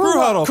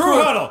huddle.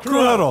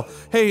 Crew huddle.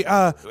 Hey,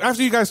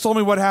 after you guys told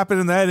me what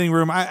happened in the editing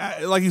room,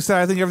 I like you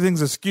said, I think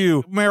everything's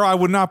askew. Meryl, I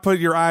would not put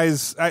your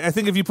eyes. I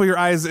think if you put your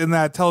eyes in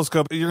that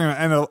telescope, you're going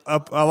to end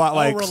up a lot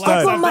like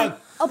Stud.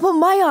 I'll put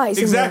my eyes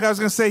in Exactly. there. I was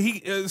going to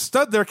say,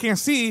 Stud there can't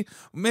see.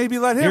 Maybe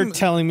let him. You're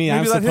telling me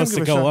I'm supposed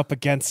to go up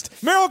against...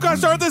 Meryl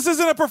Gunstar, this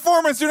isn't a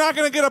performance. You're not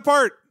going to get a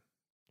part.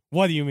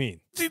 What do you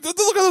mean? Look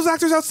at those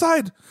actors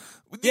outside.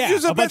 Yeah,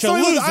 a bunch of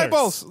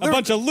losers. A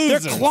bunch of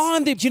losers. They're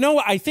clawing. You know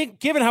what? I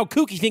think, given how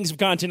kooky things have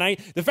gone tonight,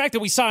 the fact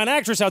that we saw an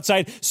actress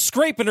outside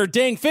scraping her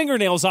dang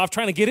fingernails off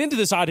trying to get into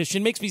this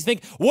audition makes me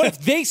think, what if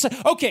they saw...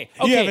 Okay.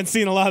 You haven't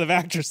seen a lot of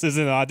actresses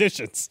in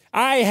auditions.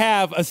 I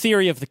have a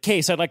theory of the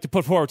case I'd like to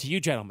put forward to you,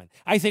 gentlemen.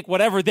 I think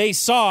whatever they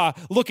saw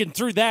looking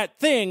through that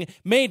thing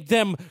made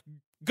them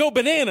go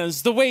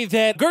bananas the way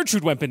that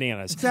Gertrude went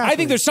bananas. Exactly. I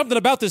think there's something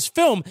about this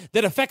film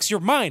that affects your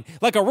mind,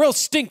 like a real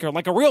stinker,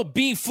 like a real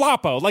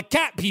B-floppo, like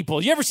Cat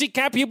People. You ever see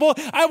Cat People?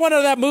 I went out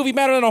of that movie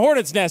better than a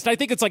hornet's nest. I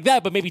think it's like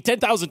that, but maybe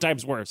 10,000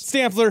 times worse.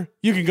 Stampler,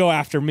 you can go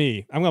after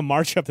me. I'm going to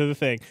march up to the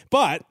thing.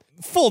 But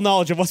full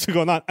knowledge of what's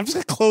going on, I'm just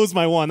going to close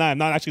my one eye. I'm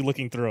not actually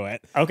looking through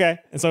it. Okay.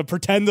 And so I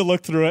pretend to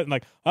look through it and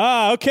like,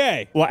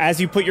 okay. Well, as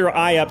you put your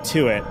eye up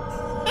to it,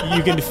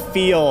 you can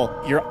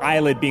feel your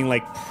eyelid being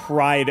like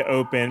pried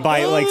open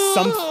by like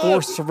some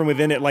force from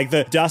within it, like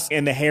the dust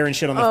and the hair and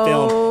shit on the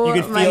film.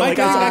 You can feel like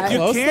God. You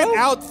can't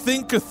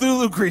outthink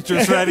Cthulhu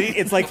creatures, ready?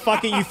 It's like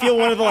fucking, you feel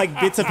one of the like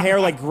bits of hair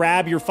like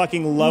grab your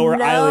fucking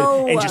lower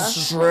eyelid and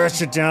just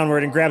stretch it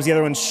downward, and grabs the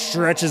other one,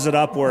 stretches it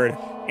upward.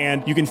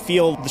 And you can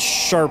feel the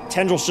sharp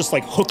tendrils just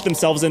like hook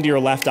themselves into your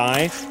left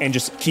eye and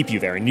just keep you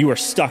there. And you are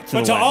stuck to the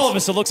But to lens. all of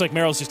us, it looks like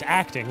Meryl's just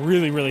acting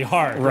really, really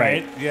hard,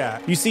 right? Yeah.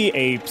 You see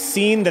a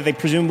scene that they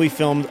presumably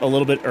filmed a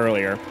little bit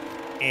earlier,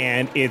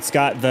 and it's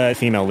got the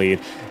female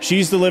lead.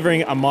 She's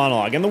delivering a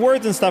monologue, and the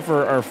words and stuff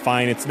are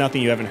fine. It's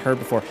nothing you haven't heard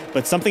before,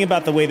 but something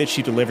about the way that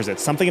she delivers it,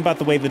 something about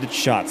the way that it's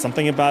shot,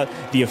 something about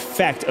the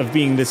effect of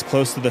being this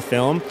close to the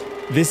film.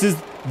 This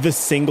is the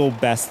single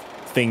best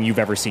thing you've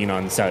ever seen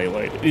on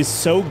celluloid. It is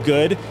so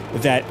good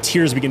that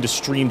tears begin to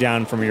stream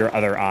down from your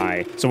other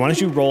eye. So why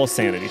don't you roll a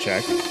sanity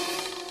check?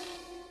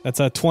 That's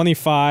a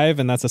 25,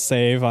 and that's a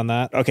save on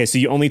that. Okay, so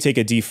you only take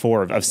a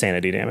d4 of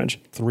sanity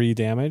damage. 3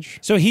 damage.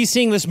 So he's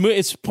seeing this.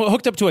 It's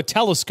hooked up to a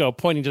telescope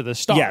pointing to the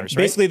stars. Yeah, right?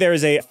 basically there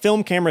is a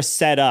film camera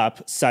set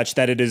up such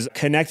that it is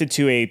connected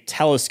to a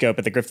telescope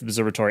at the Griffith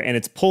Observatory, and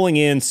it's pulling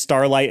in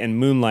starlight and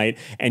moonlight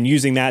and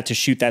using that to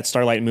shoot that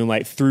starlight and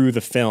moonlight through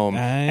the film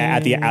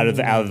out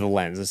of the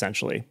lens,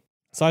 essentially.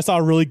 So I saw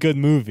a really good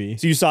movie.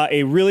 So you saw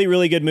a really,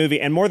 really good movie,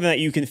 and more than that,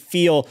 you can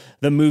feel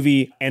the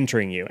movie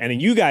entering you.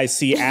 And you guys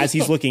see, as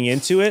he's looking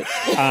into it,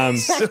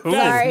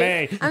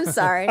 Sorry. I'm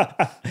sorry.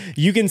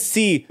 you can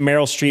see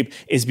Meryl Streep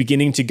is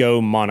beginning to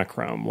go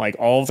monochrome. Like,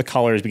 all of the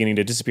color is beginning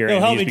to disappear. It'll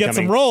and help he's me get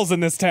some roles in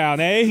this town,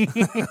 eh?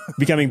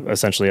 becoming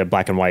essentially a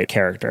black and white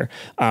character.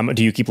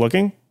 Do you keep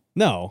looking?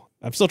 No,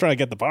 I'm still trying to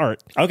get the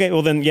part. Okay,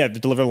 well then, yeah,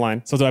 deliver the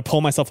line. So do I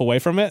pull myself away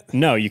from it?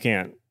 No, you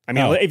can't. I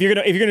mean, if you're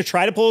gonna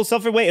try to pull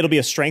yourself away, it'll be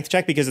a strength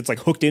check because it's like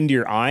hooked into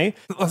your eye.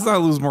 Let's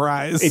not lose more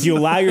eyes. If you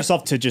allow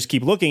yourself to just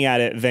keep looking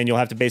at it, then you'll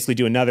have to basically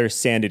do another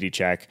sanity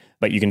check,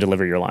 but you can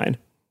deliver your line.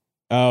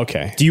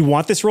 Okay. Do you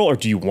want this roll or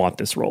do you want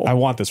this roll? I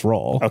want this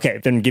roll. Okay,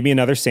 then give me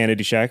another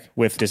sanity check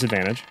with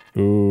disadvantage.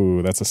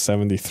 Ooh, that's a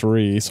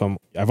 73. So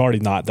I've already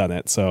not done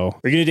it. So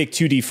We're gonna take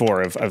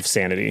 2d4 of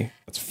sanity.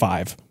 that's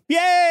 5.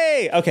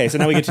 Yay! Okay, so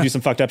now we get to do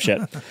some fucked up shit.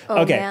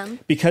 Okay, man.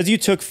 because you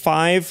took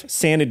 5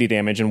 sanity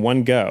damage in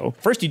one go,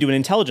 first you do an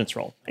intelligence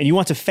roll, and you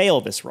want to fail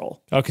this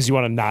roll. Oh, because you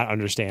want to not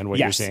understand what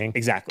you're saying.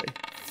 Exactly.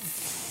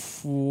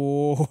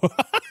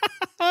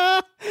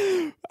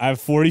 I have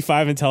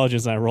 45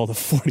 intelligence and I rolled a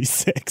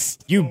 46.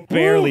 You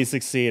barely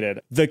succeeded.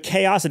 The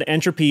chaos and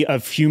entropy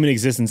of human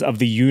existence, of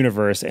the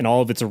universe, and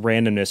all of its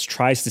randomness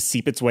tries to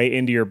seep its way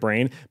into your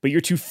brain, but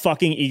you're too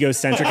fucking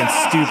egocentric and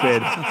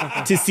stupid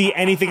to see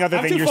anything other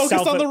I'm than too yourself.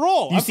 focused on the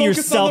roll. You I'm see focused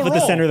yourself on the at the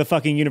roll. center of the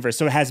fucking universe,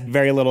 so it has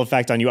very little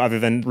effect on you other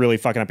than really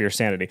fucking up your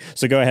sanity.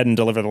 So go ahead and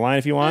deliver the line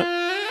if you want.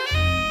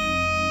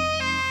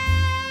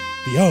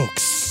 The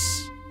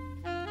oaks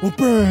will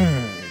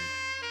burn.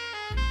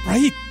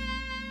 Right?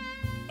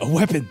 A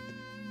weapon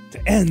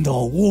to end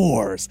all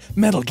wars.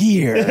 Metal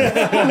Gear.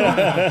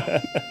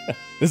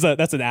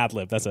 That's an ad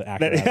lib. That's an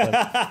actor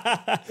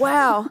ad lib.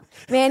 Wow,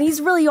 man,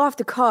 he's really off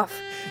the cuff.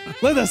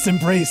 Let us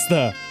embrace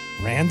the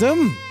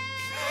random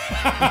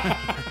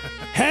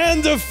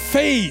hand of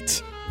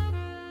fate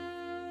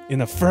in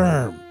a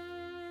firm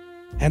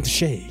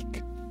handshake.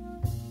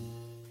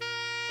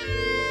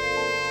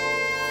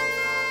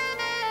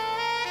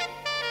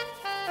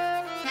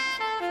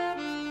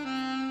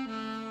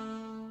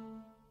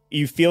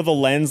 You feel the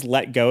lens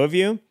let go of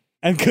you.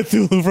 And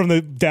Cthulhu from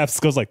the depths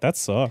goes like, that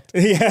sucked.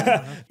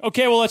 Yeah.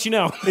 Okay, we'll let you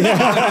know.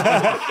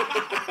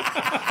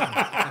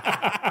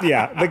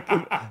 Yeah.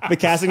 The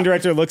casting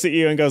director looks at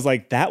you and goes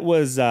like, that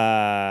was...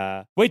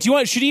 Wait,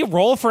 should he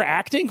roll for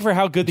acting for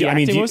how good the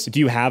acting was? Do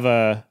you have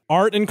a...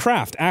 Art and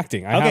craft,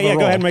 acting. I have a go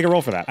roll. ahead and make a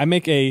roll for that. I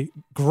make a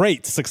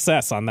great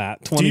success on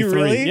that. 23. Do you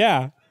really?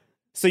 Yeah.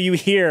 So you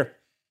hear...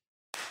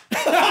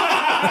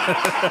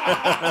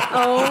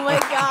 Oh my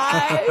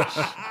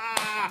gosh.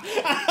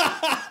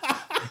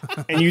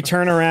 And you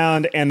turn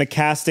around and the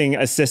casting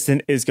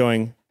assistant is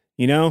going,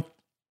 a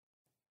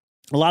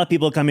lot of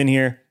people come in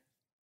here,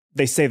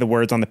 they say the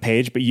words on the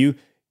page, but you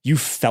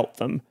felt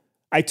them.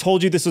 I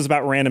told you this was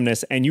about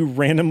randomness, and you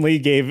randomly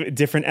gave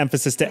different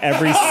emphasis to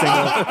every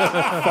single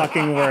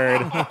fucking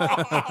word.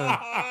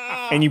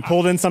 And you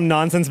pulled in some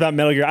nonsense about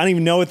Metal Gear. I don't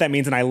even know what that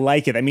means, and I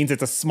like it. That means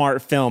it's a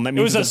smart film. That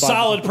means It was a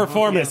solid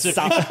performance.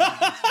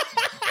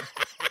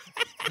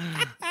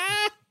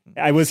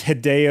 I was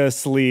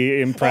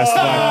hideously impressed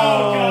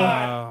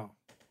by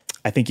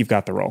I think you've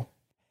got the role.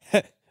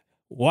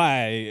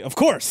 Why? Of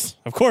course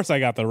I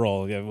got the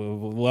role. Yeah,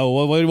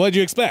 well, what'd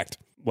you expect?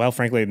 Well,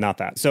 frankly, not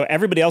that. So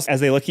everybody else, as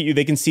they look at you,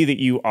 they can see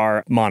that you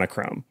are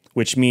monochrome,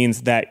 which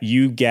means that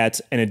you get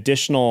an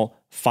additional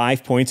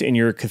 5 points in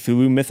your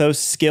Cthulhu Mythos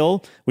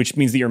skill, which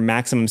means that your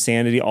maximum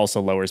sanity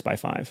also lowers by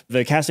 5.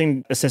 The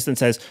casting assistant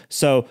says,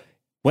 so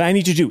what I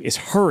need you to do is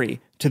hurry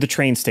to the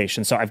train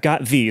station. So I've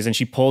got these, and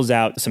she pulls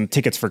out some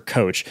tickets for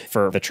coach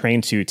for the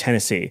train to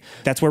Tennessee.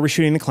 That's where we're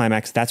shooting the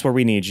climax. That's where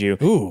we need you.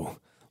 Ooh,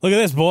 look at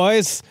this,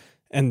 boys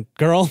and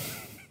girl.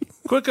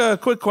 Quick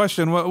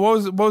question. What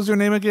was your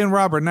name again?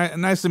 Robert.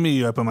 Nice to meet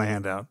you. I put my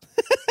hand out.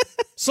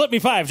 Slip me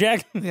 5,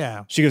 Jack.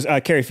 Yeah. She goes,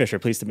 Carrie Fisher,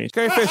 pleased to meet you.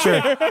 Carrie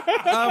Fisher.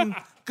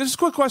 Just a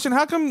quick question.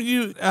 How come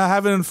you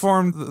haven't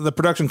informed the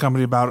production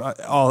company about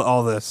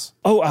all this?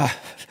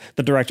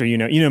 The director, you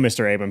know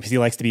Mr. Abrams. He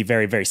likes to be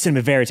very, very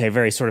cinema verite,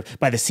 very sort of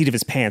by the seat of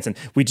his pants, and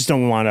we just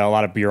don't want a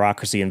lot of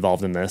bureaucracy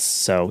involved in this.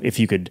 So if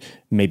you could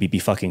maybe be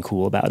fucking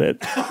cool about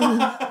it.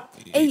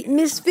 Hey,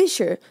 Miss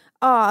Fisher,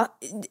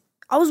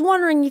 I was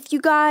wondering if you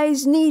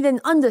guys need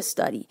an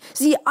understudy.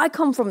 See, I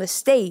come from the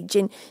stage,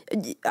 and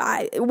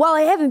while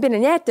I haven't been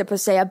an actor per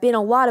se, I've been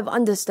a lot of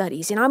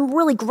understudies, and I'm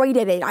really great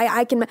at it.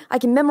 I can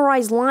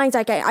memorize lines.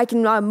 I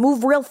can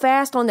move real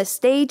fast on the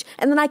stage,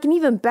 and then I can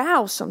even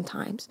bow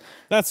sometimes.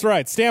 That's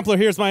right. Stampler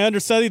here's my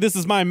understudy. This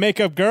is my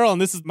makeup girl, and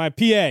this is my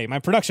PA, my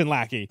production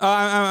lackey.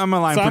 I'm a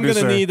line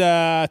producer. So I'm going to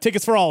need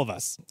tickets for all of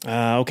us.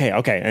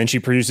 Okay. And she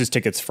produces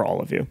tickets for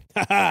all of you.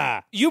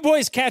 You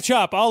boys catch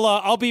up.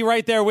 I'll be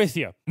right there with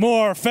you.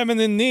 More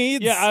feminine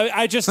needs? Yeah,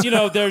 I just,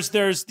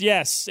 there's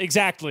yes,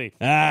 exactly.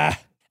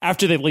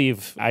 After they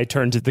leave, I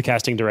turn to the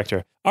casting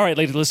director. All right,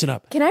 lady, listen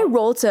up. Can I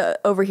roll to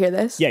overhear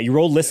this? Yeah, you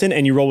roll listen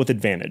and you roll with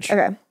advantage.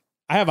 Okay.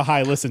 I have a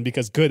high listen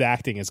because good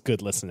acting is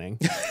good listening.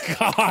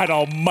 God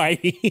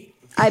almighty.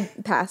 I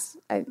pass.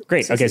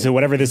 Great. Okay, so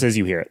whatever this is,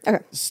 you hear it.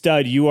 Okay.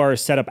 Stud, you are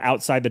set up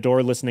outside the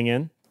door listening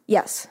in?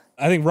 Yes.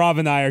 I think Rob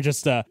and I are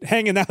just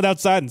hanging out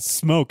outside and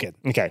smoking.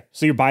 Okay,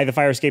 so you're by the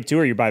fire escape too,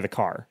 or you're by the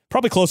car?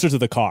 Probably closer to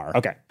the car.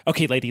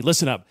 Okay, lady,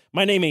 listen up.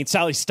 My name ain't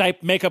Sally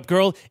Stipe, makeup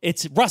girl.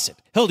 It's Russet,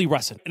 Hildy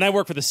Russet, and I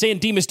work for the San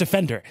Dimas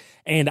Defender.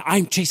 And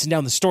I'm chasing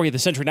down the story of the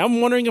century. Now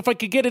I'm wondering if I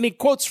could get any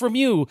quotes from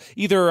you,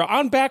 either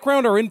on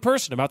background or in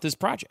person, about this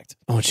project.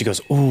 Oh, and she goes,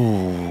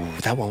 ooh,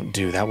 that won't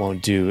do.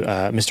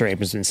 Mr.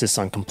 Abrams insists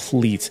on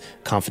complete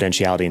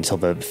confidentiality until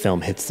the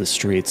film hits the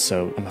streets,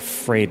 so I'm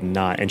afraid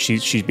not. And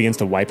she begins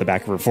to wipe the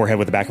back of her forehead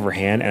with the back of her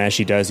hand, and as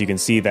she does, you can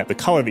see that the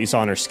color that you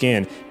saw on her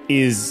skin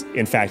is,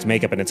 in fact,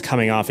 makeup, and it's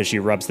coming off as she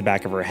rubs the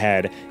back of her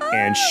head,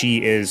 and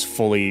she is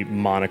fully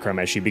monochrome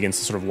as she begins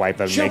to sort of wipe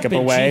the makeup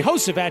away.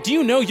 Jehoshaphat, do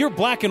you know you're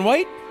black and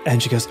white?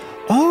 And she goes,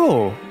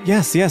 oh,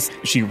 yes.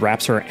 She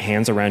wraps her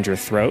hands around your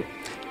throat,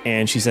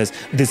 and she says,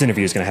 this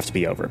interview is going to have to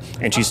be over.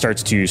 And she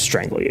starts to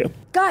strangle you.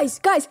 Guys,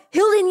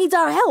 Hildy needs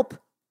our help.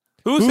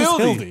 Who's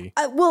Hildy?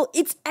 Well,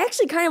 it's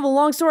actually kind of a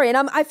long story, and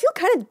I feel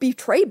kind of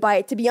betrayed by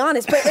it, to be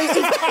honest. But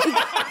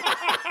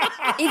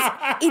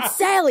It's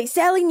Sally.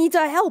 Sally needs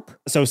our help.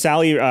 So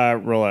Sally,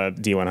 roll a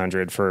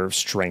D100 for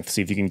strength.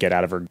 See if you can get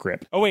out of her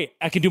grip. Oh, wait,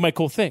 I can do my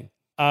cool thing.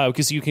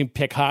 Because you can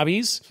pick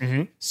hobbies.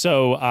 Mm-hmm.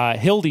 So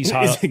Hildy's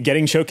hobby...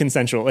 Getting choked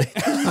consensually.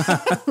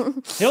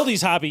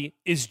 Hildy's hobby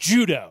is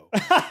judo.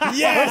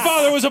 Yes! Her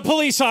father was a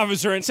police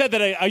officer and said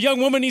that a young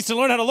woman needs to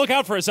learn how to look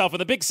out for herself in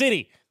the big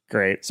city.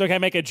 Great. So can I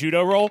make a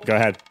judo roll? Go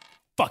ahead.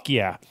 Fuck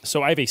yeah.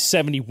 So I have a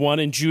 71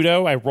 in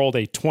judo. I rolled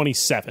a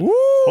 27. Woo!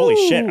 Holy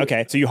shit.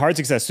 Okay. So you hard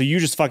success. So you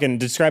just fucking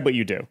describe what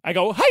you do. I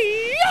go,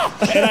 hi-ya!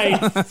 And I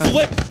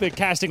flip the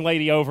casting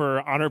lady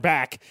over on her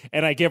back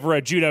and I give her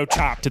a judo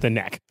chop to the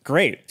neck.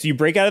 Great. So you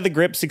break out of the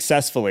grip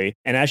successfully.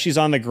 And as she's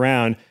on the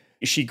ground,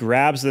 she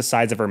grabs the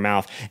sides of her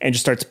mouth and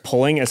just starts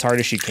pulling as hard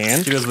as she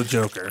can. She does the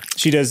Joker.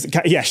 She does.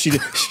 Yeah, she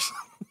does.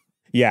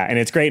 Yeah, and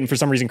it's great. And for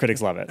some reason,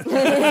 critics love it.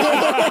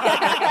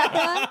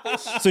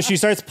 So she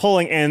starts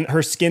pulling and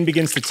her skin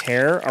begins to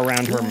tear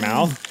around her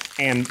mouth.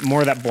 And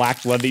more of that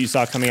black blood that you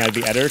saw coming out of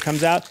the editor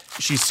comes out.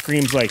 She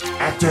screams like,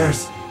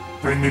 "Actors,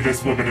 bring me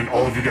this woman and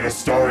all of you get a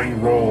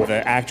starring role."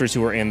 The actors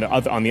who are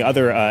on the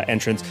other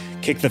entrance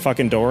kick the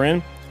fucking door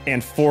in,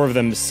 and 4 of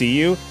them see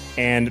you,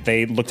 and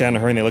they look down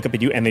at her and they look up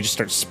at you, and they just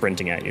start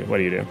sprinting at you. What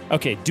do you do?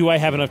 Okay, do I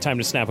have enough time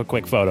to snap a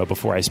quick photo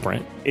before I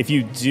sprint? If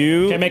you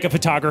do... Can I make a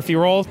photography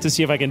roll to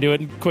see if I can do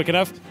it quick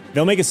enough?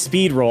 They'll make a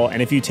speed roll,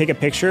 and if you take a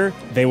picture,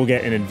 they will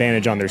get an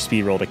advantage on their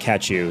speed roll to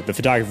catch you. The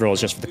photography roll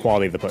is just for the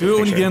quality of the picture. Do it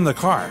when you get in the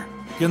car.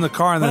 Get in the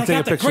car and then take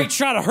a picture. I got the great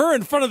shot of her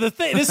in front of the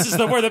thing. This is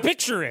where the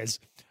picture is.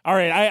 All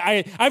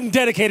right, I'm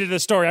dedicated to the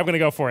story. I'm going to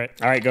go for it.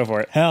 All right, go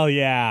for it. Hell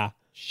yeah.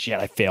 Shit,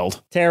 I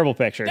failed. Terrible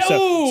picture.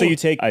 No! So you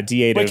take a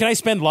D8 Wait, can I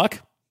spend luck?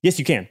 Yes,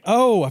 you can.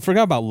 Oh, I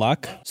forgot about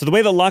luck. So the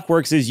way the luck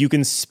works is you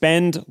can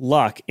spend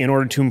luck in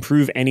order to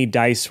improve any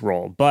dice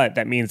roll. But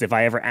that means if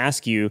I ever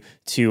ask you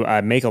to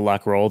make a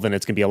luck roll, then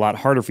it's going to be a lot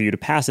harder for you to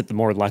pass it the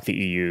more luck that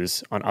you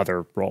use on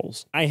other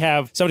rolls. I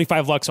have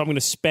 75 luck, so I'm going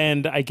to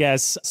spend, I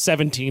guess,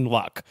 17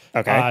 luck.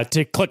 Okay.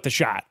 To click the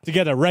shot. To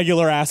get a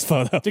regular ass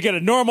photo. To get a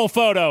normal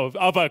photo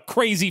of a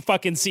crazy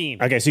fucking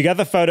scene. Okay, so you got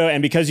the photo,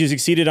 and because you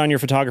succeeded on your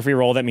photography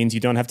roll, that means you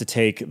don't have to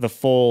take the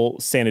full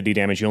sanity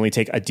damage. You only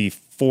take a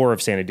D4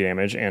 of sanity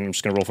damage, and I'm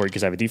just going to roll for you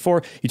because I have a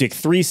D4. You take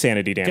 3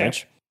 sanity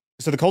damage. Okay.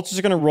 So the cultists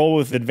are going to roll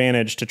with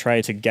advantage to try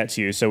to get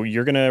to you. So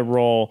you're going to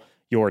roll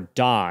your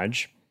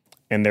dodge,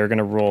 and they're going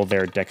to roll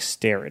their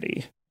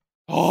dexterity.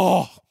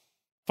 Oh,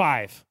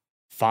 5.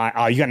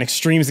 Oh, you got an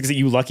extreme success,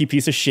 you lucky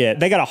piece of shit.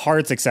 They got a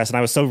hard success, and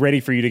I was so ready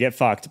for you to get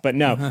fucked. But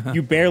no,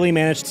 you barely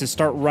managed to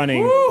start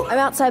running. Woo! I'm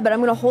outside, but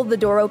I'm going to hold the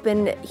door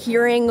open,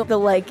 hearing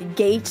the,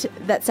 gate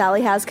that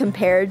Sally has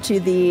compared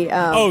to the...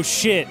 Oh,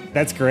 shit.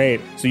 That's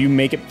great. So you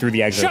make it through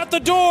the exit. Shut the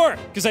door!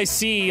 Because I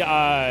see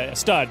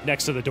Stud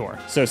next to the door.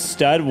 So,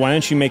 Stud, why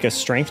don't you make a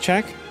strength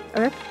check?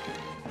 Okay.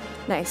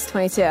 Nice,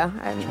 22.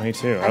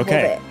 22,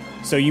 okay.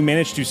 So you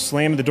manage to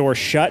slam the door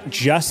shut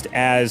just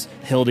as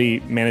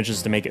Hildy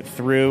manages to make it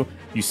through.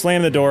 You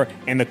slam the door,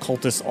 and the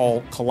cultists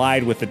all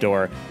collide with the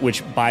door,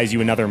 which buys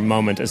you another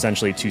moment,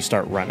 essentially, to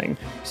start running.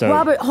 So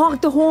Robert,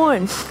 honk the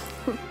horn.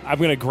 I'm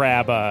going to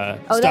grab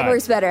Stud. That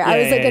works better. I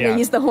was going to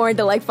use the horn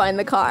to, find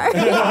the car.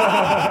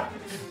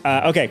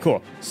 Okay,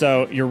 cool.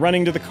 So you're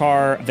running to the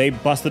car. They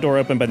bust the door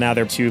open, but now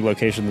there are 2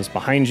 locations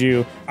behind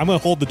you. I'm going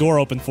to hold the door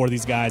open for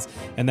these guys,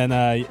 and then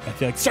I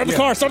feel like... Start the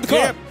car!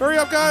 Yeah, hurry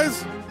up,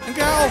 guys! And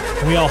gal!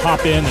 And we all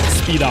hop in and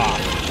speed off.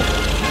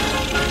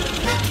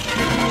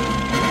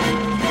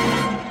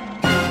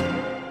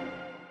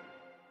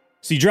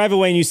 So you drive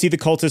away and you see the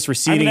cultists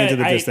receding into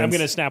the distance. I'm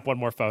going to snap one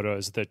more photo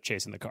as they're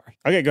chasing the car.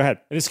 Okay, go ahead.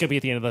 And this is going to be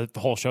at the end of the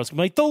whole show. It's going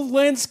to be like, the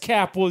lens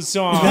cap was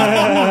on.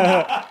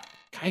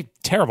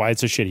 Terrible.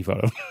 It's a shitty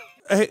photo.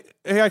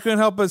 Hey, I couldn't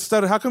help but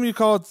stutter. How come you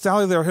called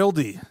Sally there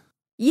Hildy?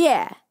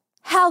 Yeah.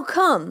 How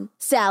come,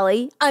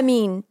 Sally? I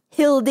mean,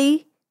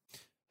 Hildy.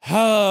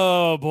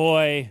 Oh,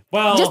 boy.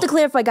 Well, just to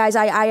clarify, guys,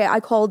 I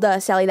called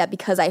Sally that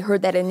because I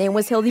heard that her name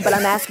was Hildy, but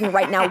I'm asking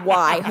right now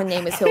why her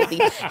name is Hildy.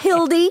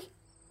 Hildy?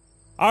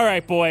 All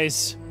right,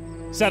 boys.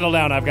 Settle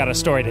down. I've got a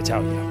story to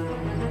tell you.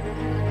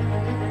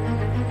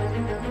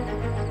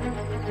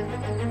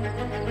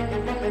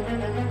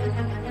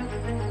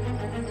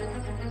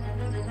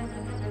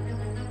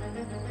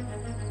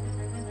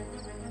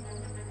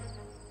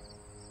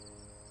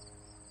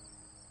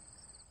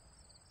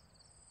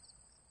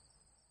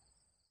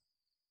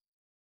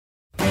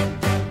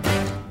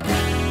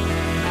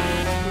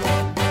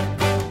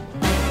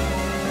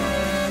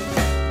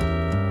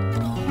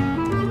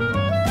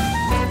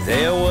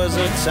 There was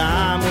a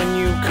time when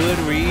you could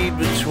read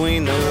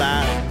between the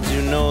lines.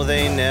 You know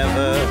they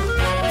never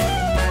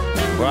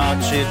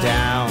brought you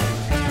down.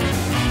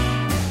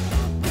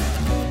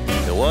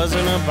 There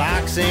wasn't a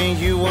box and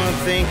you weren't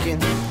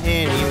thinking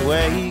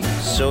anyway,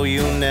 so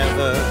you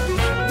never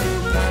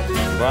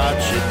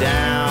brought you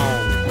down.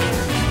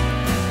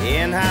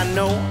 And I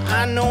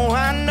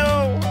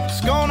know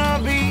it's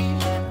gonna be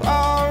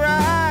alright.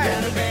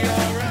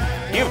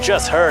 You've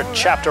just heard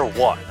Chapter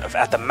 1 of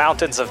At the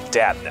Mountains of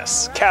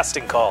Dadness,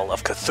 Casting Call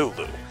of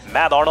Cthulhu,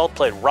 Matt Arnold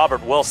played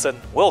Robert Wilson,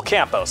 Will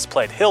Campos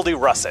played Hildy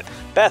Russett,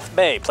 Beth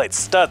May played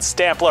Stud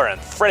Stampler,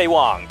 and Freddie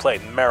Wong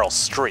played Meryl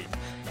Streep.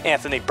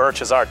 Anthony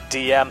Birch is our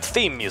DM.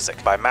 Theme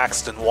music by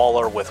Maxton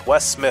Waller with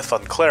Wes Smith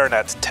on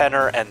clarinet,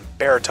 tenor, and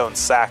baritone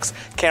sax,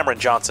 Cameron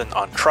Johnson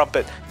on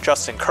trumpet,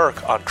 Justin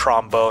Kirk on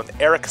trombone,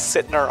 Eric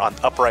Sittner on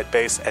upright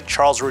bass, and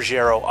Charles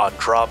Ruggiero on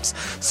drums.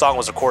 Song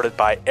was recorded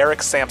by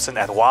Eric Sampson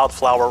at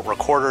Wildflower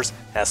Recorders,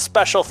 and a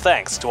special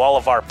thanks to all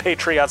of our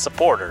Patreon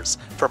supporters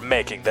for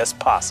making this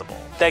possible.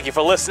 Thank you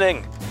for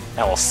listening,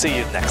 and we'll see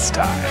you next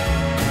time.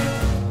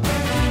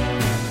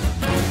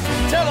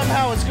 Tell them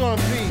how it's gonna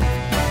be.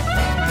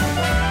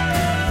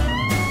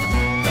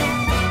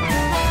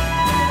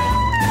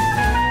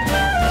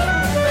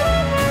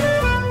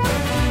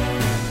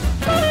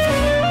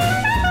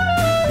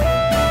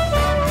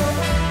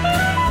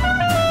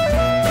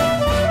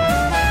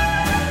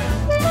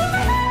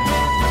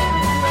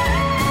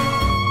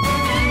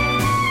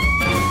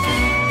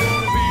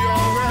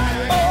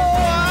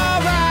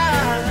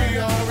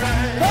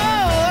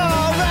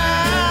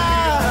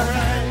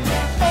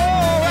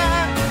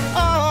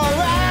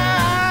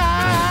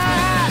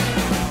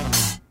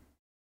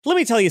 Let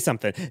me tell you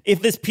something.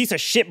 If this piece of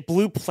shit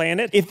Blue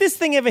Planet, if this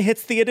thing ever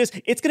hits theaters,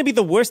 it's gonna be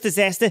the worst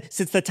disaster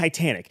since the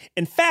Titanic.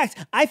 In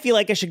fact, I feel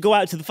like I should go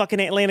out to the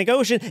fucking Atlantic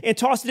Ocean and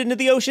toss it into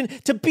the ocean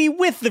to be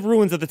with the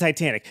ruins of the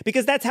Titanic,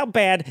 because that's how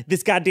bad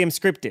this goddamn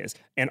script is.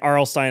 And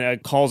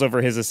Arlstein calls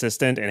over his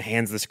assistant and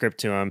hands the script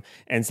to him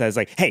and says,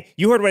 like, hey,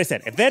 you heard what I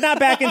said. If they're not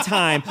back in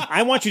time,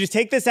 I want you to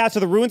take this out to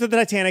the ruins of the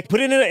Titanic,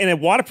 put it in a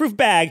waterproof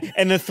bag,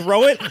 and then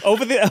throw it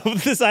over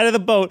the side of the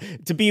boat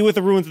to be with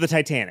the ruins of the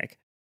Titanic.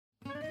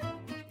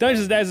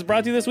 Dungeons & Daddies is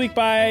brought to you this week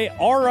by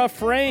Aura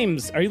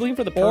Frames. Are you looking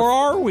for the Or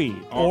are we?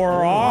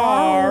 Or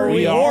are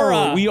we?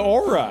 Aura. We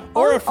aura.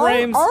 Aura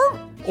Frames.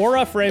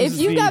 Aura Frames. If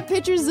you've got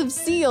pictures of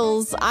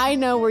seals, I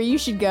know where you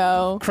should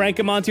go. Crank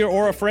them onto your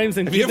Aura Frames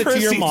and Have give you it ever to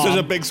your seen mom. such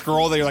a big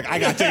scroll that you're like, I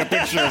gotta take a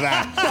picture of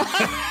that?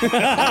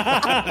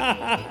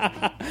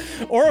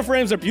 Aura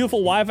Frames are beautiful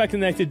Wi-Fi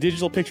connected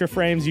digital picture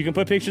frames. You can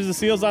put pictures of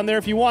seals on there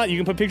if you want. You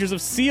can put pictures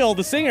of Seal,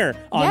 the singer,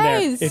 on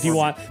there if you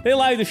want. They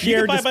allow you to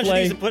share, You can buy display. a bunch of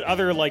these and put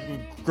other, like,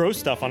 gross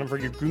stuff on them for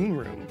your goon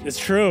room. It's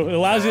true. It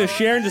allows you to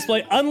share and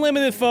display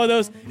unlimited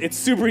photos. It's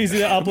super easy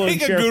to upload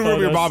Make and a share good room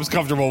your photos mom's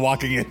comfortable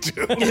walking into.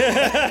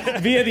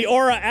 via the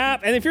Aura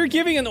app. And if you're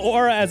giving an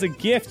Aura as a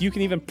gift, you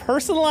can even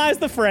personalize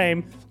the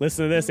frame.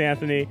 Listen to this,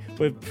 Anthony,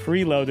 with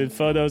preloaded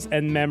photos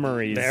and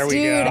memories. There we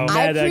Dude, go.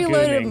 I Meta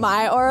preloaded gooning.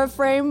 my Aura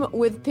frame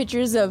with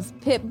pictures of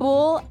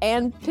Pitbull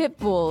and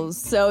Pitbulls.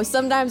 So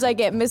sometimes I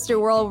get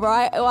Mr.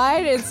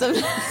 Worldwide, and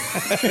sometimes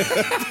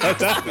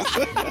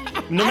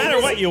No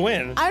matter what, you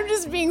win. I'm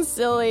just being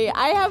silly.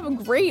 I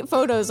have great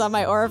photos on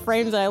my Aura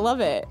frames, and I love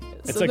it.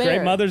 It's So a great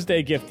there. Mother's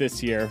Day gift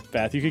this year,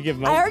 Beth. You could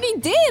give I already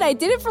did. I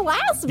did it for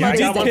last month. I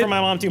got one for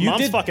my mom, too.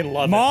 Moms fucking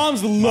love it.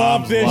 Moms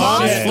love this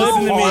love shit. it.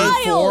 Listen to me.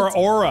 Wild. For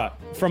aura.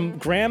 From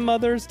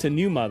grandmothers to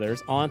new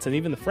mothers, aunts, and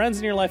even the friends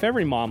in your life,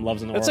 every mom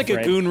loves an Aura That's like frame.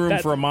 a goon room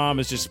That- for a mom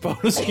is just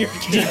photos of your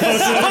kids.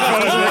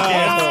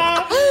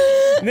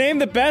 Name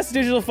the best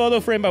digital photo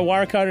frame by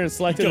Wirecutter and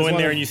selected Go as in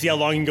one there of- and you see how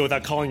long you can go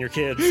without calling your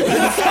kids.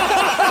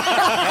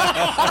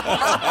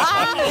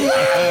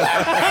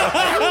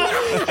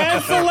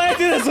 and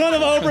selected as one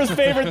of Oprah's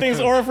favorite things.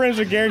 Aura frames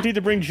are guaranteed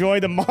to bring joy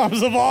to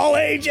moms of all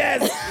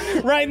ages.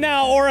 Right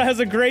now, Aura has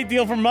a great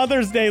deal for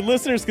Mother's Day.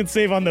 Listeners can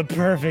save on the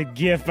perfect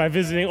gift by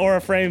visiting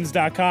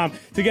auraframes.com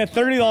to get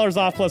 $30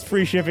 off plus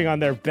free shipping on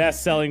their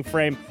best-selling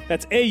frame.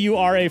 That's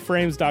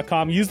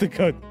auraframes.com. Use the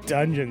code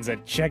DUNGEONS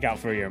at checkout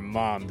for your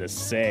mom to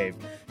save.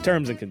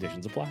 Terms and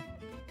conditions apply.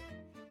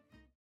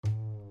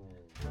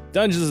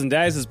 Dungeons &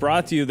 Daddies is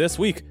brought to you this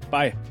week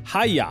by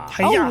Haya.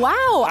 Oh,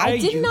 wow. I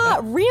did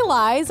not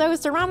realize I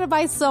was surrounded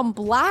by some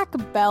black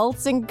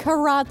belts in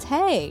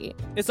karate.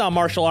 It's not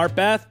martial art,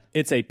 Beth.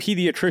 It's a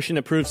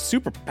pediatrician-approved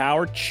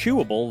superpowered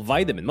chewable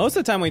vitamin. Most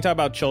of the time when you talk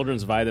about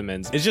children's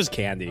vitamins, it's just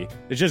candy.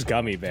 It's just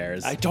gummy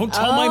bears. I don't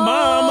tell my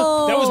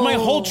mom. That was my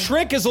whole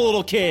trick as a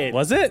little kid.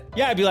 Was it?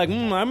 Yeah, I'd be like,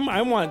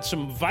 I want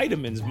some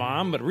vitamins,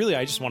 Mom. But really,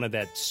 I just wanted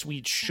that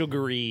sweet,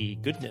 sugary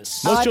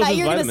goodness. I thought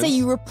you were going to say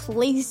you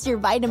replaced your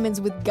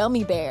vitamins with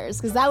gummy bears,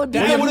 because that would be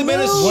That the would have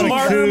been a move.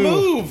 smarter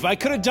move. I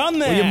could have done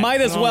that. Well, you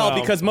might as Oh, well,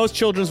 because most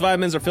children's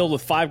vitamins are filled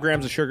with 5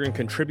 grams of sugar and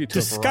contribute to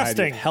a variety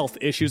Disgusting. of health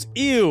issues.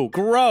 Ew,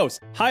 gross.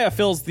 Haya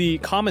fills the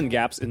common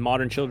gaps in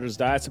modern children's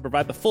diets to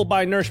provide the full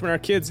body nourishment our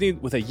kids need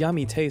with a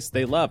yummy taste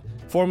they love.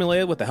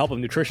 Formulated with the help of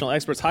nutritional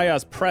experts, Haya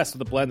is pressed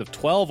with a blend of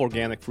 12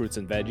 organic fruits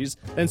and veggies,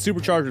 then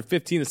supercharged with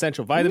 15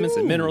 essential vitamins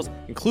and minerals,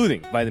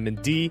 including vitamin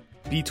D,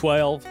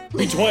 B12,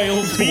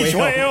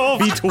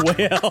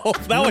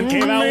 B12. That one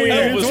came out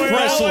weird. Elvis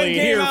Presley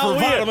here for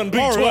vitamin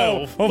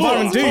B12. Oh,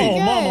 vitamin D. good.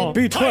 Mama,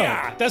 B12.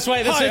 Hiya. That's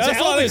why that's Hiya. it's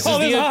That's why they Elvis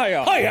call is this the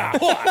Hiya. Hiya.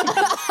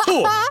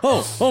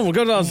 Oh my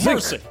God!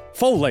 Mercy.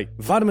 Folate,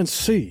 vitamin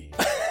C.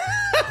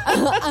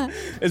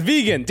 It's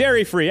vegan,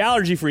 dairy-free,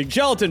 allergy-free,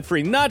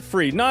 gelatin-free,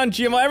 nut-free,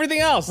 non-GMO, everything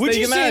else. Would that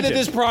you can say that imagine.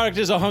 this product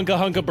is a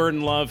hunka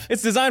burden love?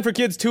 It's designed for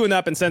kids 2 and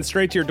up and sent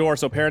straight to your door,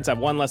 so parents have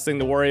one less thing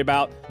to worry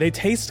about. They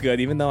taste good,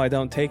 even though I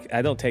don't take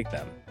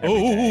them.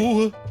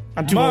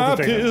 I'm too old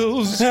to take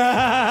them.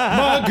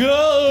 my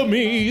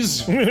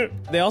gummies.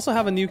 They also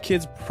have a new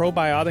kids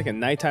probiotic and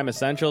nighttime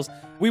essentials.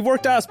 We've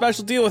worked out a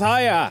special deal with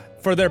Hiya.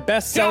 For their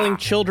best-selling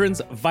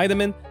children's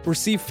vitamin,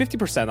 receive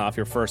 50% off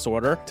your first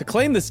order. To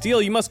claim this deal,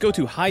 you must go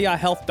to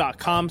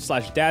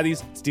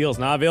hiyahealth.com/daddies. This deal is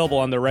not available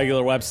on their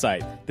regular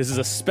website. This is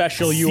a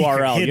special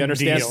URL. You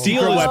understand? Deal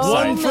Secret is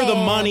website. one for the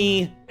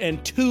money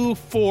and two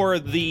for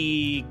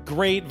the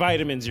great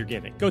vitamins you're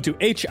getting. Go to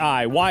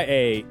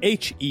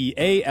HIYAHEALTH,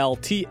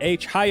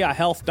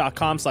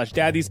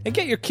 hiyahealth.com/daddies, and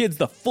get your kids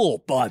the full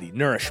body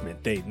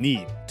nourishment they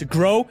need to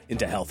grow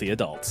into healthy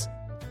adults.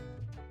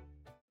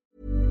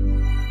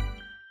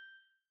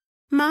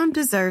 Mom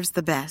deserves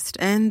the best,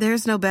 and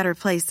there's no better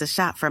place to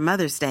shop for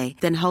Mother's Day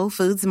than Whole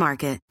Foods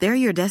Market. They're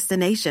your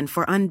destination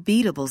for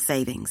unbeatable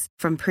savings,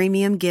 from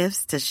premium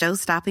gifts to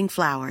show-stopping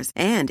flowers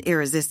and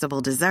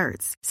irresistible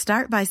desserts.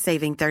 Start by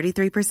saving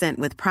 33%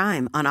 with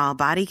Prime on all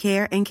body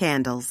care and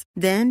candles.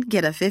 Then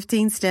get a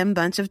 15-stem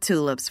bunch of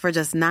tulips for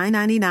just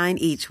 $9.99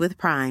 each with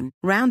Prime.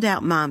 Round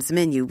out Mom's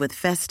menu with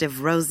festive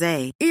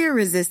rosé,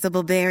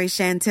 irresistible berry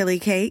chantilly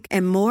cake,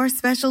 and more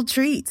special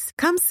treats.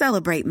 Come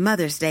celebrate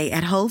Mother's Day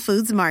at Whole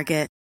Foods Market.